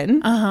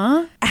 Michigan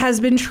has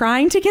been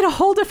trying to get a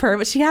hold of her,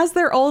 but she has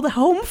their old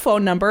home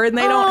phone number and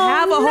they don't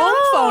have a home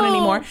phone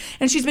anymore.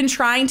 And she's been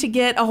trying to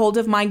get a hold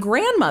of my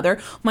grandmother.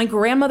 My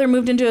grandmother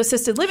moved into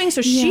assisted living,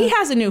 so she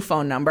has a new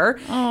phone number.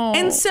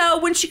 And so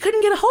when she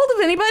couldn't get a hold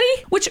of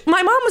anybody, which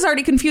my mom was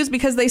already confused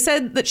because they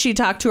said that she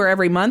talked to her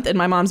every month, and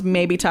my mom's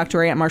maybe talked to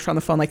her Aunt Marcia on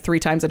the phone like 3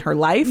 times in her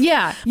life.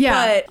 Yeah.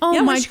 But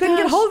when she couldn't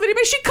get a hold of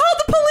anybody, she called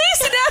the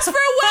police and asked for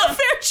a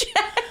welfare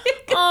check.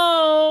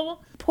 Oh,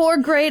 poor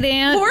great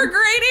aunt. Poor great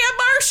Aunt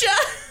Marcia.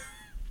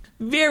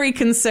 Very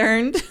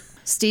concerned.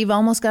 Steve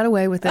almost got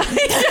away with it.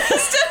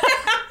 If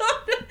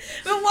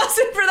it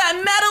wasn't for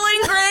that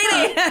meddling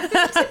great aunt.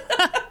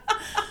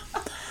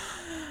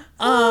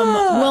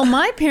 Well,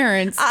 my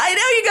parents... I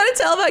know, you got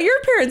to tell about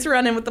your parents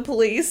running with the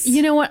police.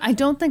 You know what? I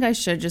don't think I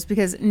should, just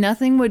because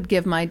nothing would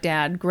give my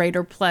dad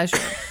greater pleasure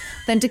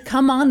than to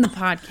come on the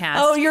podcast.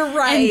 Oh, you're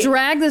right. And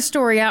drag the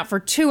story out for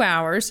 2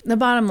 hours. The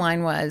bottom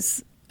line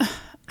was,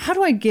 how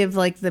do I give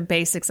like the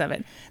basics of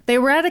it? They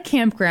were at a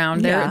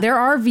campground. They're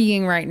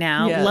RVing right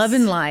now,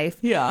 loving life.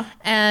 Yeah.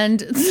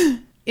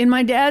 And in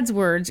my dad's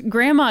words,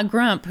 Grandma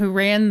Grump, who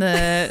ran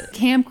the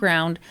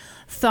campground,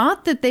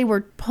 thought that they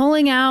were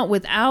pulling out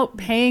without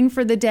paying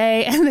for the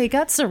day, and they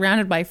got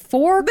surrounded by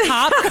 4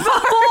 cop cars.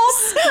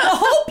 The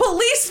whole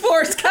police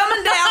force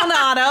coming down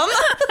on them.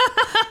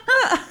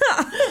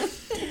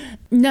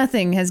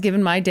 Nothing has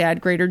given my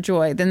dad greater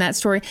joy than that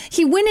story.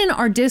 He went in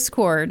our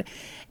Discord.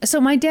 So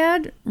my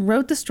dad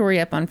wrote the story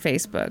up on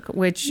Facebook,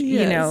 which,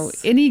 you know,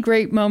 any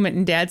great moment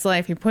in Dad's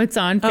life, he puts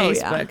on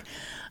Facebook. Yeah.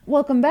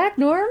 Welcome back,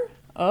 Norm.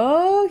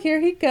 Oh,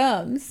 here he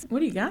comes. What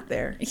do you got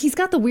there? He's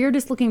got the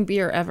weirdest looking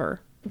beer ever.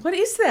 What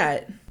is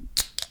that?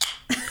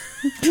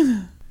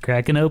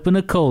 Cracking open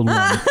a cold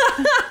one.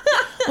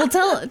 Well,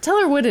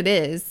 tell her what it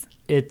is.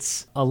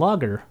 It's a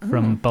lager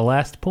from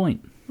Ballast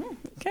Point.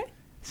 Okay.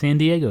 San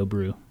Diego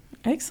brew.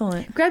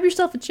 Excellent. Grab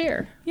yourself a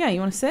chair. Yeah, you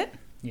want to sit?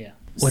 Yeah.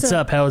 What's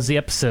up? How was the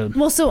episode?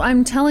 Well, so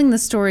I'm telling the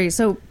story.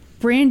 So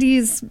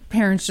Brandy's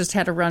parents just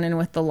had a run-in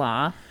with the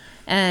law.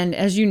 And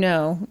as you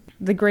know,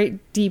 the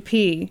great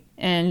DP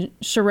and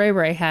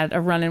Sheree had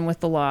a run-in with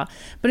the law.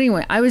 But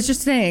anyway, I was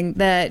just saying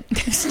that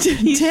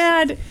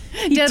Dad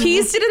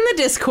teased it in the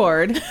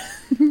Discord.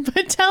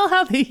 But tell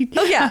how they...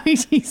 Oh, yeah.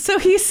 So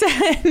he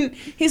said,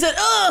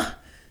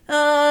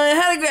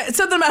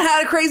 something about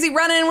had a crazy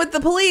run-in with the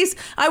police.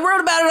 I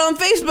wrote about it on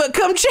Facebook.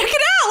 Come check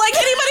it out. Like,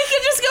 anybody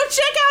can just go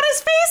check out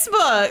his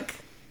Facebook.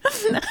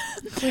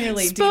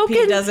 Clearly,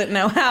 DP doesn't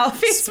know how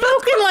Facebook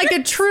spoken works. Like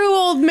a true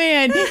old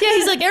man. Yeah,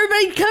 he's like,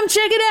 everybody come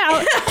check it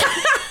out.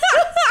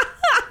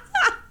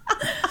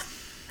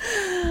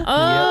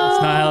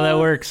 That's not how that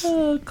works.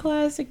 Oh,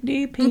 classic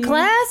DP.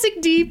 Classic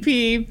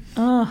DP.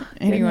 Oh,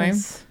 anyway.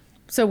 Goodness.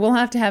 So we'll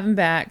have to have him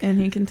back. And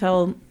he can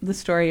tell the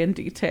story in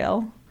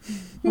detail.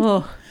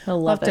 Oh, he'll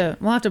love it.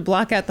 We'll have to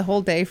block out the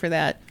whole day for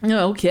that.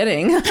 No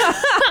kidding.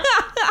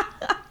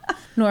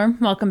 Norm,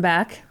 welcome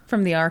back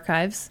from the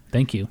archives.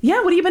 Thank you.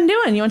 Yeah, what have you been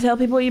doing? You want to tell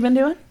people what you've been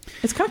doing?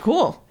 It's kind of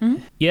cool.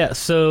 Mm-hmm. Yeah,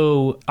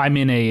 so I'm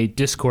in a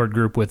Discord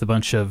group with a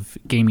bunch of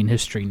gaming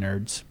history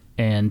nerds.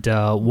 And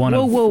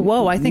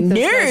Whoa. I think those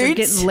guys are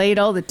getting laid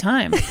all the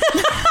time.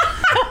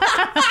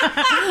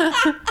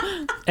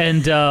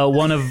 And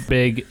one of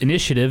big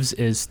initiatives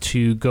is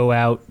to go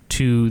out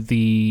to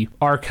the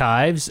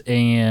archives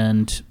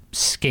and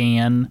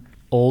scan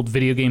old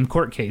video game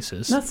court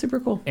cases. That's super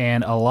cool.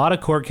 And a lot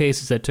of court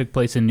cases that took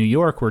place in New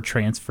York were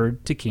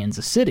transferred to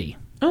Kansas City.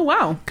 Oh,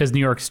 wow. Because New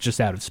York's just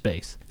out of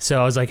space.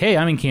 So I was like, hey,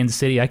 I'm in Kansas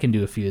City. I can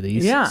do a few of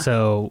these. Yeah.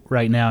 So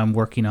right now I'm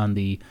working on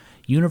the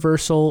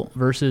Universal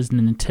versus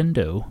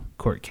Nintendo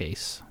court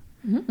case.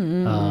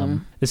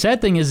 The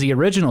sad thing is the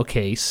original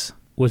case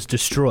was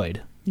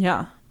destroyed.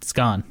 Yeah. It's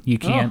gone. You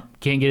can't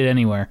get it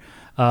anywhere.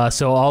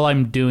 So all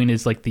I'm doing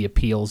is like the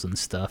appeals and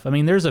stuff. I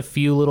mean, there's a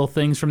few little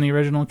things from the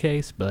original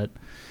case, but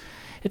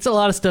it's a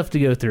lot of stuff to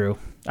go through.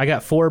 I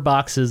got 4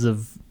 boxes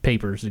of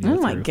papers to go through.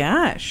 Oh my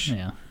gosh.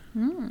 Yeah.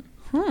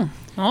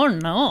 Oh,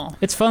 no.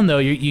 It's fun, though.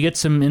 You get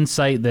some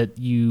insight that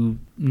you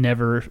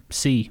never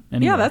see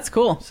anywhere. Yeah, that's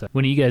cool. So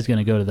when are you guys going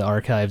to go to the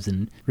archives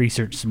and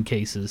research some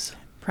cases?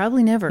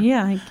 Probably never.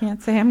 Yeah, I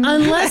can't say I'm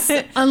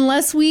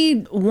unless we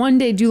one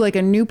day do like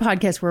a new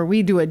podcast where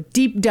we do a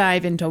deep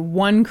dive into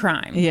one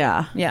crime.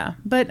 Yeah. Yeah.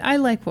 But I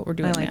like what we're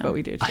doing I like now. what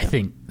we do, too. I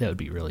think that would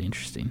be really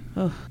interesting.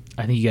 Ugh.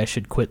 I think you guys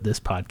should quit this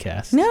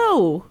podcast.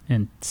 No.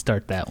 And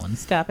start that one.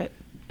 Stop it.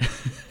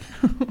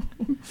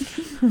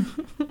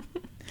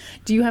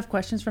 Do you have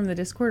questions from the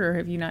Discord, or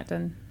have you not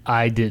done?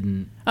 I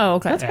didn't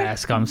Okay.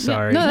 ask. I'm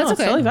sorry. No, that's it's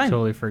okay. totally fine. I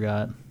totally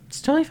forgot.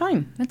 It's totally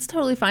fine. That's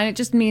totally fine. It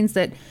just means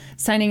that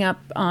signing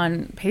up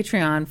on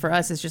Patreon for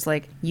us is just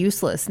like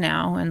useless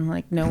now, and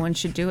like no one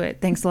should do it.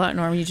 Thanks a lot,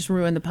 Norm. You just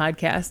ruined the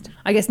podcast.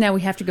 I guess now we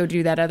have to go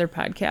do that other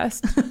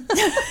podcast.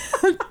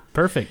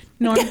 Perfect.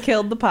 Norm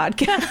killed the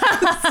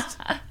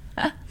podcast.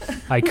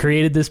 I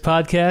created this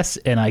podcast,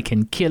 and I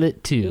can kill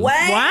it too.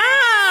 Wow.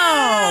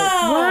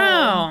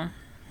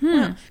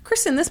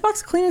 Kristen, this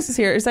box of Kleenex is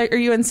here. Are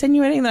you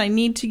insinuating that I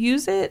need to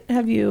use it?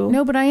 Have you?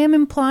 No, but I am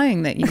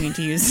implying that you need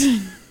to use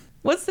it.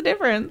 What's the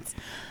difference?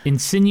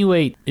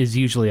 Insinuate is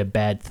usually a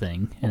bad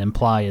thing, and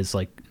imply is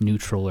like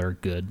neutral or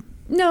good.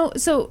 No,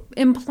 so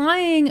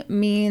implying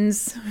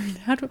means,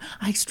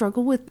 I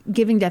struggle with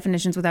giving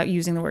definitions without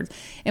using the words.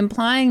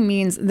 Implying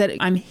means that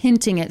I'm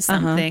hinting at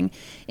something.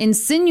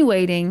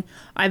 Insinuating,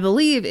 I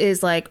believe,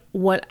 is like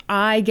what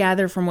I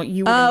gather from what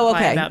you would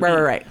imply about me.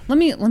 Right. Let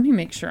me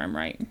make sure I'm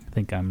right. I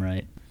think I'm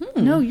right.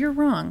 No, you're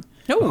wrong.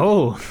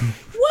 Oh.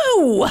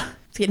 Whoa!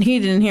 It's getting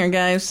heated in here,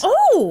 guys.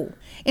 Oh!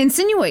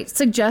 Insinuate,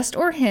 suggest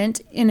or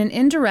hint in an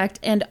indirect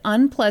and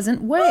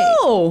unpleasant way.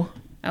 Oh!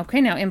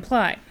 Okay, now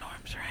imply.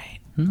 Norm's right.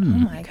 Oh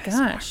my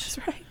gosh. Norm's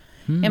right.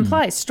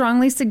 Imply,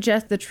 strongly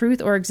suggest the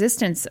truth or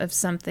existence of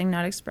something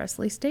not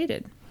expressly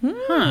stated.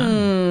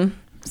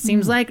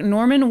 Seems like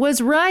Norman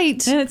was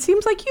right. And it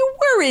seems like you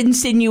were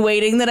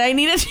insinuating that I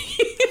needed to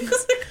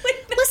use the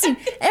Kleenex. Listen,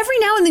 every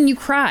now and then you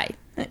cry.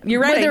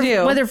 You're right, whether, I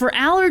do. Whether for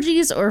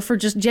allergies or for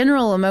just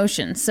general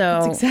emotion.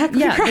 So, That's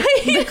exactly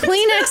right. The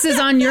Kleenex is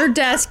on your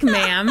desk,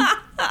 ma'am.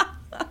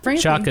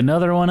 Frankly. Chalk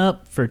another one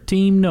up for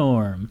Team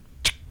Norm.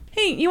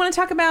 Hey, you want to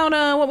talk about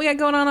what we got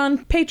going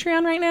on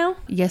Patreon right now?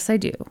 Yes, I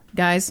do.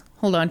 Guys,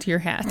 hold on to your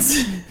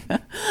hats.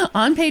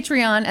 On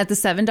Patreon at the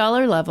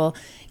 $7 level,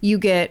 you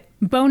get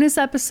bonus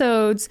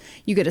episodes,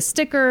 you get a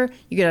sticker,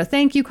 you get a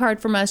thank you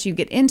card from us, you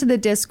get into the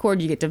Discord,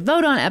 you get to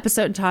vote on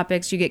episode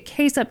topics, you get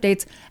case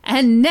updates,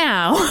 and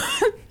now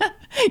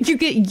you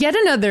get yet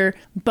another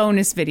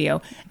bonus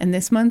video. And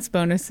this month's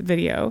bonus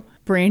video,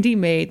 Brandy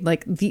made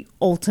like the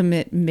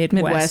ultimate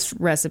Midwest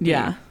recipe.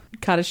 Yeah.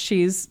 Cottage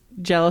cheese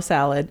Jell-O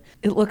salad.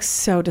 It looks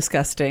so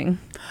disgusting.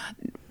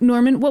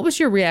 Norman, what was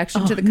your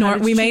reaction to the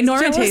cottage We made cheese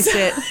Norman Jell-O taste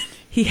salad? it.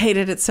 He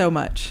hated it so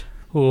much.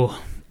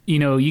 Oh, you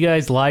know, you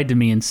guys lied to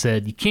me and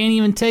said you can't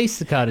even taste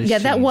the cottage cheese. Yeah,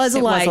 that was a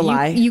It lie. was a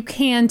lie. You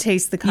can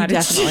taste the cottage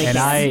definitely cheese. And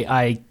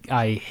Yes.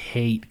 I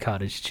hate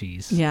cottage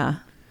cheese. Yeah.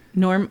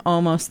 Norm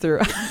almost threw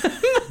up.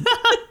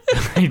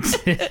 I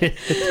did.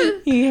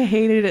 He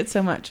hated it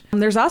so much.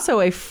 There's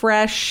also a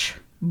fresh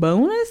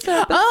bonus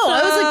episode. Oh,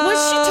 I was like,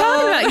 what's she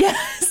talking about?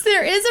 Yes,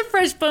 there is a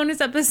fresh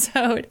bonus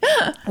episode.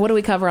 What do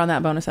we cover on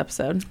that bonus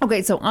episode?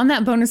 Okay, so on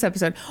that bonus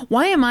episode,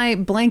 why am I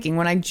blanking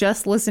when I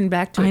just listened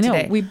back to it I know.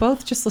 today? We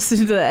both just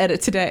listened to the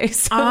edit today.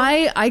 So.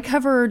 I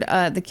covered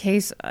the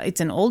case.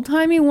 It's an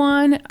old-timey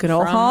one. Good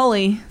old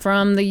Holly.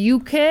 From the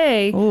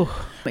UK. Ooh.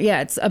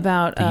 Yeah, it's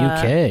about... The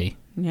UK.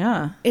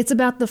 Yeah. It's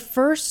about the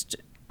first...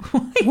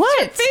 What?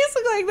 Your face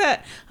look like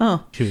that?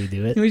 Oh. Should we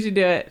do it? We should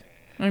do it.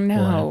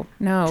 No,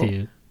 no.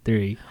 2,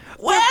 3.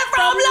 We're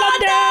from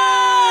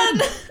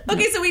London!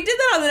 Okay, so we did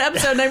that on an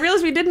episode, and I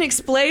realized we didn't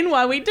explain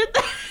why we did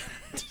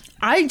that.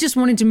 I just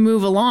wanted to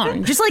move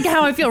along, just like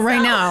how I feel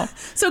right now.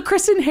 So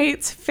Kristen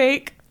hates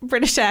fake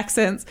British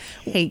accents.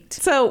 Hate.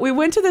 So we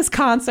went to this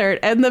concert,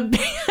 and the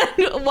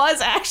band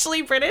was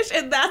actually British,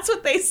 and that's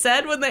what they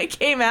said when they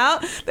came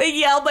out. They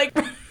yelled like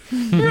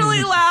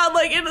really loud,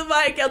 like into the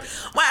mic, yelled, "We're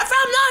from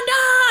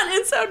London!"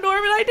 And so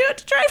Norm and I do it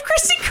to drive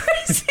Kristen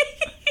crazy.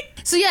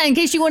 So yeah, in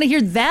case you want to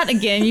hear that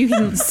again, you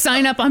can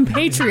sign up on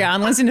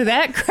Patreon, listen to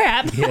that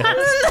crap. Yeah.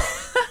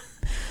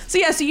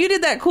 So you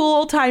did that cool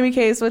old-timey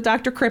case with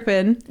Dr.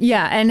 Crippen.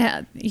 Yeah,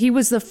 and he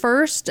was the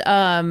first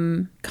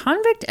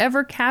convict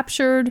ever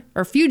captured,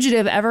 or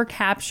fugitive ever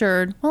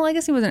captured. Well, I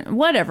guess he wasn't,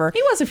 whatever.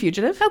 He was a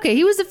fugitive. Okay,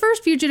 he was the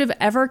first fugitive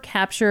ever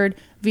captured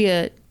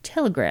via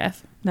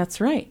telegraph.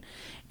 That's right.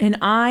 And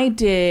I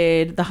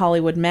did the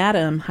Hollywood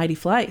Madam, Heidi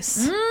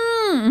Fleiss.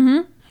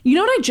 Mm-hmm. You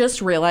know what I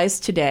just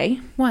realized today?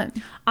 What?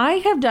 I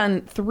have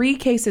done 3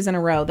 cases in a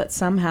row that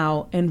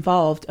somehow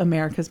involved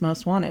America's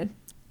Most Wanted.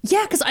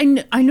 Yeah, because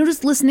I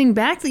noticed listening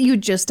back that you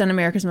had just done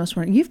America's Most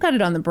Wanted. You've got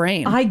it on the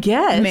brain. I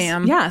guess.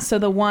 Ma'am. Yeah, so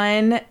the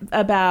one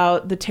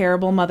about the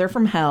terrible mother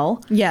from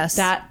hell. Yes.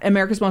 That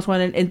America's Most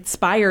Wanted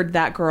inspired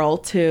that girl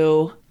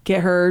to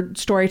get her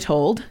story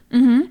told.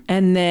 Mm-hmm.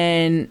 And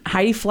then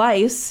Heidi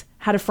Fleiss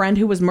had a friend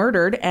who was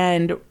murdered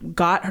and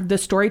got the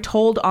story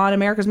told on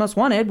America's Most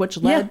Wanted, which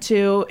led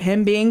to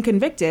him being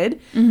convicted.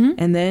 Mm-hmm.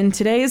 And then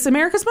today's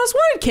America's Most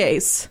Wanted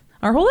case.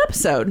 Our whole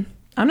episode.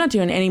 I'm not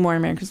doing any more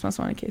America's Most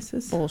Wanted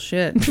cases.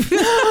 Bullshit.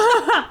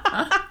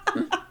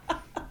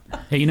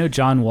 Hey, you know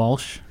John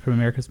Walsh from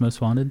America's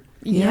Most Wanted?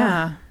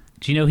 Yeah.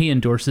 Do you know he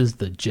endorses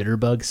the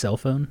Jitterbug cell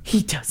phone?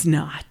 He does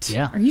not.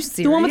 Yeah. Are you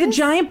serious? The one with the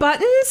giant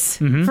buttons?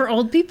 For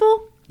old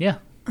people? Yeah.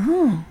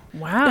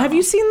 Wow. Have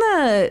you seen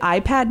the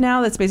iPad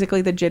now? That's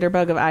basically the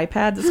jitterbug of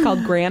iPads. It's called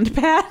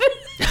GrandPad.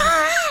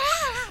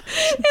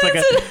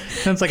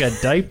 Sounds like a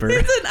diaper.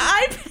 It's an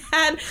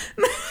iPad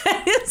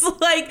that is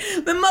like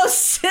the most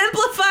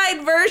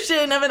simplified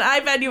version of an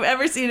iPad you've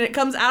ever seen. It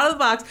comes out of the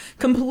box,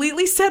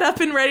 completely set up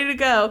and ready to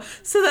go,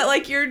 so that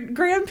like your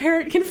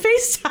grandparent can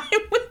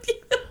FaceTime with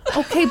you.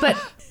 Okay, but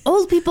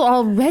old people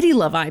already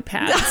love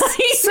iPads.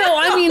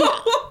 I mean,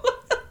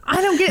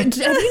 I don't get it.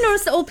 Have you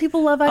noticed that old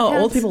people love iPads? Oh,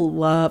 old people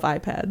love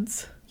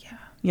iPads. Yeah.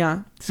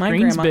 Yeah.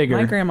 Screen's bigger.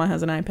 My grandma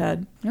has an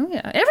iPad. Oh,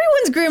 yeah.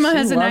 Everyone's grandma She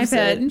has an loves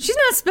iPad. it. She's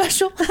not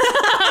special.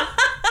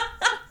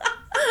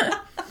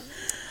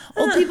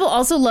 Old people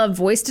also love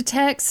voice to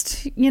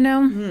text, you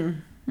know?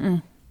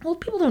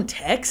 Old people don't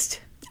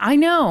text. I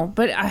know,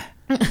 but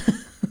God,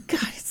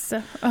 it's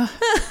so...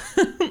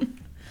 I'm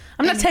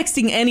not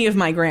texting any of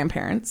my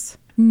grandparents.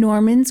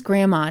 Norman's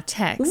grandma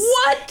texts.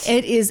 What?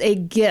 It is a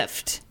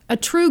gift. A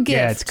true gift.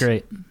 Yeah, it's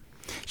great.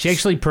 She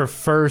actually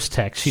prefers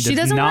text. She does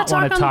doesn't not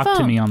wanna want to talk on talk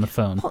the to me phone. on the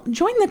phone. Well,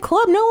 join the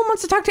club. No one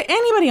wants to talk to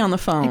anybody on the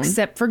phone.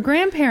 Except for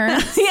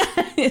grandparents.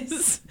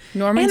 Yes.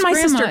 Norman's and my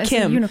grandma sister is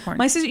Kim. a unicorn.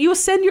 My sister, you will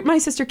send my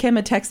sister Kim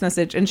a text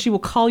message, and she will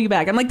call you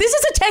back. I'm like, this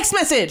is a text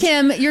message.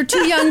 Kim, you're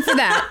too young for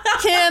that.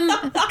 Kim,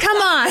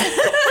 come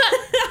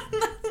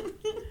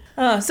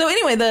on. So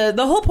anyway,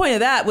 the whole point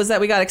of that was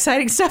that we got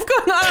exciting stuff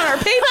going on our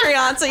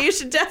Patreon, so you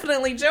should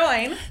definitely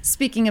join.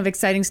 Speaking of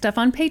exciting stuff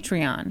on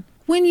Patreon,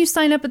 when you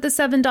sign up at the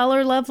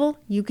 $7 level,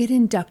 you get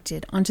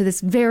inducted onto this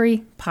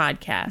very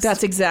podcast.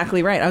 That's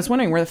exactly right. I was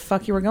wondering where the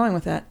fuck you were going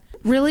with that.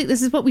 Really?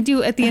 This is what we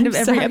do at the end of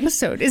every sorry.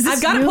 episode. Is this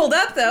I've got new? it pulled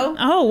up, though.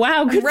 Oh,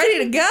 wow. I'm ready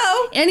to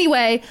go.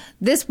 Anyway,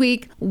 this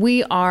week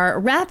we are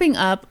wrapping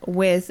up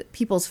with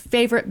people's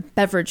favorite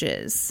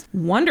beverages.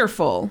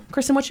 Wonderful.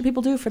 Kristen, what should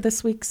people do for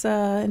this week's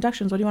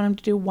inductions? What do you want them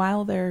to do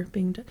while they're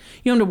being done?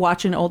 You want them to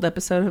watch an old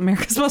episode of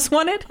America's Most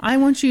Wanted? I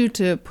want you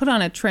to put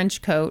on a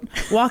trench coat,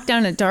 walk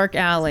down a dark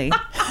alley,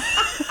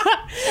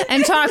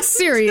 and talk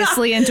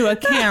seriously into a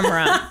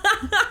camera.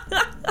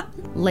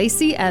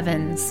 Lacey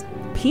Evans.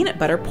 Peanut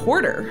butter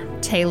porter.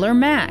 Taylor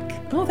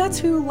Mack. Oh, that's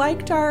who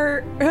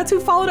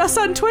followed us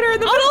on Twitter in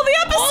the middle of the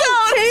episode.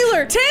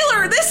 Oh,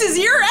 Taylor, this is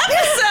your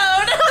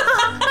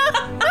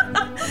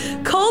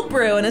episode. Cold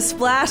brew and a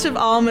splash of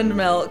almond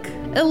milk.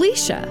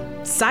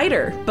 Alicia.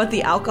 Cider, but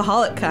the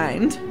alcoholic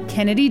kind.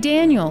 Kennedy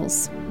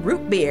Daniels.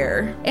 Root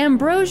beer.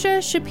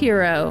 Ambrosia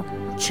Shapiro.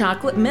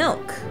 Chocolate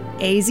milk.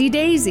 AZ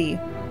Daisy.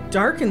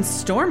 Dark and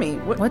stormy.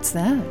 What's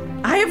that?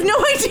 I have no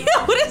idea.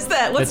 What is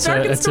that? What's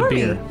dark and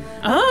stormy? It's a beer.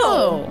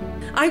 Oh.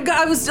 I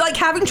was like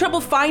having trouble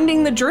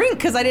finding the drink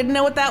because I didn't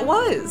know what that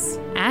was.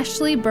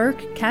 Ashley Burke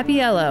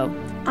Capiello.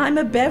 I'm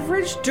a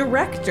beverage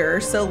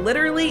director, so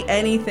literally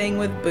anything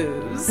with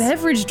booze.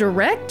 Beverage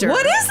director?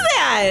 What is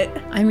that?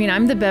 I mean,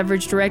 I'm the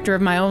beverage director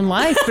of my own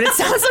life, but it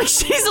sounds like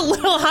she's a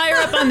little higher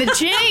up on the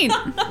chain.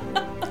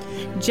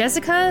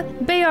 Jessica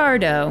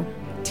Bayardo.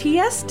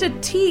 Tiesta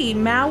tea,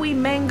 Maui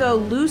mango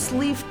loose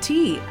leaf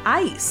tea,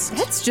 iced.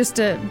 That's just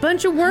a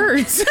bunch of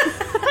words.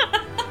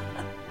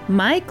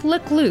 Mike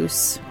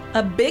Lecluse.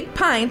 A big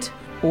pint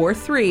or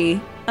 3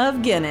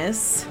 of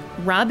Guinness.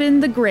 Robin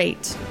the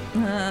Great. She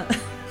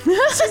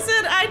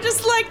said, I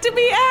just like to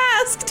be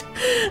asked.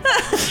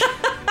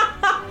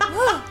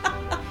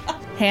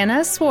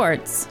 Hannah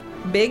Swartz.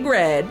 Big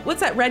Red. What's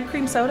that, red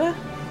cream soda?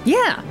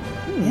 Yeah.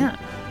 Yeah.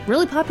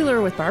 Really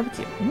popular with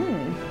barbecue.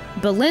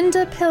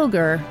 Belinda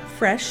Pilger.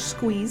 Fresh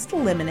squeezed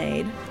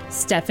lemonade.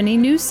 Stephanie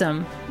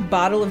Newsom.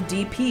 Bottle of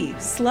DP.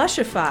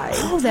 Slushified.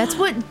 Oh, that's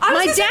what I was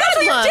my gonna say, dad that's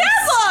what loves. your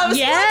dad loves.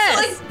 Yes.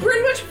 That's like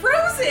pretty much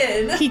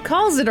frozen. He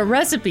calls it a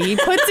recipe. He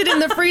puts it in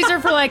the freezer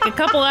for like a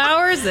couple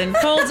hours and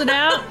pulls it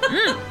out.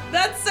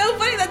 That's so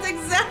funny. That's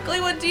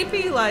exactly what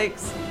DP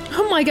likes.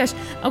 Oh my gosh.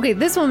 Okay,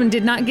 this woman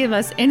did not give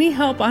us any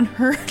help on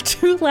her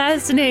 2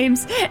 last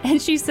names,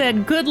 and she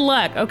said, good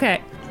luck.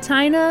 Okay.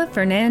 Tina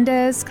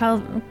Fernandez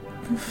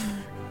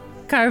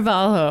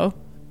Carvalho.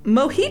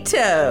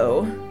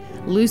 Mojito.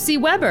 Lucy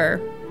Weber.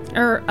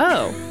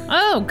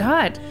 Oh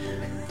God.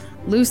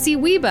 Lucy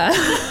Weba.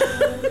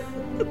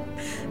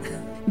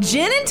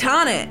 Gin and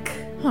tonic.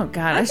 Oh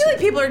God. I feel like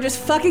people are just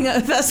fucking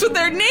with us with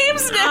their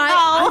names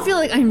now. I feel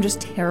like I'm just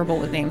terrible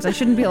with names. I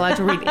shouldn't be allowed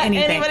to read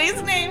anything.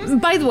 Anybody's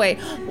names. By the way,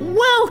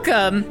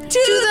 welcome To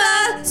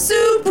the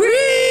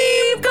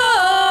Supreme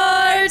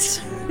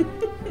Court.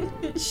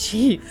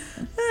 Jeez.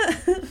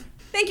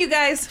 Thank you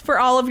guys for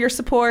all of your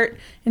support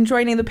and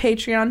joining the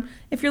Patreon.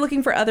 If you're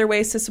looking for other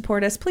ways to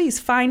support us, please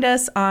find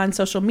us on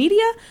social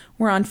media.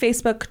 We're on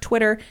Facebook,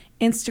 Twitter,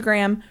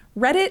 Instagram,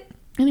 Reddit.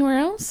 Anywhere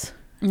else?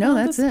 No, All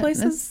that's the it.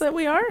 places that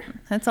we are.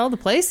 That's all the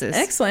places.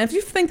 Excellent. If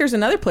you think there's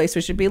another place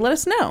we should be, let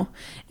us know.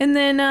 And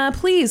then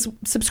please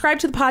subscribe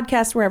to the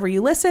podcast wherever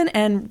you listen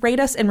and rate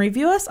us and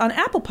review us on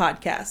Apple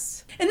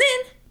Podcasts. And then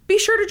be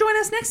sure to join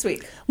us next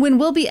week. When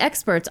we'll be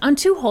experts on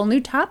 2 whole new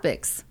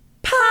topics.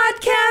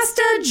 Podcast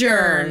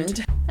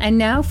adjourned. And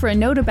now for a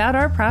note about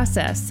our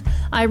process.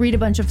 I read a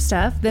bunch of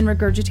stuff, then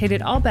regurgitate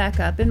it all back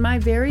up in my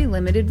very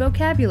limited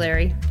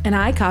vocabulary. And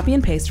I copy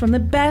and paste from the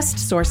best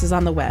sources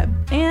on the web,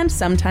 and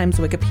sometimes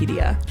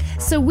Wikipedia.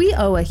 So we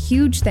owe a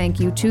huge thank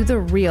you to the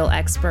real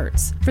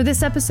experts. For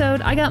this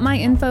episode, I got my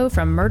info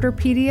from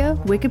Murderpedia,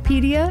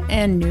 Wikipedia,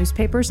 and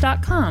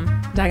newspapers.com.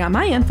 And I got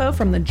my info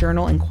from the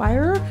Journal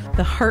Inquirer,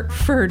 the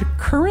Hartford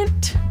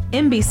Courant,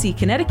 NBC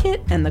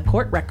Connecticut, and the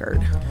Court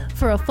Record.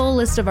 For a full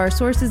list of our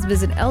sources,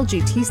 visit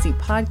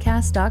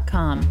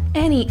lgtcpodcast.com.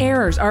 Any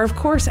errors are, of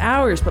course,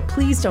 ours, but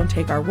please don't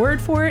take our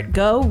word for it.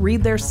 Go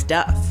read their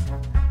stuff.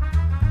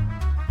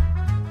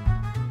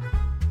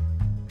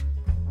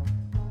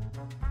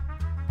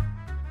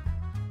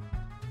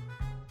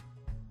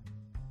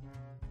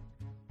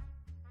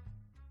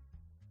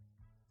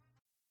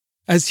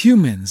 As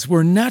humans,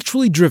 we're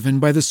naturally driven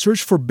by the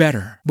search for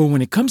better. But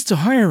when it comes to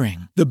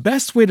hiring, the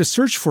best way to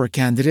search for a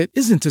candidate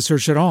isn't to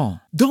search at all.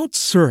 Don't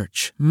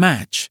search,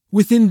 match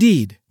with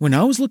Indeed. When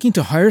I was looking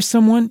to hire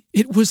someone,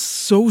 it was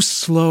so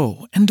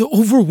slow and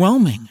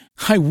overwhelming.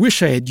 I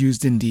wish I had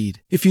used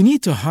Indeed. If you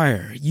need to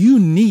hire, you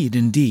need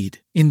Indeed.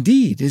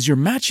 Indeed is your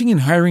matching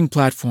and hiring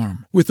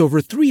platform with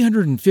over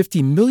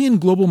 350 million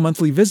global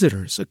monthly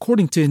visitors,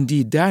 according to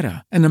Indeed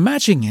data, and a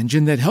matching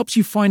engine that helps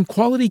you find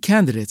quality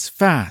candidates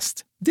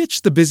fast.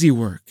 Ditch the busy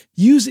work.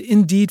 Use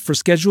Indeed for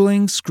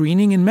scheduling,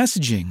 screening, and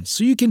messaging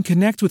so you can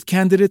connect with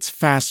candidates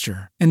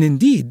faster. And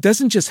Indeed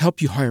doesn't just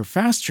help you hire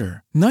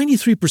faster.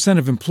 93%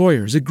 of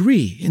employers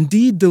agree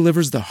Indeed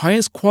delivers the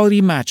highest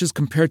quality matches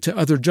compared to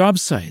other job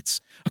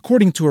sites,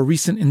 according to a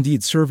recent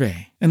Indeed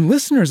survey. And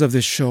listeners of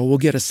this show will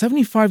get a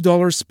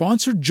 $75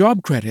 sponsored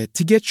job credit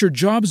to get your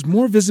jobs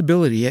more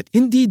visibility at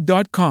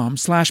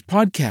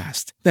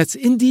Indeed.com/podcast. That's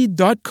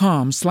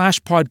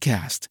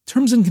Indeed.com/podcast.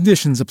 Terms and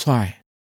conditions apply.